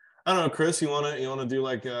 I don't know, Chris. You wanna do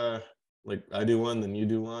like I do one, then you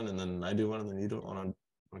do one, and then I do one, and then you do one.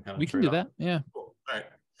 Kind of We can do that. Yeah. Cool. All right.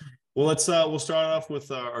 Well, we'll start off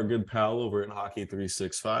with our good pal over at Hockey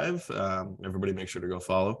 365. Everybody, make sure to go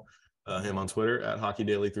follow him on Twitter at Hockey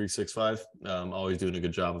Daily 365. Always doing a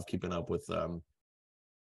good job of keeping up with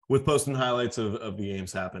posting highlights of the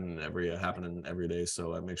games happening every day.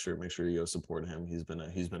 So make sure you go support him. He's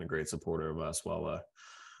been a great supporter of us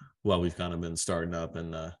while we've kind of been starting up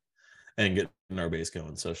and getting our base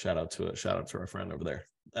going. So shout out to our friend over there.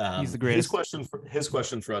 He's the greatest. His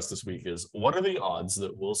question for us this week is: what are the odds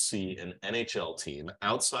that we'll see an NHL team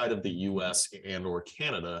outside of the US and or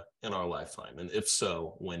Canada in our lifetime? And if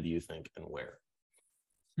so, when do you think and where?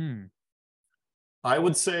 I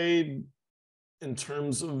would say in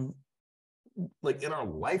terms of like in our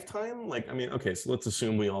lifetime, okay, so let's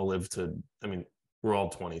assume we all live to, we're all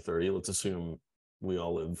 20, 30. Let's assume we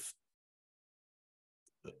all live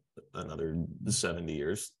another 70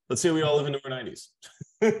 years. Let's say we all live into our 90s.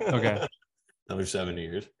 Okay. Another 70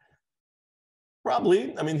 years.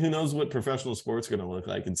 Probably. Who knows what professional sports are going to look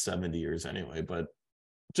like in 70 years anyway, but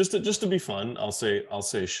just to be fun, I'll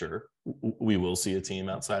say sure. We will see a team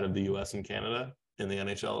outside of the US and Canada in the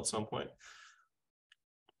NHL at some point.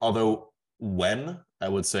 Although when, I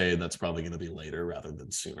would say that's probably going to be later rather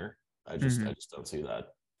than sooner. I just don't see that.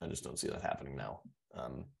 I just don't see that happening now.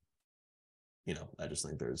 I just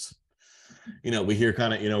think there's, we hear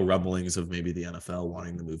kind of, rumblings of maybe the NFL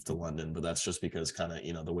wanting to move to London, but that's just because kind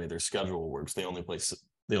of, the way their schedule works, they only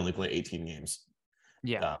play 18 games.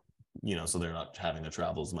 Yeah. So they're not having to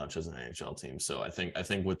travel as much as an NHL team. So I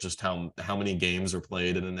think with just how many games are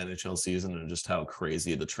played in an NHL season and just how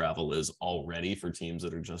crazy the travel is already for teams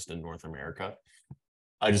that are just in North America,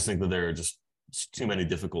 I just think that there are just too many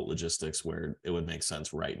difficult logistics where it would make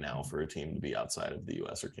sense right now for a team to be outside of the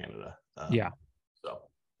US or Canada. So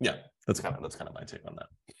yeah, that's kind of my take on that.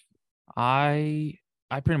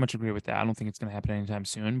 I pretty much agree with that. I don't think it's going to happen anytime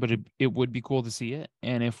soon, but it would be cool to see it.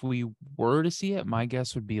 And if we were to see it, my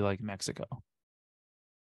guess would be like Mexico.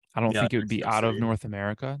 I don't think it would be out of North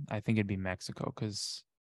America. I think it'd be Mexico because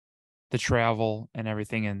the travel and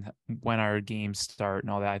everything and when our games start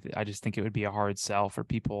and all that, I just think it would be a hard sell for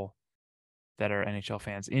people that are NHL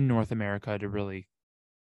fans in North America to really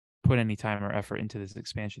put any time or effort into this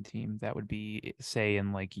expansion team. That would be, say,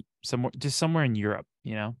 in like somewhere in Europe,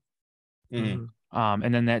 Mhm.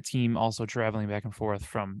 And then that team also traveling back and forth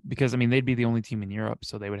because they'd be the only team in Europe,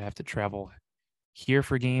 so they would have to travel here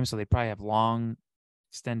for games. So they'd probably have long,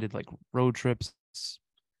 extended like road trips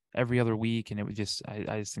every other week, and it would just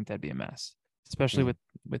I just think that'd be a mess, especially with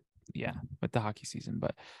the hockey season.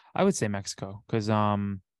 But I would say Mexico because I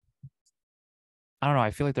don't know.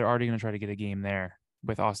 I feel like they're already going to try to get a game there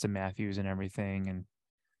with Austin Matthews and everything, and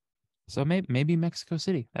so maybe Mexico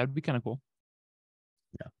City. That would be kind of cool.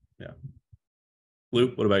 Yeah.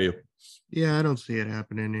 Lou, what about you? Yeah, I don't see it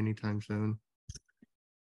happening anytime soon.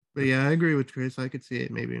 But yeah, I agree with Chris. I could see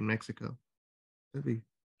it maybe in Mexico. That'd be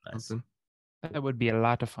Nice. something. That would be a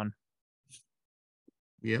lot of fun.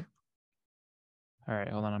 Yep. All right,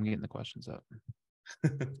 hold on. I'm getting the questions up.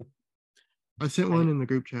 I sent one in the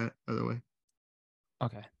group chat, by the way.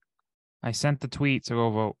 Okay. I sent the tweet, so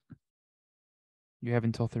go vote. You have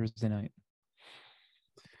until Thursday night.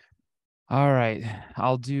 All right.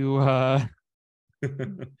 I'll do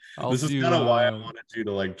This is kind of why I wanted you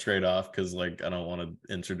to like trade off because like I don't want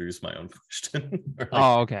to introduce my own question. Or,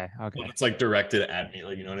 like, okay. it's like directed at me,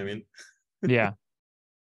 like you know what I mean? Yeah.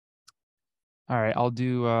 All right. I'll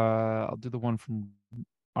do the one from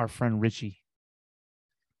our friend Richie.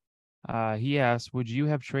 He asked, would you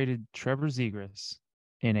have traded Trevor Zegras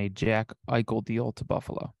in a Jack Eichel deal to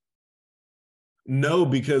Buffalo? No,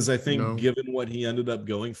 because I think No. given what he ended up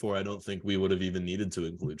going for, I don't think we would have even needed to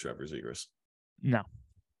include Trevor Zegras. No.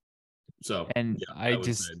 So And yeah, I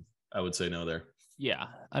would say no there. yeah,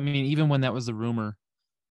 I mean, even when that was the rumor,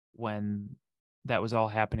 when that was all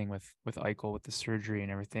happening with Eichel with the surgery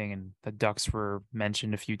and everything, and the Ducks were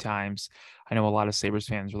mentioned a few times. I know a lot of Sabres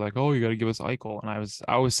fans were like, "Oh, you got to give us Eichel," and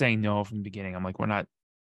I was saying no from the beginning. I'm like, we're not.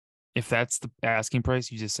 If that's the asking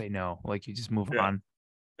price, you just say no. Like you just move Yeah. on.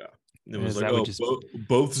 Yeah. It was That like, would oh, just-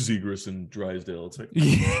 both Zegras and Drysdale. It's like,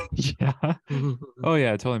 yeah. Oh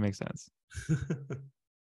yeah, it totally makes sense.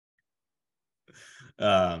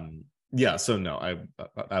 Yeah, so no,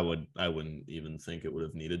 I wouldn't even think it would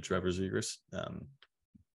have needed Trevor Zegras.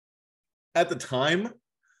 At the time,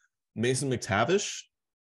 Mason McTavish,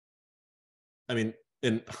 I mean,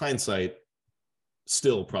 in hindsight,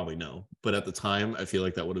 still probably no, but at the time I feel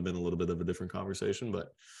like that would have been a little bit of a different conversation,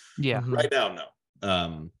 but Yeah. Mhm. right now,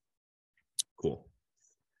 no. Cool.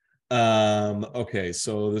 Okay,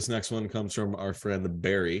 so this next one comes from our friend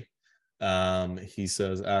Barry. He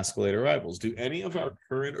says, ask late arrivals. Do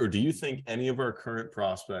you think any of our current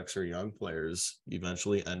prospects or young players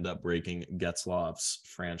eventually end up breaking Getzlaf's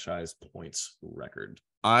franchise points record?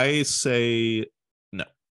 I say no.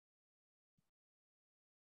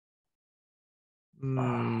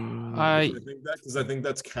 Mm, I think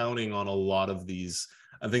that's counting on a lot of these.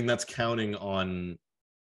 I think that's counting on,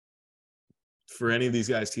 for any of these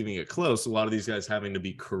guys to even get close, a lot of these guys having to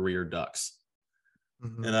be career Ducks.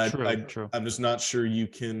 mhm. And True. I'm just not sure you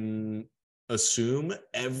can assume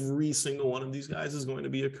every single one of these guys is going to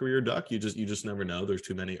be a career Duck. You just never know. There's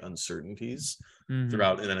too many uncertainties Mhm.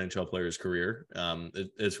 throughout an NHL player's career.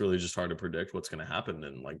 It's really just hard to predict what's going to happen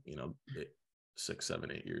in 6,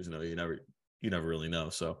 7, 8 years. You never really know.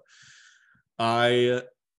 So I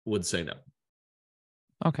would say no.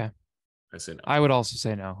 Okay. I say no. I would also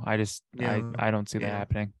say no. I just Yeah. I don't see that Yeah.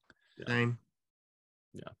 happening. Same.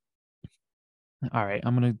 All right,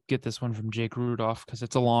 I'm gonna get this one from Jake Rudolph because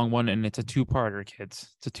it's a long one and it's a two-parter,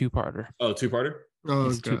 kids. It's a two-parter. Oh, two-parter? Oh,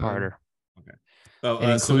 It's a God. two-parter. Oh, It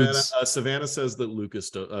includes- Savannah says that Lucas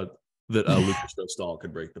Dostal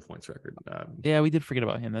could break the points record. Yeah, we did forget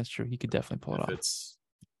about him. That's true. He could definitely pull it If off. it's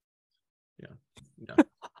yeah.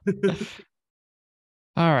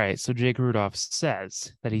 All right, so Jake Rudolph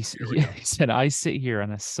says that he Here we go. said, "I sit here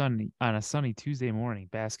on a sunny Tuesday morning,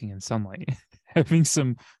 basking in sunlight, having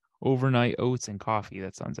some overnight oats and coffee.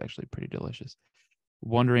 That sounds actually pretty delicious.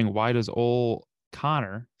 Wondering why does old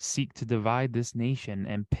Connor seek to divide this nation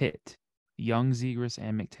and pit young Zegras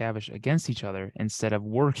and McTavish against each other instead of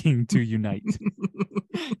working to unite?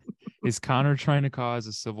 Is Connor trying to cause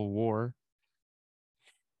a civil war?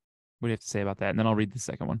 What do you have to say about that? And then I'll read the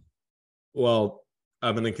second one. Well,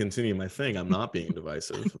 I'm going to continue my thing. I'm not being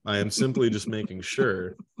divisive. I am simply just making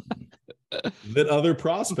sure that other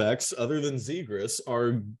prospects, other than Zegras,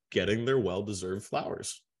 are getting their well-deserved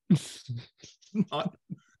flowers.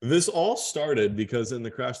 This all started because in the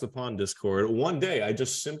Crash the Pond Discord, one day I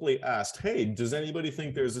just simply asked, hey, does anybody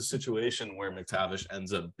think there's a situation where McTavish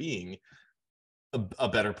ends up being a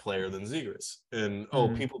better player than Zegras? And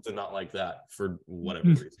people did not like that for whatever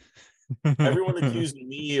reason. Everyone accused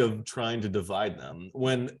me of trying to divide them,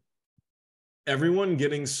 when everyone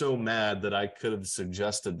getting so mad that I could have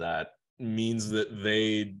suggested that means that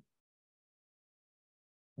they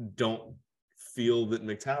don't feel that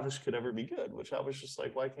McTavish could ever be good, which I was just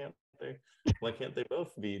like, why can't they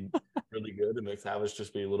both be really good and McTavish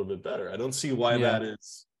just be a little bit better? I don't see why that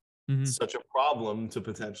is such a problem to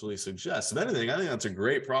potentially suggest. If anything, I think that's a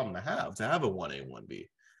great problem to have a 1A, 1B.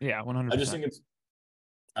 Yeah, 100%.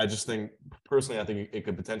 I just think personally, I think it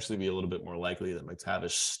could potentially be a little bit more likely that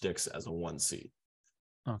McTavish sticks as a 1C.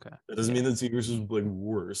 Okay. That doesn't mean that Zegras is like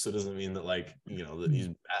worse. It doesn't mean that that he's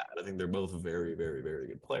bad. I think they're both very, very, very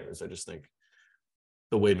good players. I just think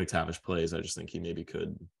the way McTavish plays, I just think he maybe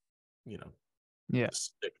could,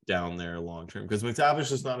 stick down there long term, because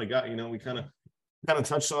McTavish is not a guy. We kind of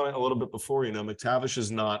touched on it a little bit before. McTavish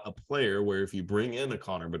is not a player where if you bring in a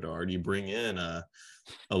Connor Bedard, you bring in a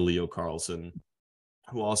Leo Carlson,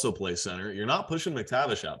 who also plays center, you're not pushing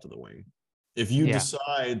McTavish out to the wing. If you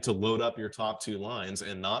decide to load up your top two lines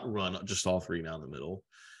and not run just all three down the middle,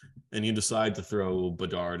 and you decide to throw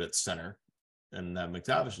Bedard at center and that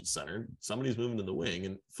McTavish at center, somebody's moving to the wing,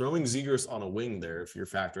 and throwing Zegras on a wing there, if you're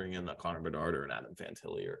factoring in a Connor Bedard or an Adam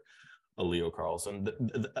Fantilli or a Leo Carlson,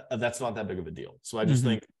 that's not that big of a deal. So I just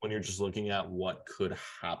think when you're just looking at what could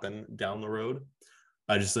happen down the road,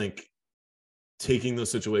 I just think taking those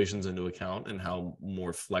situations into account and how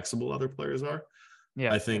more flexible other players are,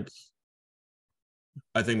 I think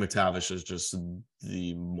McTavish is just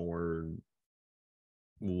the more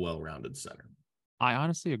well-rounded center. I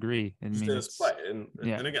honestly agree. And again,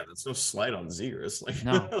 that's no slight on Zegras.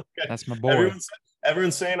 No, that's my boy.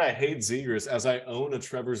 Everyone's saying I hate Zegras as I own a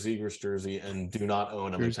Trevor Zegras jersey and do not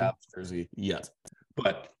own a Jersey. McTavish jersey yet.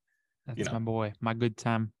 But That's you know. my boy, my good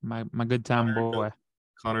time, my good time Connor boy.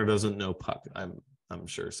 Connor doesn't know puck. I'm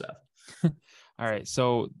sure, Seth. All right.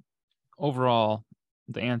 So overall,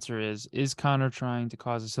 the answer is Connor trying to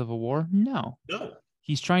cause a civil war? No. No.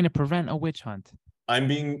 He's trying to prevent a witch hunt. I'm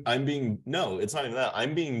being no, it's not even that.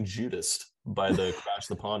 I'm being Judas by the Crash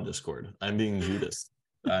the Pond Discord. I'm being Judas.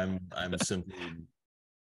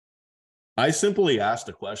 I simply asked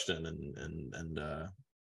a question and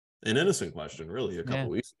an innocent question, really, a couple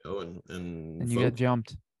weeks ago, and you got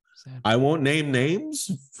jumped. Sad. I won't name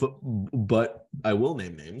names, but I will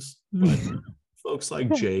name names. But folks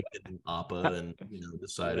like Jake and Appa, and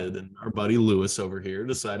decided, and our buddy Lewis over here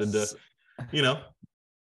decided to,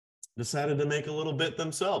 decided to make a little bit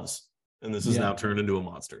themselves, and this is now turned into a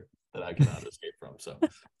monster that I cannot escape from. So.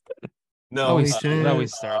 No, it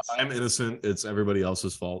always starts. I'm innocent. It's everybody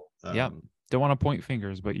else's fault. Yep. Don't want to point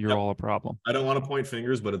fingers, but you're all a problem. I don't want to point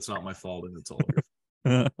fingers, but it's not my fault, and it's all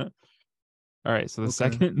your fault. All right. So the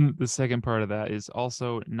second part of that is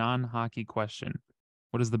also non-hockey question.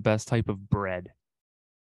 What is the best type of bread?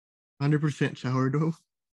 100% sourdough.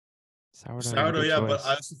 Sourdough, yeah, but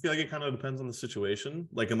I also feel like it kind of depends on the situation.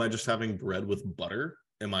 Like, am I just having bread with butter?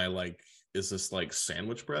 Am I like, is this like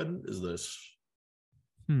sandwich bread? Is this?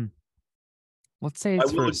 Let's say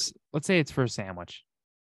it's for a sandwich.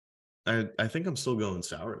 I think I'm still going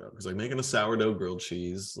sourdough because like making a sourdough grilled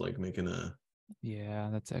cheese, like making a. Yeah,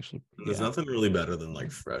 that's actually. There's nothing really better than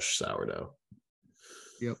like fresh sourdough.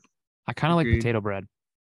 Yep. I kind of like potato bread.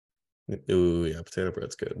 Ooh, yeah, potato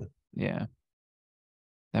bread's good. Yeah.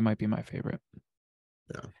 That might be my favorite.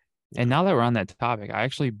 Yeah. And now that we're on that topic, I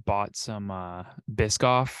actually bought some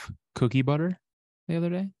Biscoff cookie butter the other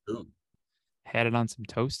day. Ooh. Had it on some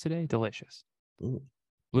toast today. Delicious. Ooh.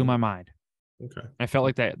 Blew my mind. Okay. I felt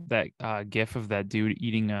like that gif of that dude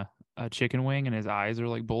eating a chicken wing and his eyes are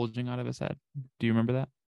like bulging out of his head. Do you remember that?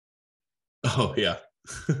 Oh, yeah.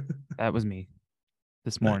 That was me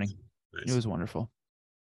this morning. Nice. It was wonderful.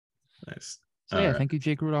 Nice. So yeah, thank you,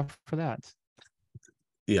 Jake Rudolph, for that.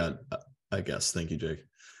 Yeah, I guess. Thank you, Jake.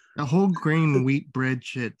 The whole grain wheat bread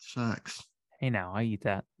shit sucks. Hey, now I eat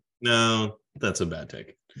that. No, that's a bad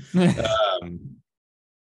take.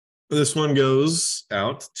 This one goes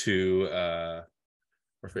out to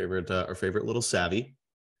our favorite little Savvy.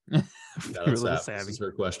 This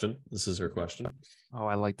is her question. Oh,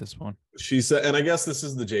 I like this one. She said, and I guess this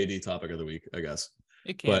is the JD topic of the week, I guess.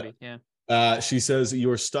 It can be, yeah. She says,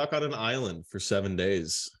 you're stuck on an island for 7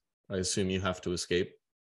 days. I assume you have to escape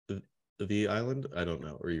the island. I don't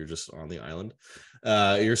know. Or you're just on the island.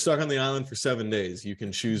 You're stuck on the island for 7 days. You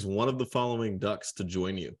can choose one of the following Ducks to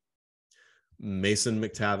join you. Mason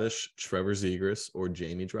McTavish, Trevor Zegras, or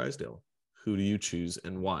Jamie Drysdale. Who do you choose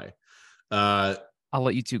and why? I'll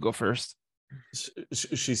let you two go first.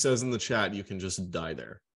 She says in the chat, you can just die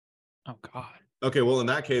there. Oh, God. Okay, well, in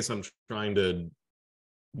that case, I'm trying to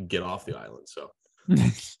get off the island. So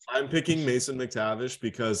I'm picking Mason McTavish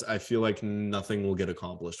because I feel like nothing will get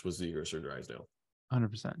accomplished with Zegras or Drysdale.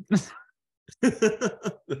 100%.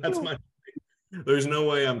 That's my. There's no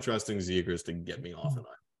way I'm trusting Zegras to get me off an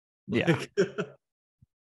island. Yeah.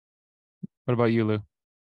 What about you, Lou?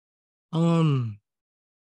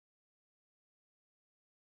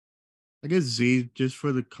 I guess Z, just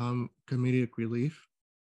for the comedic relief.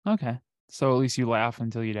 Okay, so at least you laugh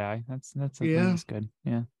until you die. That's good.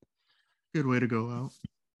 Yeah, good way to go out.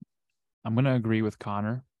 I'm gonna agree with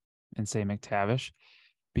Connor and say McTavish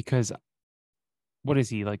because what is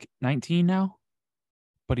he, like 19 now?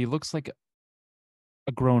 But he looks like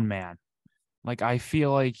a grown man. Like, I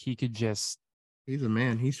feel like he could just. He's a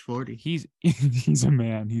man. He's 40. He's a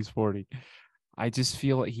man. He's 40. I just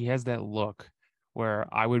feel like he has that look where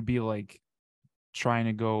I would be like trying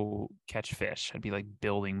to go catch fish. I'd be like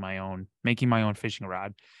making my own fishing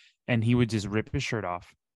rod, and he would just rip his shirt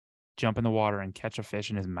off, jump in the water, and catch a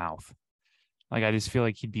fish in his mouth. Like, I just feel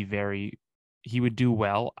like he would do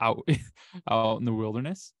well out in the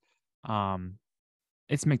wilderness.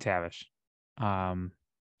 It's McTavish.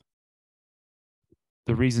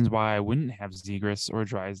 The reasons why I wouldn't have Zegras or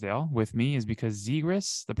Drysdale with me is because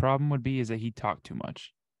Zegras, the problem would be is that he talked too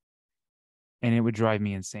much. And it would drive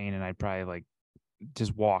me insane, and I'd probably like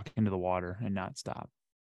just walk into the water and not stop.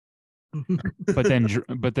 But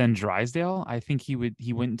then Drysdale, I think he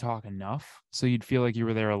wouldn't talk enough, so you'd feel like you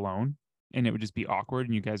were there alone, and it would just be awkward,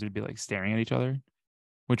 and you guys would be like staring at each other,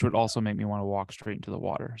 which would also make me want to walk straight into the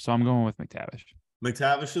water. So I'm going with McTavish.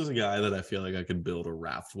 McTavish is a guy that I feel like I could build a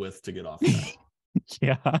raft with to get off the island.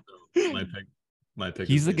 Yeah. So my pick. My pick.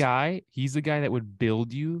 He's is the Jason. guy. He's the guy that would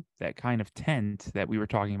build you that kind of tent that we were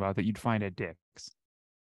talking about that you'd find at Dick's.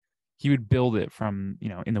 He would build it from,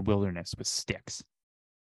 in the wilderness with sticks.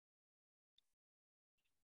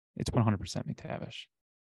 It's 100% McTavish.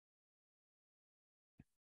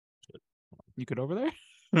 You good over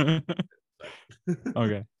there?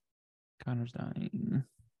 Okay. Connor's dying.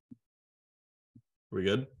 We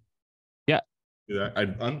good? Yeah. I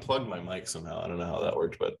unplugged my mic somehow. I don't know how that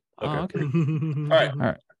worked, but okay. Oh, okay.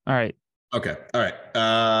 All All right. Okay. All right.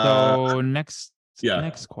 So next yeah.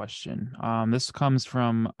 next question. This comes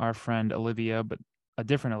from our friend Olivia, but a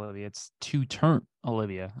different Olivia. It's two-turn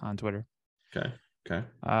Olivia on Twitter. Okay.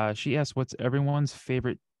 She asks, what's everyone's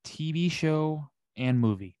favorite TV show and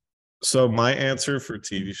movie? So my answer for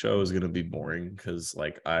TV show is going to be boring because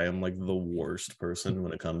I am the worst person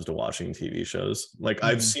when it comes to watching TV shows.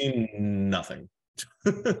 I've seen nothing.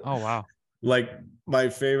 Oh, wow. My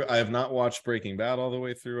favorite, I have not watched Breaking Bad all the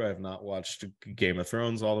way through. I have not watched Game of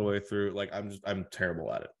Thrones all the way through. I'm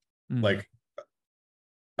terrible at it. Mhm.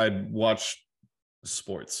 I'd watch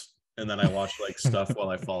sports and then I watch stuff while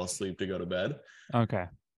I fall asleep to go to bed. Okay.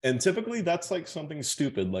 And typically that's something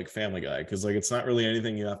stupid like Family Guy, because it's not really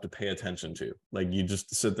anything you have to pay attention to. You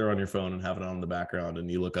just sit there on your phone and have it on in the background and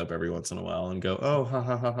you look up every once in a while and go, oh, ha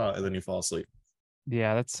ha ha ha, and then you fall asleep.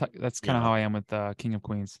 Yeah, that's kind of how I am with King of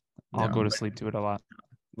Queens. I'll go to sleep to it a lot.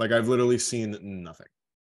 I've literally seen nothing.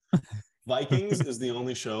 Vikings is the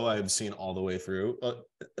only show I have seen all the way through.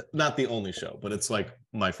 Not the only show, but it's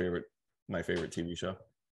my favorite TV show.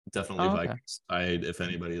 Definitely Vikings. If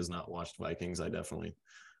anybody has not watched Vikings, I definitely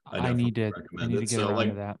need to recommend it. get around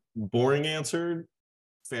to that. Boring answer,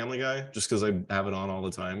 Family Guy, just because I have it on all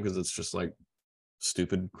the time because it's just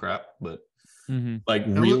stupid crap. But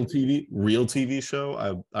real TV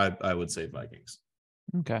show, I would say Vikings.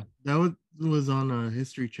 Okay. That was on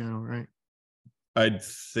History Channel, right? I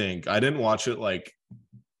think I didn't watch it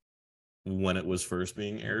when it was first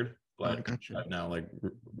being aired, but Gotcha. I've now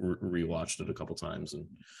rewatched it a couple times and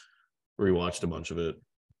rewatched a bunch of it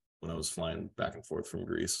when I was flying back and forth from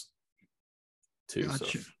Greece too.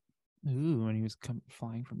 Gotcha. So. Ooh, when he was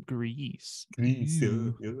flying from Greece.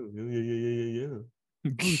 Yeah.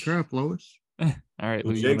 Holy crap, Lois. All right,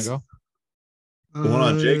 Lou, you want to go? Hold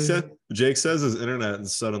on, Jake says his internet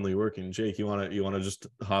is suddenly working. Jake, you want to just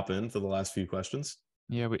hop in for the last few questions?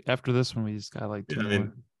 Yeah, after this one, we just got two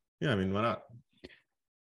more. I mean, why not?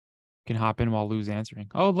 Can hop in while Lou's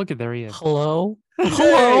answering. Oh, look at there he is. Hello.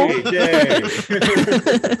 Hey, Jay.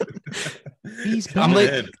 He's I'm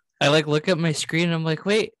back. I look at my screen and I'm like,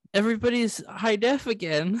 wait, everybody's high def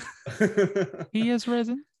again. He has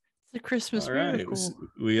risen. It's a Christmas All right, miracle.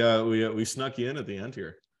 we snuck you in at the end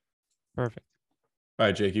here. Perfect. All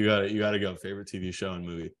right, Jake, you got to go. Favorite TV show and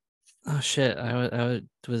movie. Oh shit! I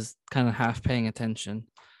was kind of half paying attention.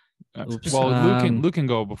 Oops. Well, Luke can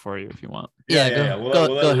go before you if you want. Yeah, We'll go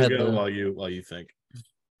let ahead, you go Lou. while you think.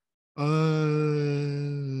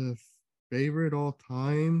 Favorite all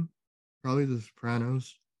time, probably The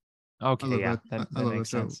Sopranos. Okay, yeah, that. that makes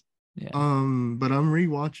sense. Yeah. But I'm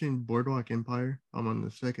rewatching Boardwalk Empire. I'm on the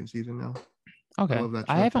second season now. Okay. love that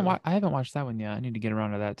I show, haven't too. I haven't watched that one yet. I need to get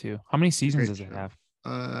around to that too. How many seasons does it show. have?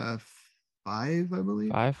 5, I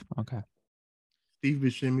believe. 5? Okay. Steve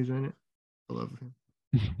Buscemi's in it. I love him.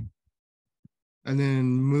 And then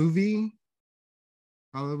movie,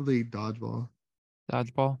 probably Dodgeball.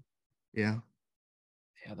 Dodgeball? Yeah.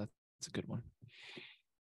 Yeah, that's a good one.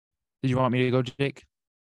 Did you want me to go, Jake?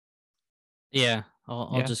 Yeah,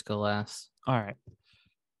 I'll Yeah. just go last. All right.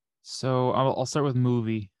 So I'll start with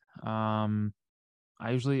movie. I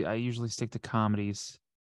usually stick to comedies,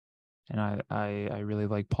 and I really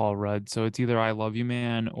like Paul Rudd. So it's either I Love You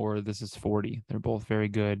Man or This Is 40. They're both very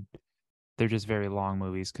good. They're just very long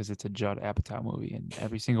movies because it's a Judd Apatow movie, and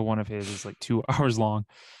every single one of his is 2 hours long.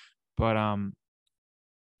 But I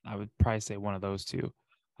would probably say one of those two.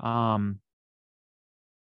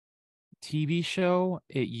 TV show,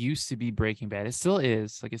 it used to be Breaking Bad. It still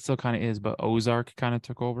is. It still kind of is, but Ozark kind of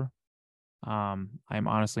took over. I'm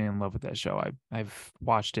honestly in love with that show. I've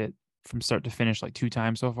watched it from start to finish 2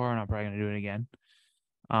 times so far, and I'm probably gonna do it again.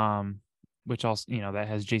 Which also, that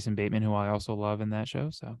has Jason Bateman, who I also love in that show.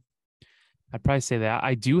 So I'd probably say that.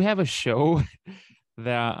 I do have a show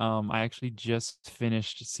that I actually just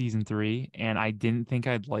finished season 3, and I didn't think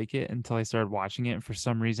I'd like it until I started watching it. And for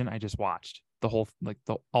some reason, I just watched the whole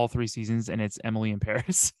all 3 seasons, and it's Emily in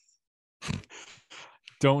Paris.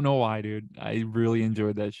 Don't know why, dude. I really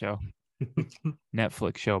enjoyed that show.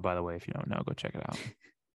 Netflix show, by the way. If you don't know, go check it out.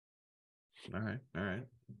 All right.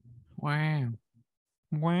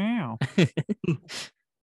 Wow.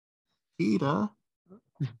 Peter.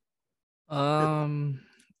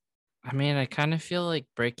 I mean, I kind of feel like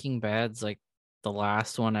Breaking Bad's like the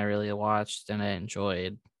last one I really watched and I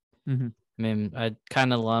enjoyed. Mhm. I mean, I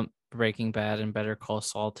kind of lump Breaking Bad and Better Call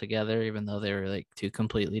Saul together, even though they were like two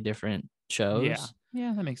completely different shows. Yeah.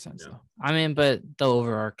 Yeah, that makes sense Yeah. though. I mean, but the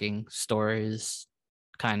overarching story is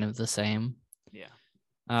kind of the same.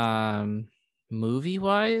 Yeah. Movie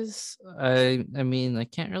wise, I mean, I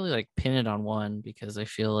can't really like pin it on one because I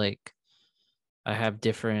feel like I have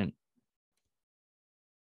different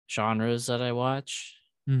genres that I watch.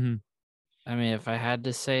 Mm-hmm. I mean, if I had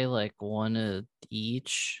to say like one of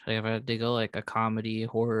each, like if I had to go like a comedy,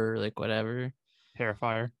 horror, like whatever,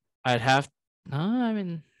 Terrifier. I'd have. No, I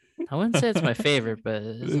mean, I wouldn't say it's my favorite, but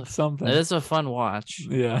It's something. it is a fun watch.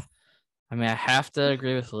 Yeah. I mean, I have to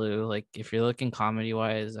agree with Lou. Like, if you're looking comedy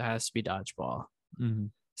wise, it has to be Dodgeball. Mm-hmm.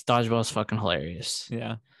 Dodgeball is fucking hilarious.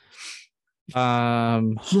 Yeah.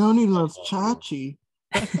 Johnny loves Chachi.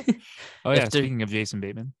 Oh If yeah. there- Speaking of Jason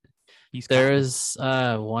Bateman, he's there Cotton. is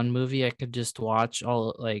one movie I could just watch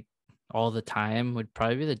all the time would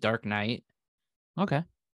probably be The Dark Knight. Okay.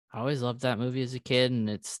 I always loved that movie as a kid, and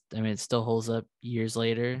it still holds up years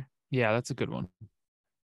later. Yeah, that's a good one.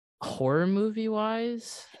 Horror movie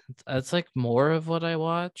wise, that's like more of what I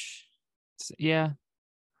watch. Yeah,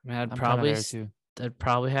 I mean, I'm kind of there too. I'd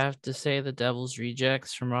probably have to say The Devil's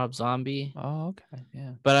Rejects from Rob Zombie. Oh, okay.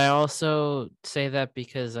 Yeah. But I also say that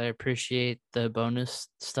because I appreciate the bonus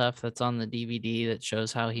stuff that's on the DVD that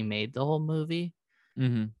shows how he made the whole movie.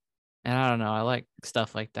 Mm-hmm. And I don't know, I like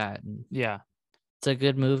stuff like that. And Yeah. it's a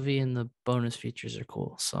good movie and the bonus features are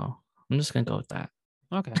cool. So I'm just gonna go with that.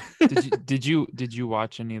 Okay. Did you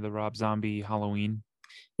watch any of the Rob Zombie Halloween?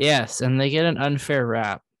 Yes, and they get an unfair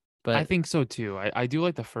rap. But I think so too. I do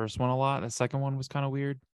like the first one a lot. The second one was kind of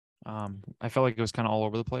weird. I felt like it was kind of all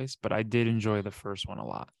over the place, but I did enjoy the first one a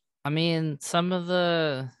lot. I mean, his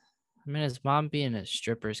mom being a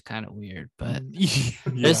stripper is kind of weird, but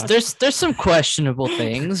Yeah. there's some questionable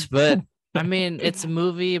things, but I mean, it's a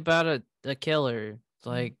movie about a killer.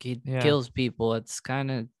 Like he Yeah. kills people. It's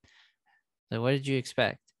kind of like, what did you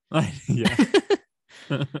expect? Yeah.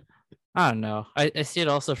 I don't know. I see it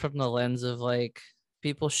also from the lens of like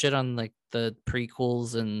people shit on like the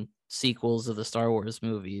prequels and sequels of the Star Wars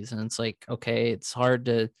movies, and it's like, okay, it's hard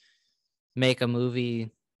to make a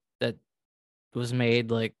movie that was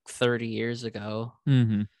made like 30 years ago,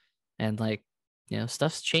 Mm-hmm. and like,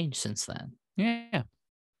 stuff's changed since then. Yeah.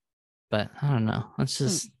 But I don't know. It's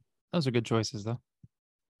just Those are good choices though.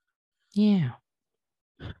 yeah.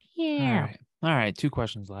 All right. 2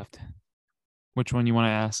 questions left. Which one you want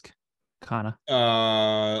to ask, Kana?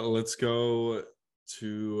 Let's go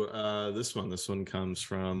to this one. This one comes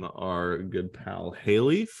from our good pal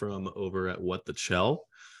Haley from over at What the Chell.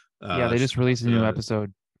 Yeah, they just released a new uh,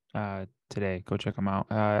 episode today. Go check them out.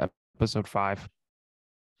 Episode 5.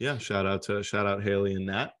 Yeah, shout out Haley and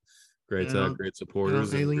Nat. Great, Shout out- great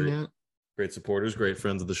supporters. and Ailing great, that. great supporters, great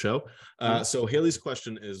friends of the show. So Haley's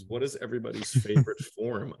question is, what is everybody's favorite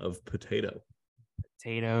form of potato?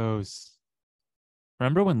 Potatoes.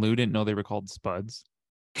 Remember when Lou didn't know they were called spuds?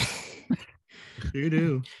 You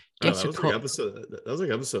do. Oh, Yes, that of was like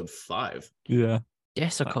course. episode 5. Yeah.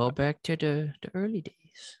 Yes, a callback to the early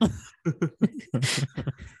days.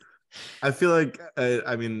 I feel like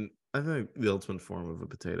I think the ultimate form of a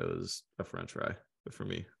potato is a French fry for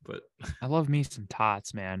me, but I love me some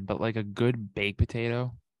tots, man. But like a good baked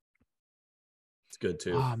potato. it's good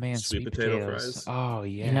too. Oh man, sweet sweet potato potatoes. fries. Oh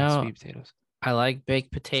yeah, know, sweet potatoes. I like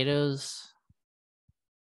baked potatoes,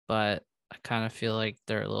 but I kind of feel like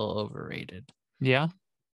they're a little overrated. Yeah.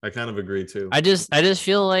 I kind of agree too. I just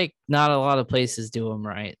feel like not a lot of places do them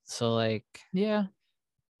right. So like Yeah.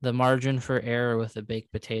 the margin for error with the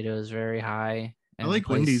baked potato is very high. I and like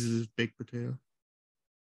place- Wendy's baked potato.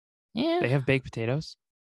 Yeah, They have baked potatoes?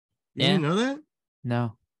 You didn't Yeah. know that?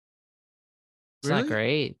 No. it's not Really?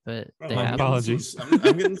 great, but Oh, they I'm have. getting Apologies.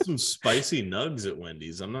 I'm getting some spicy nugs at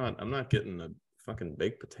Wendy's. I'm not getting a fucking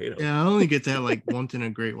baked potato. Yeah, I only get that like once in a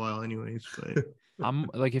great while, anyways. But I'm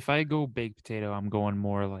like if I go baked potato, I'm going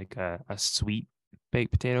more like a sweet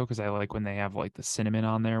baked potato because I like when they have like the cinnamon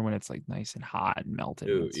on there when it's like nice and hot and melted.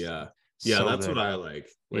 Dude, It's yeah. so That's good. what I like.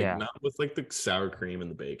 Like Yeah. not with like the sour cream and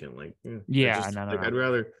the bacon. Like Yeah, no, like, no. I'd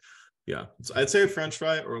rather So I'd say a French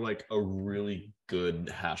fry or like a really good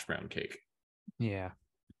hash brown cake. Yeah.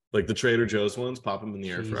 Like the Trader Joe's ones, pop them in the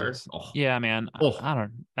air fryer. Jesus. Oh, Yeah, man. Oh. I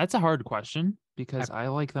don't. That's a hard question because I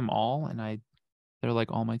like them all, and they're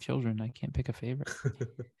like all my children. I can't pick a favorite.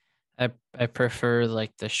 I prefer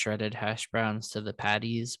like the shredded hash browns to the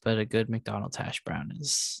patties, but a good McDonald's hash brown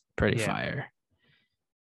is pretty Yeah. fire.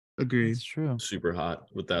 agreed. It's true. super hot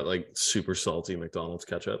with that like super salty McDonald's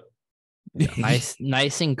ketchup.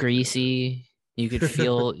 nice and greasy. You could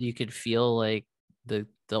feel like the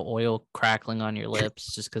oil crackling on your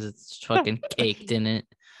lips just because it's fucking caked in it.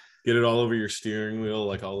 Get it all over your steering wheel,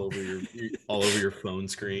 like all over your phone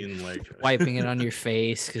screen, like Wiping it on your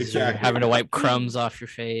face because you're Exactly. having to wipe crumbs off your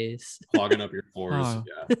face. clogging up your pores. Oh.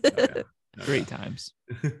 Yeah. Okay. Great times.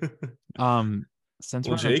 Since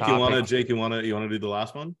Well, we're on Jake, topic, you wanna do the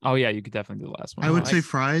last one? oh yeah, you could definitely do the last one. I would say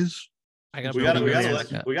fries. I got We gotta Nobody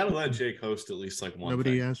let let Jake host at least like one.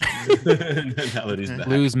 Nobody thing. asked. Now that he's Okay. back.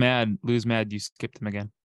 Lou's mad. You skipped him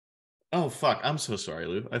again. Oh fuck! I'm so sorry,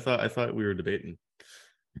 Lou. I thought we were debating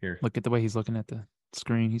here. Look at the way he's looking at the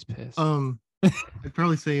screen. He's pissed. I'd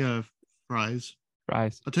probably say fries.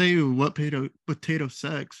 Fries. I'll tell you what potato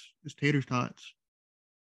sex is tater tots.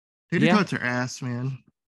 Tater Yeah. tots are ass, man.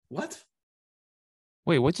 What?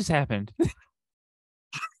 Wait, what just happened?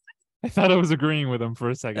 I thought I was agreeing with him for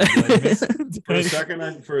a second. Did I miss-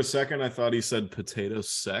 For a second, I thought he said potato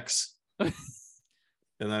sex, and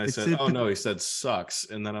then I It said, said "Oh pot- no, he said sucks."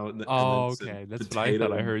 And then Oh, said okay. That's what I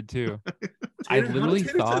thought I potato. heard too. How do literally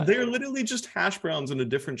tater tots- thought- they're literally just hash browns in a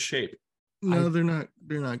different shape. No, they're not.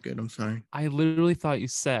 They're not good. I'm sorry. I literally thought you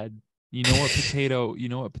said, you know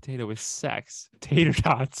what potato is sex? Tater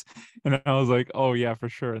tots. And I was like, oh yeah, for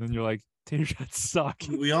sure. And then you're like, tater tots suck.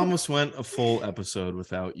 We almost went a full episode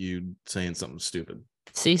without you saying something stupid.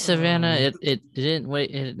 See, Savannah, it didn't wait.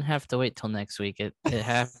 It didn't have to wait till next week. It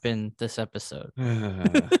happened this episode.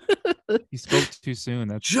 You spoke too soon.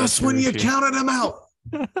 That's when your you issue. counted them out.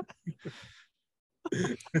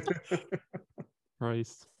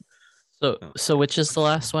 Christ. So which is the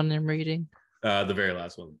last one I'm reading? The very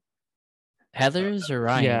last one. Heather's or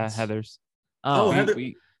Ryan's? Yeah, Heather's. Oh, Oh, Heather-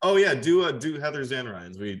 We- Oh yeah, do Heather's and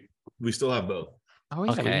Ryan's. We still have both. oh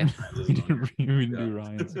yeah, Okay. we didn't do Yeah.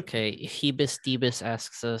 Ryan's. okay. Hebus Debus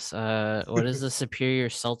asks us, what is the superior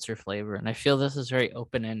seltzer flavor? And I feel this is very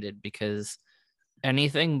open ended because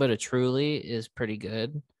anything but a Truly is pretty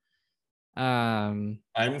good. I'm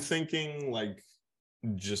thinking like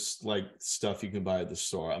just like stuff you can buy at the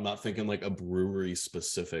store. I'm not thinking like a brewery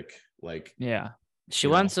specific like Yeah. She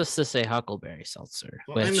Yeah. wants us to say Huckleberry Seltzer,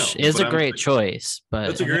 Well, I which know, is but a I'm great thinking- choice. But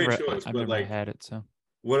That's a great choice, I've but never like had it, so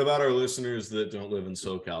what about our listeners that don't live in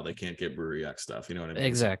SoCal? They can't get Brewery X stuff. You know what I mean?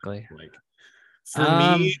 exactly. Like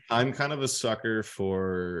for me, I'm kind of a sucker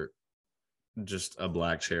for just a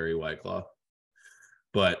black cherry White Claw,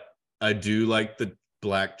 but I do like the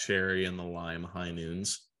black cherry and the lime high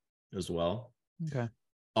noons as well. okay.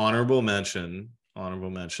 Honorable mention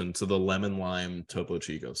to the lemon lime Topo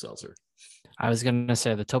Chico seltzer. I was gonna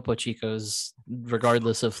say the Topo Chicos,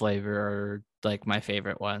 regardless of flavor, are like my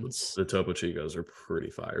favorite ones. The Topo Chicos are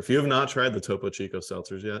pretty fire. If you have not tried the Topo Chico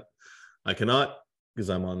seltzers yet, I cannot because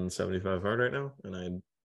I'm on 75 hard right now and I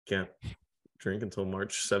can't drink until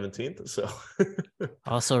March 17th. So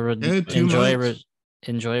Also, Yeah, 2 months.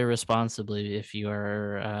 enjoy responsibly if you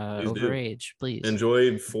are Please do. overage, please.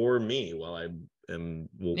 enjoy for me while I am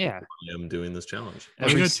Yeah. doing this challenge. We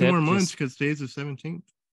Every got 2 sip more months just- because today's the 17th.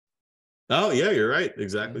 Oh yeah, you're right.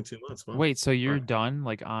 Exactly 2 months. Wow. Wait, so you're Alright. done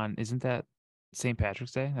like on isn't that St.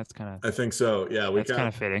 Patrick's Day? That's kind of I think so. Yeah, we that's kind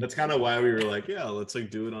of fitting. That's kind of why we were like, yeah, let's like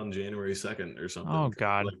do it on January 2nd or something. Oh,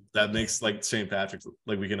 God. Like, that makes like St. Patrick's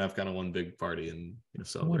like we can have kind of one big party and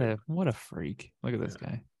celebrate. What a freak. Look at this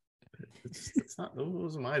guy. It's not. It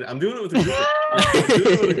wasn't my. I'm doing it with a group. I'm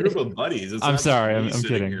doing it with a group of buddies. It's I'm not just sorry, me I'm sitting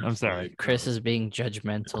kidding, here I'm sorry. like, Chris is being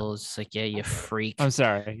judgmental. It's just like, yeah, you freak. I'm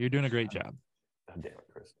sorry. You're doing a great job. God damn it,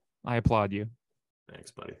 Chris. I applaud you.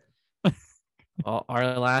 Thanks, buddy.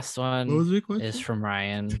 Our last What was one the question? is from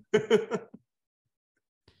Ryan.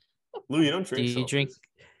 Lou, you don't drink. Do you drink? seltzers.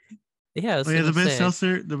 Yeah, I was Oh, yeah, the gonna best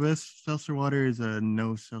say, the best seltzer water is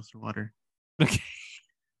no seltzer water. Okay.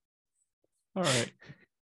 All right.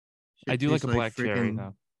 I Shit do like tastes a black cherry freaking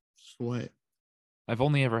though. Sweat. I've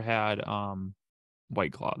only ever had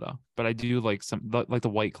White Claw though, but I do like like the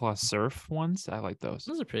White Claw Surf ones. I like those.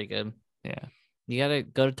 those are pretty good. Yeah. You gotta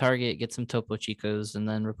go to Target, get some Topo Chicos, and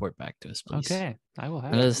then report back to us, please. Okay, I will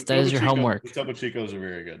have That it. is your Topo Chico- homework. The Topo Chicos are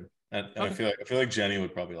very good, and I Okay. feel like Jenny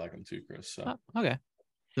would probably like them too, Chris. So Oh, okay.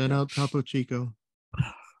 Shout out Topo Chico.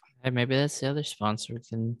 Hey, maybe that's the other sponsor. We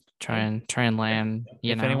can try and land.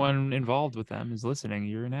 You If know, anyone involved with them is listening,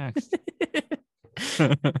 you're next.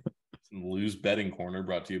 Lou's betting corner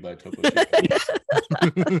brought to you by Topo Chico.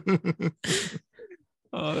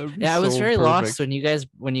 Oh, that'd be yeah, I was so very lost perfect.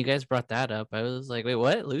 when you guys brought that up. I was like, wait,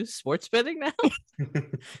 what? Lose sports betting now?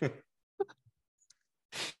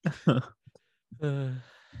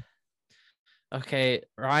 Okay,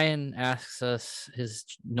 Ryan asks us his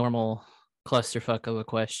normal clusterfuck of a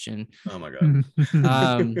question. Oh my god.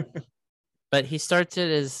 Um, But he starts it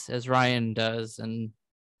as Ryan does, and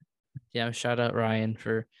shout out Ryan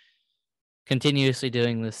for continuously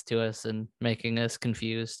doing this to us and making us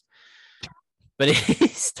confused. But he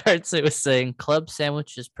starts it with saying, "Club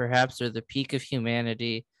sandwiches perhaps are the peak of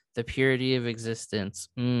humanity, the purity of existence.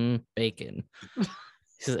 Bacon."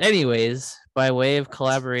 He says, anyways, by way of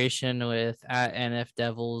collaboration with at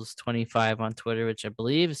NFDevils25 on Twitter, which I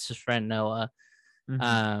believe is his friend Noah,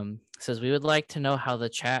 says, we would like to know how the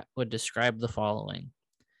chat would describe the following.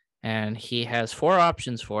 And he has 4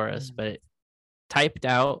 options for us, but typed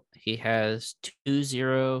out, he has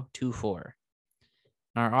 2024.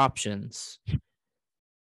 Our options.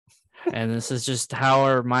 And this is just how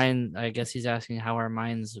our mind, I guess he's asking how our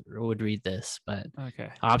minds would read this, but Okay.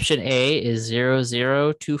 option A is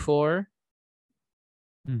 0024.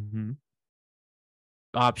 Mm-hmm.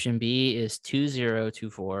 Option B is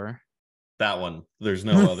 2024. That one. There's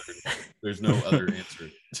no other answer.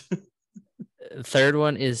 Third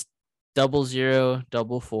one is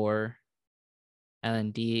 0044. And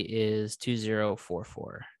then D is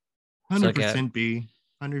 2044. 100% B.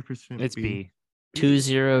 100% It's B.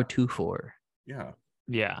 2024. Yeah.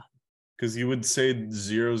 Yeah. Because you would say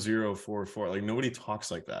 0044. Like nobody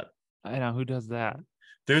talks like that. I know who does that.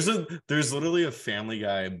 There's literally a Family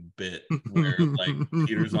Guy bit where like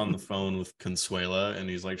Peter's on the phone with Consuela and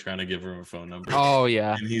he's like trying to give her a phone number. Oh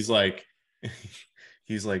yeah. And he's like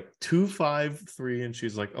 253 and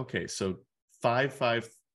she's like, okay, so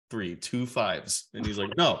 553, 2 5s. And he's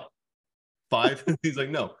like, no, 5. He's like,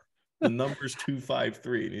 no, the number's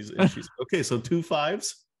 253. And she's okay, so 2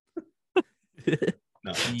 5s.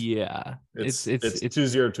 No, Yeah. it's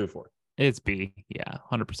 2024. It's B. Yeah,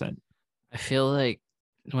 100%. I feel like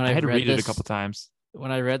when I had to read this, it a couple times.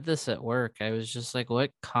 When I read this at work, I was just like,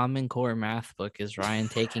 what Common Core math book is Ryan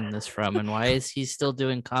taking this from? And why is he still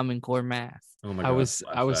doing Common Core math? Oh my I god. was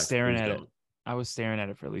flashbacks, staring please at it. don't. I was staring at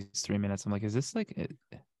it for at least 3 minutes. I'm like, is this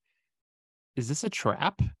a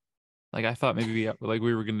trap? Like I thought maybe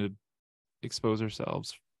we were gonna expose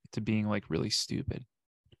ourselves to being like really stupid.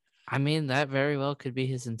 I mean, that very well could be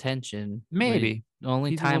his intention. Maybe.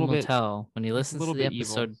 Only He's a time little will bit- tell. When he a listens to little the bit evil.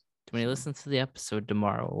 episode, when he listens to the episode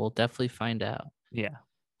tomorrow, we'll definitely find out. Yeah,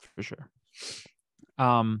 for sure.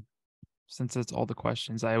 Since that's all the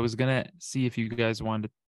questions, I was gonna see if you guys wanted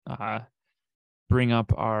to bring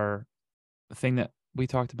up our thing that we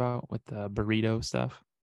talked about with the burrito stuff.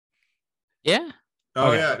 Yeah.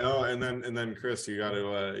 Oh Okay. yeah, no, and then Chris, you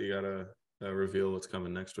gotta reveal what's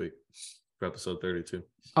coming next week for episode 32.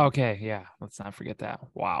 Okay, yeah, let's not forget that.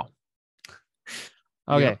 Wow.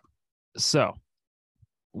 Okay, Yep. so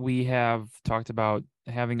we have talked about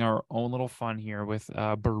having our own little fun here with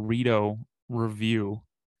a burrito review.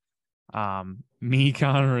 Me,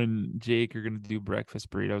 Connor, and Jake are gonna do breakfast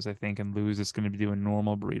burritos, I think, and Lou's is gonna be doing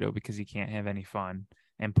normal burrito because he can't have any fun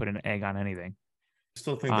and put an egg on anything. I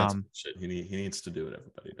still think that's Um, shit. He needs to do what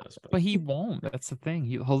everybody does. But he won't. That's the thing.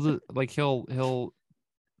 He'll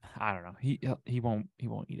I don't know. He won't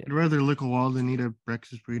eat it. I'd rather lick a wall than eat a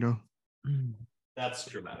breakfast burrito. That's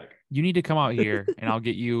dramatic. You need to come out here and I'll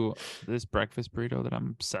get you this breakfast burrito that I'm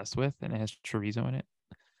obsessed with, and it has chorizo in it.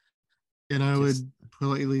 And I Just- would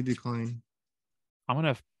politely decline. I'm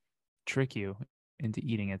gonna trick you into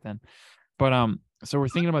eating it then. But so we're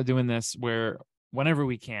thinking about doing this where whenever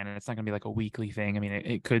we can, and it's not gonna be like a weekly thing. I mean,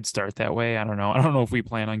 it could start that way. I don't know. I don't know if we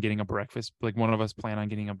plan on getting a breakfast, like one of us plan on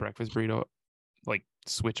getting a breakfast burrito, like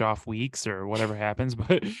switch off weeks or whatever happens.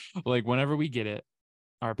 But like whenever we get it,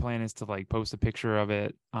 our plan is to like post a picture of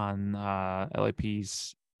it on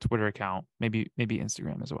LAP's Twitter account, maybe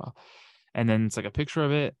Instagram as well. And then it's like a picture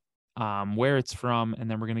of it, where it's from, and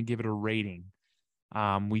then we're gonna give it a rating.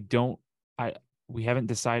 We haven't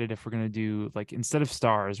decided if we're gonna do like instead of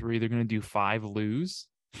stars, we're either gonna do 5 Lou's,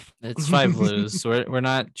 It's 5 Lou's. We're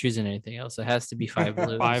not choosing anything else. It has to be 5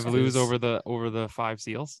 Lou's. 5 Lou's 'cause over the 5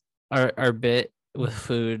 seals. our bit with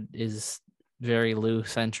food is very Lou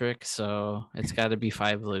centric, so it's got to be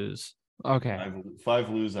 5 Lou's. Okay, 5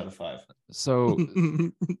 lose out of 5.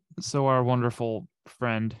 so our wonderful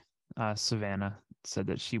friend Savannah said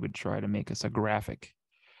that she would try to make us a graphic.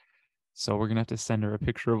 So we're gonna have to send her a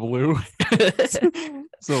picture of Lou.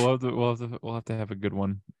 So we'll have to have a good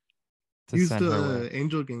one to Use send her. the way.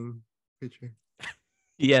 Angel Game picture.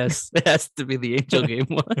 Yes, it has to be the Angel Game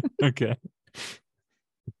one. Okay.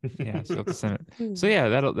 Yeah, so, to send it. So yeah,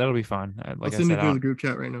 that'll be fun. Like I'll I send said, it to the group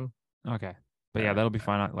chat right now. okay. But yeah, that'll be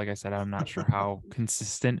fun. Like I said, I'm not sure how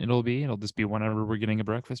consistent it'll be. It'll just be whenever we're getting a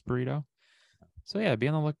breakfast burrito. So yeah, be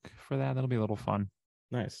on the look for that. That'll be a little fun.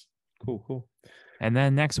 Nice. Cool. And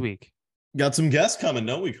then next week Got some guests coming,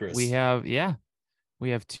 don't we, Chris? we have we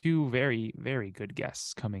have two very, very good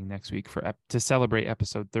guests coming next week to celebrate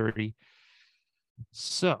episode 30.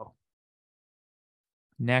 So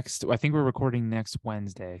I think we're recording next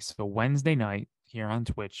Wednesday. So Wednesday night here on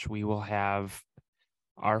Twitch, we will have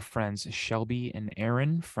our friends Shelby and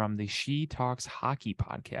Aaron from the She Talks Hockey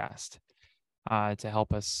podcast to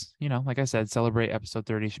help us, like I said, celebrate episode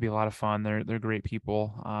 30. Should be a lot of fun. They're great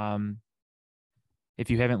people. If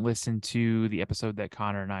you haven't listened to the episode that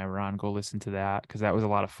Connor and I were on, go listen to that because that was a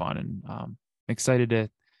lot of fun, and excited to.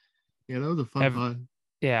 Yeah, that was a fun pod.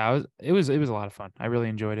 Yeah, it was a lot of fun. I really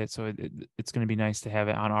enjoyed it. So it's going to be nice to have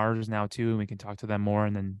it on ours now too, and we can talk to them more.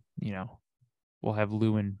 And then we'll have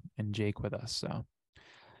Lou and Jake with us. So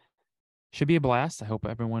should be a blast. I hope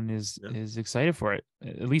everyone is excited for it,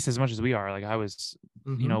 at least as much as we are. Like I was,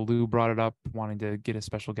 Lou brought it up wanting to get a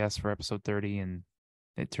special guest for episode 30, and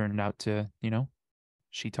it turned out to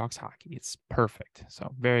She Talks Hockey. It's perfect.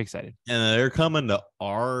 So very excited. And they're coming to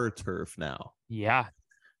our turf now. Yeah.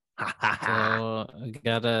 So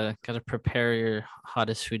gotta prepare your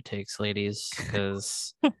hottest food takes, ladies,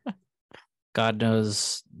 because God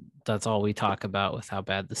knows that's all we talk about with how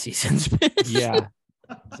bad the season's been. Yeah.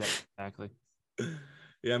 Exactly.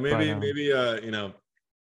 Yeah, maybe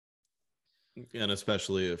and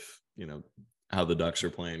especially if how the Ducks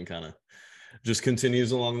are playing kind of just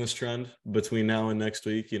continues along this trend between now and next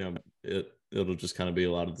week, it'll just kind of be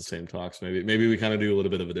a lot of the same talks. Maybe we kind of do a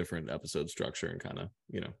little bit of a different episode structure and kind of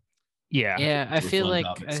Yeah, I feel like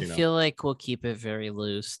topics, we'll keep it very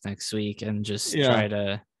loose next week and just try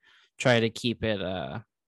to keep it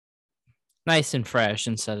nice and fresh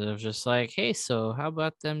instead of just like, hey, so how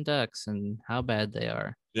about them Ducks and how bad they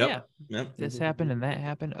are? Yep. This happened and that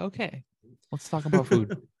happened. Okay, let's talk about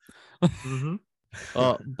food.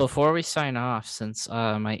 Well, before we sign off, since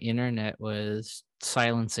my internet was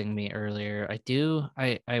silencing me earlier,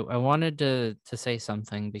 I wanted to say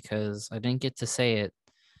something because I didn't get to say it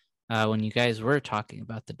when you guys were talking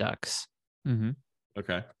about the Ducks.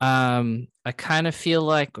 Okay. I kind of feel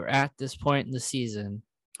like we're at this point in the season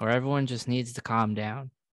where everyone just needs to calm down.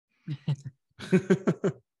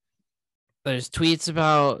 There's tweets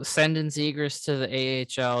about sending Zegras to the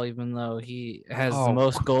AHL, even though he has the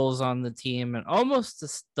most goals on the team and almost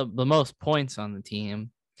the most points on the team.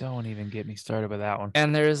 Don't even get me started with that one.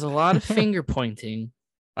 And there's a lot of finger pointing.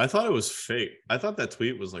 I thought it was fake. I thought that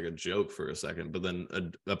tweet was like a joke for a second, but then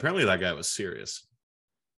apparently that guy was serious.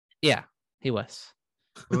 Yeah, he was.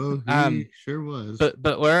 Oh, he sure was.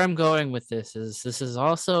 But where I'm going with this is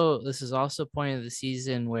also point of the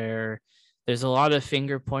season where there's a lot of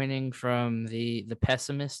finger pointing from the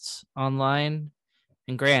pessimists online.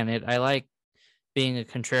 And granted, I like being a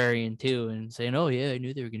contrarian too and saying, oh yeah, I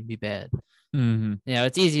knew they were going to be bad.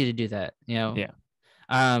 It's easy to do that, Yeah.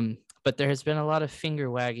 But there has been a lot of finger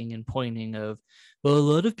wagging and pointing of, well, a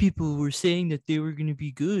lot of people were saying that they were going to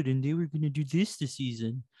be good and they were going to do this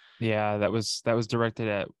season. Yeah, that was directed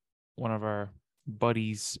at one of our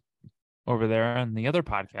buddies over there on the other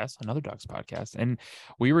podcast, another Ducks podcast. And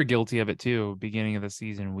we were guilty of it too. Beginning of the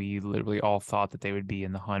season, we literally all thought that they would be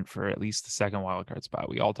in the hunt for at least the second wildcard spot.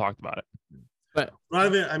 We all talked about it. But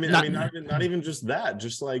not even just that.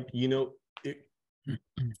 Just like,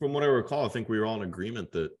 from what I recall, I think we were all in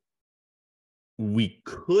agreement that we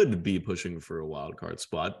could be pushing for a wild card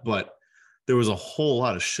spot, but there was a whole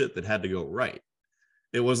lot of shit that had to go right.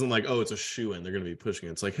 It wasn't like, oh, it's a shoe-in, they're going to be pushing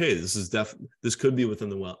it. It's like, hey, this could be within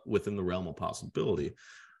the realm of possibility.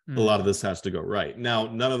 A lot of this has to go right. Now,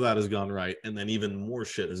 none of that has gone right, and then even more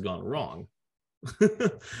shit has gone wrong.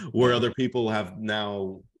 Where other people have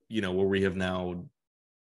now, where we have now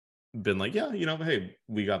been like, yeah, hey,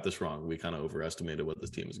 we got this wrong. We kind of overestimated what this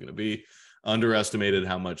team is going to be, underestimated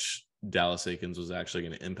how much Dallas Eakins was actually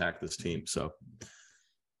going to impact this team. So,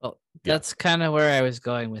 well, that's kind of where I was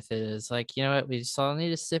going with it. Is like, you know what? We just all need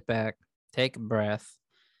to sit back, take a breath,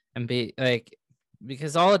 and be like,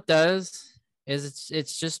 because all it does is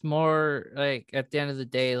it's just more like at the end of the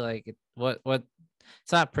day, like what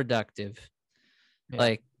it's not productive. Yeah.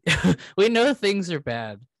 Like we know things are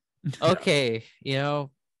bad. Okay,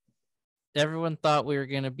 everyone thought we were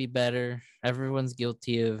going to be better. Everyone's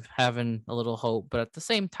guilty of having a little hope. But at the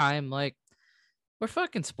same time, like, we're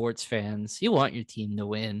fucking sports fans. You want your team to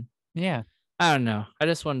win. Yeah. I don't know. I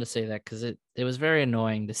just wanted to say that because it was very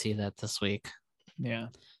annoying to see that this week. Yeah.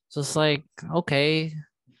 So it's like, okay,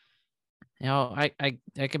 I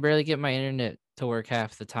could barely get my internet to work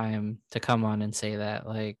half the time to come on and say that.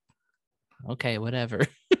 Like, okay, whatever.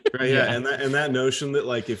 Right, yeah. And that notion that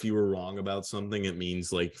like if you were wrong about something, it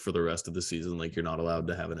means like for the rest of the season, like you're not allowed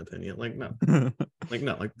to have an opinion. Like no,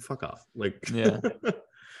 like fuck off. Like yeah.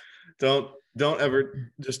 don't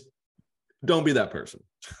ever just don't be that person.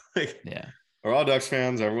 Like, Yeah. we're all Ducks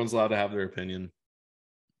fans. Everyone's allowed to have their opinion.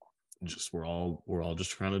 Just we're all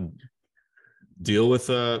just trying to deal with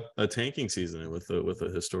a tanking season and with a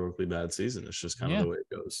historically bad season. It's just kind of Yeah. the way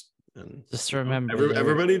it goes. And Just you know, remember,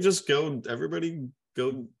 everybody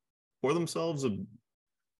go pour themselves a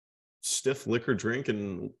stiff liquor drink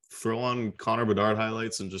and throw on Connor Bedard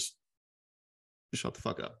highlights and just shut the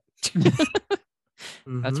fuck up.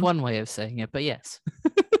 that's Mhm. one way of saying it, but yes.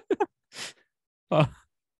 Oh.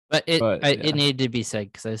 But it But, it yeah. needed to be said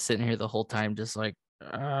because I was sitting here the whole time just like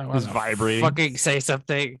I Just wanna vibrating. Fucking say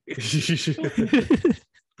something.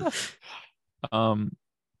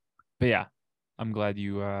 But yeah, I'm glad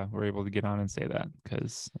you were able to get on and say that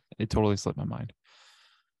because it totally slipped my mind.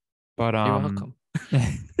 But You're welcome.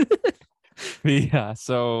 but yeah,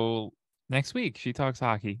 so next week she talks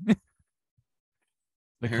hockey.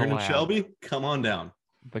 The Aaron and collab. Shelby, come on down.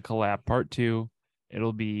 The collab part 2.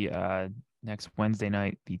 It'll be next Wednesday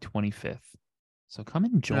night, the 25th. So come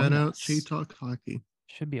and join Shout out us. She Talk Hockey.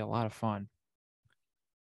 Should be a lot of fun.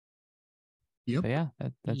 Yep. But yeah,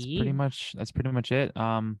 that's Yeah. pretty much it.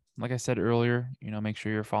 Like I said earlier, make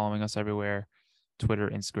sure you're following us everywhere. Twitter,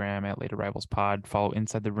 Instagram at Late Arrivals Pod. Follow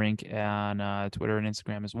Inside the Rink on Twitter and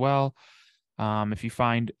Instagram as well. If you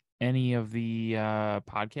find any of the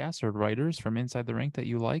podcasts or writers from Inside the Rink that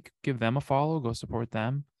you like, give them a follow. Go support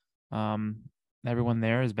them. Everyone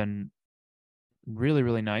there has been really,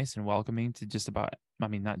 really nice and welcoming to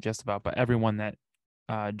not just about, but everyone that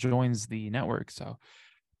joins the network. So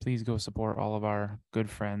please go support all of our good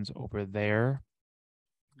friends over there.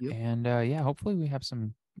 Yep. And yeah, hopefully we have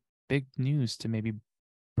some big news to maybe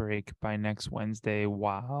break by next Wednesday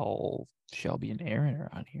while Shelby and Aaron are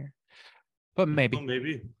on here. But maybe. Well,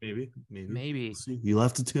 maybe. Maybe. We'll see. You'll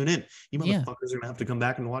have to tune in. You Yeah. motherfuckers are gonna have to come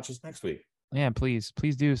back and watch us next week. Yeah, please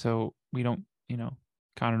do so we don't,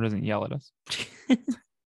 Connor doesn't yell at us.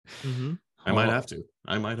 Mm-hmm. I might Oh. have to.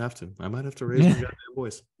 I might have to raise my goddamn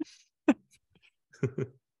voice.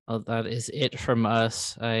 Well, that is it from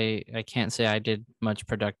us. I can't say I did much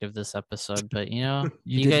productive this episode, but You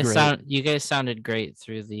did great. you guys sounded great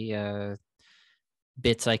through the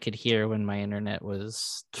bits I could hear when my internet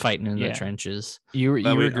was fighting in the Yeah. trenches. You were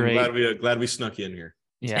great. I'm glad we snuck you in here.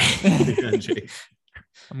 Yeah. Jake.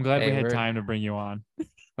 I'm glad we Hey, had we're- time to bring you on.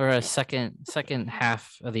 Or a second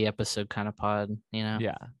half of the episode kind of pod,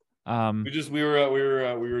 Yeah. We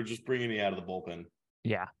were just bringing you out of the bullpen.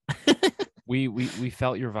 Yeah. We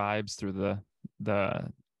felt your vibes through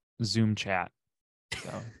the Zoom chat.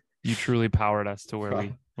 So you truly powered us to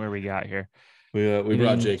where we got here. We You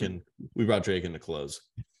brought mean- Jake in. We brought Jake in to close.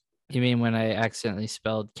 You mean when I accidentally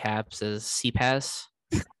spelled caps as CPAS?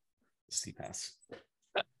 CPAS.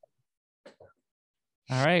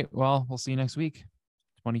 All right. Well, we'll see you next week.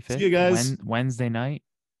 25th. See you guys. Wednesday night.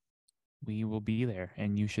 We will be there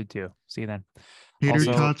and you should too. See you then. Tater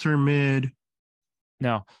Also- tots are mid.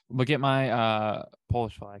 No, look at my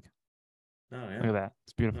Polish flag. Oh Look yeah. at that.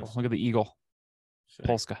 It's beautiful. Nice. Look at the eagle. Sick.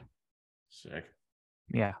 Polska. Sick.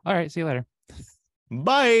 Yeah. All right. See you later.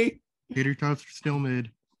 Bye. Tater tots are still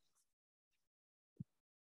mid.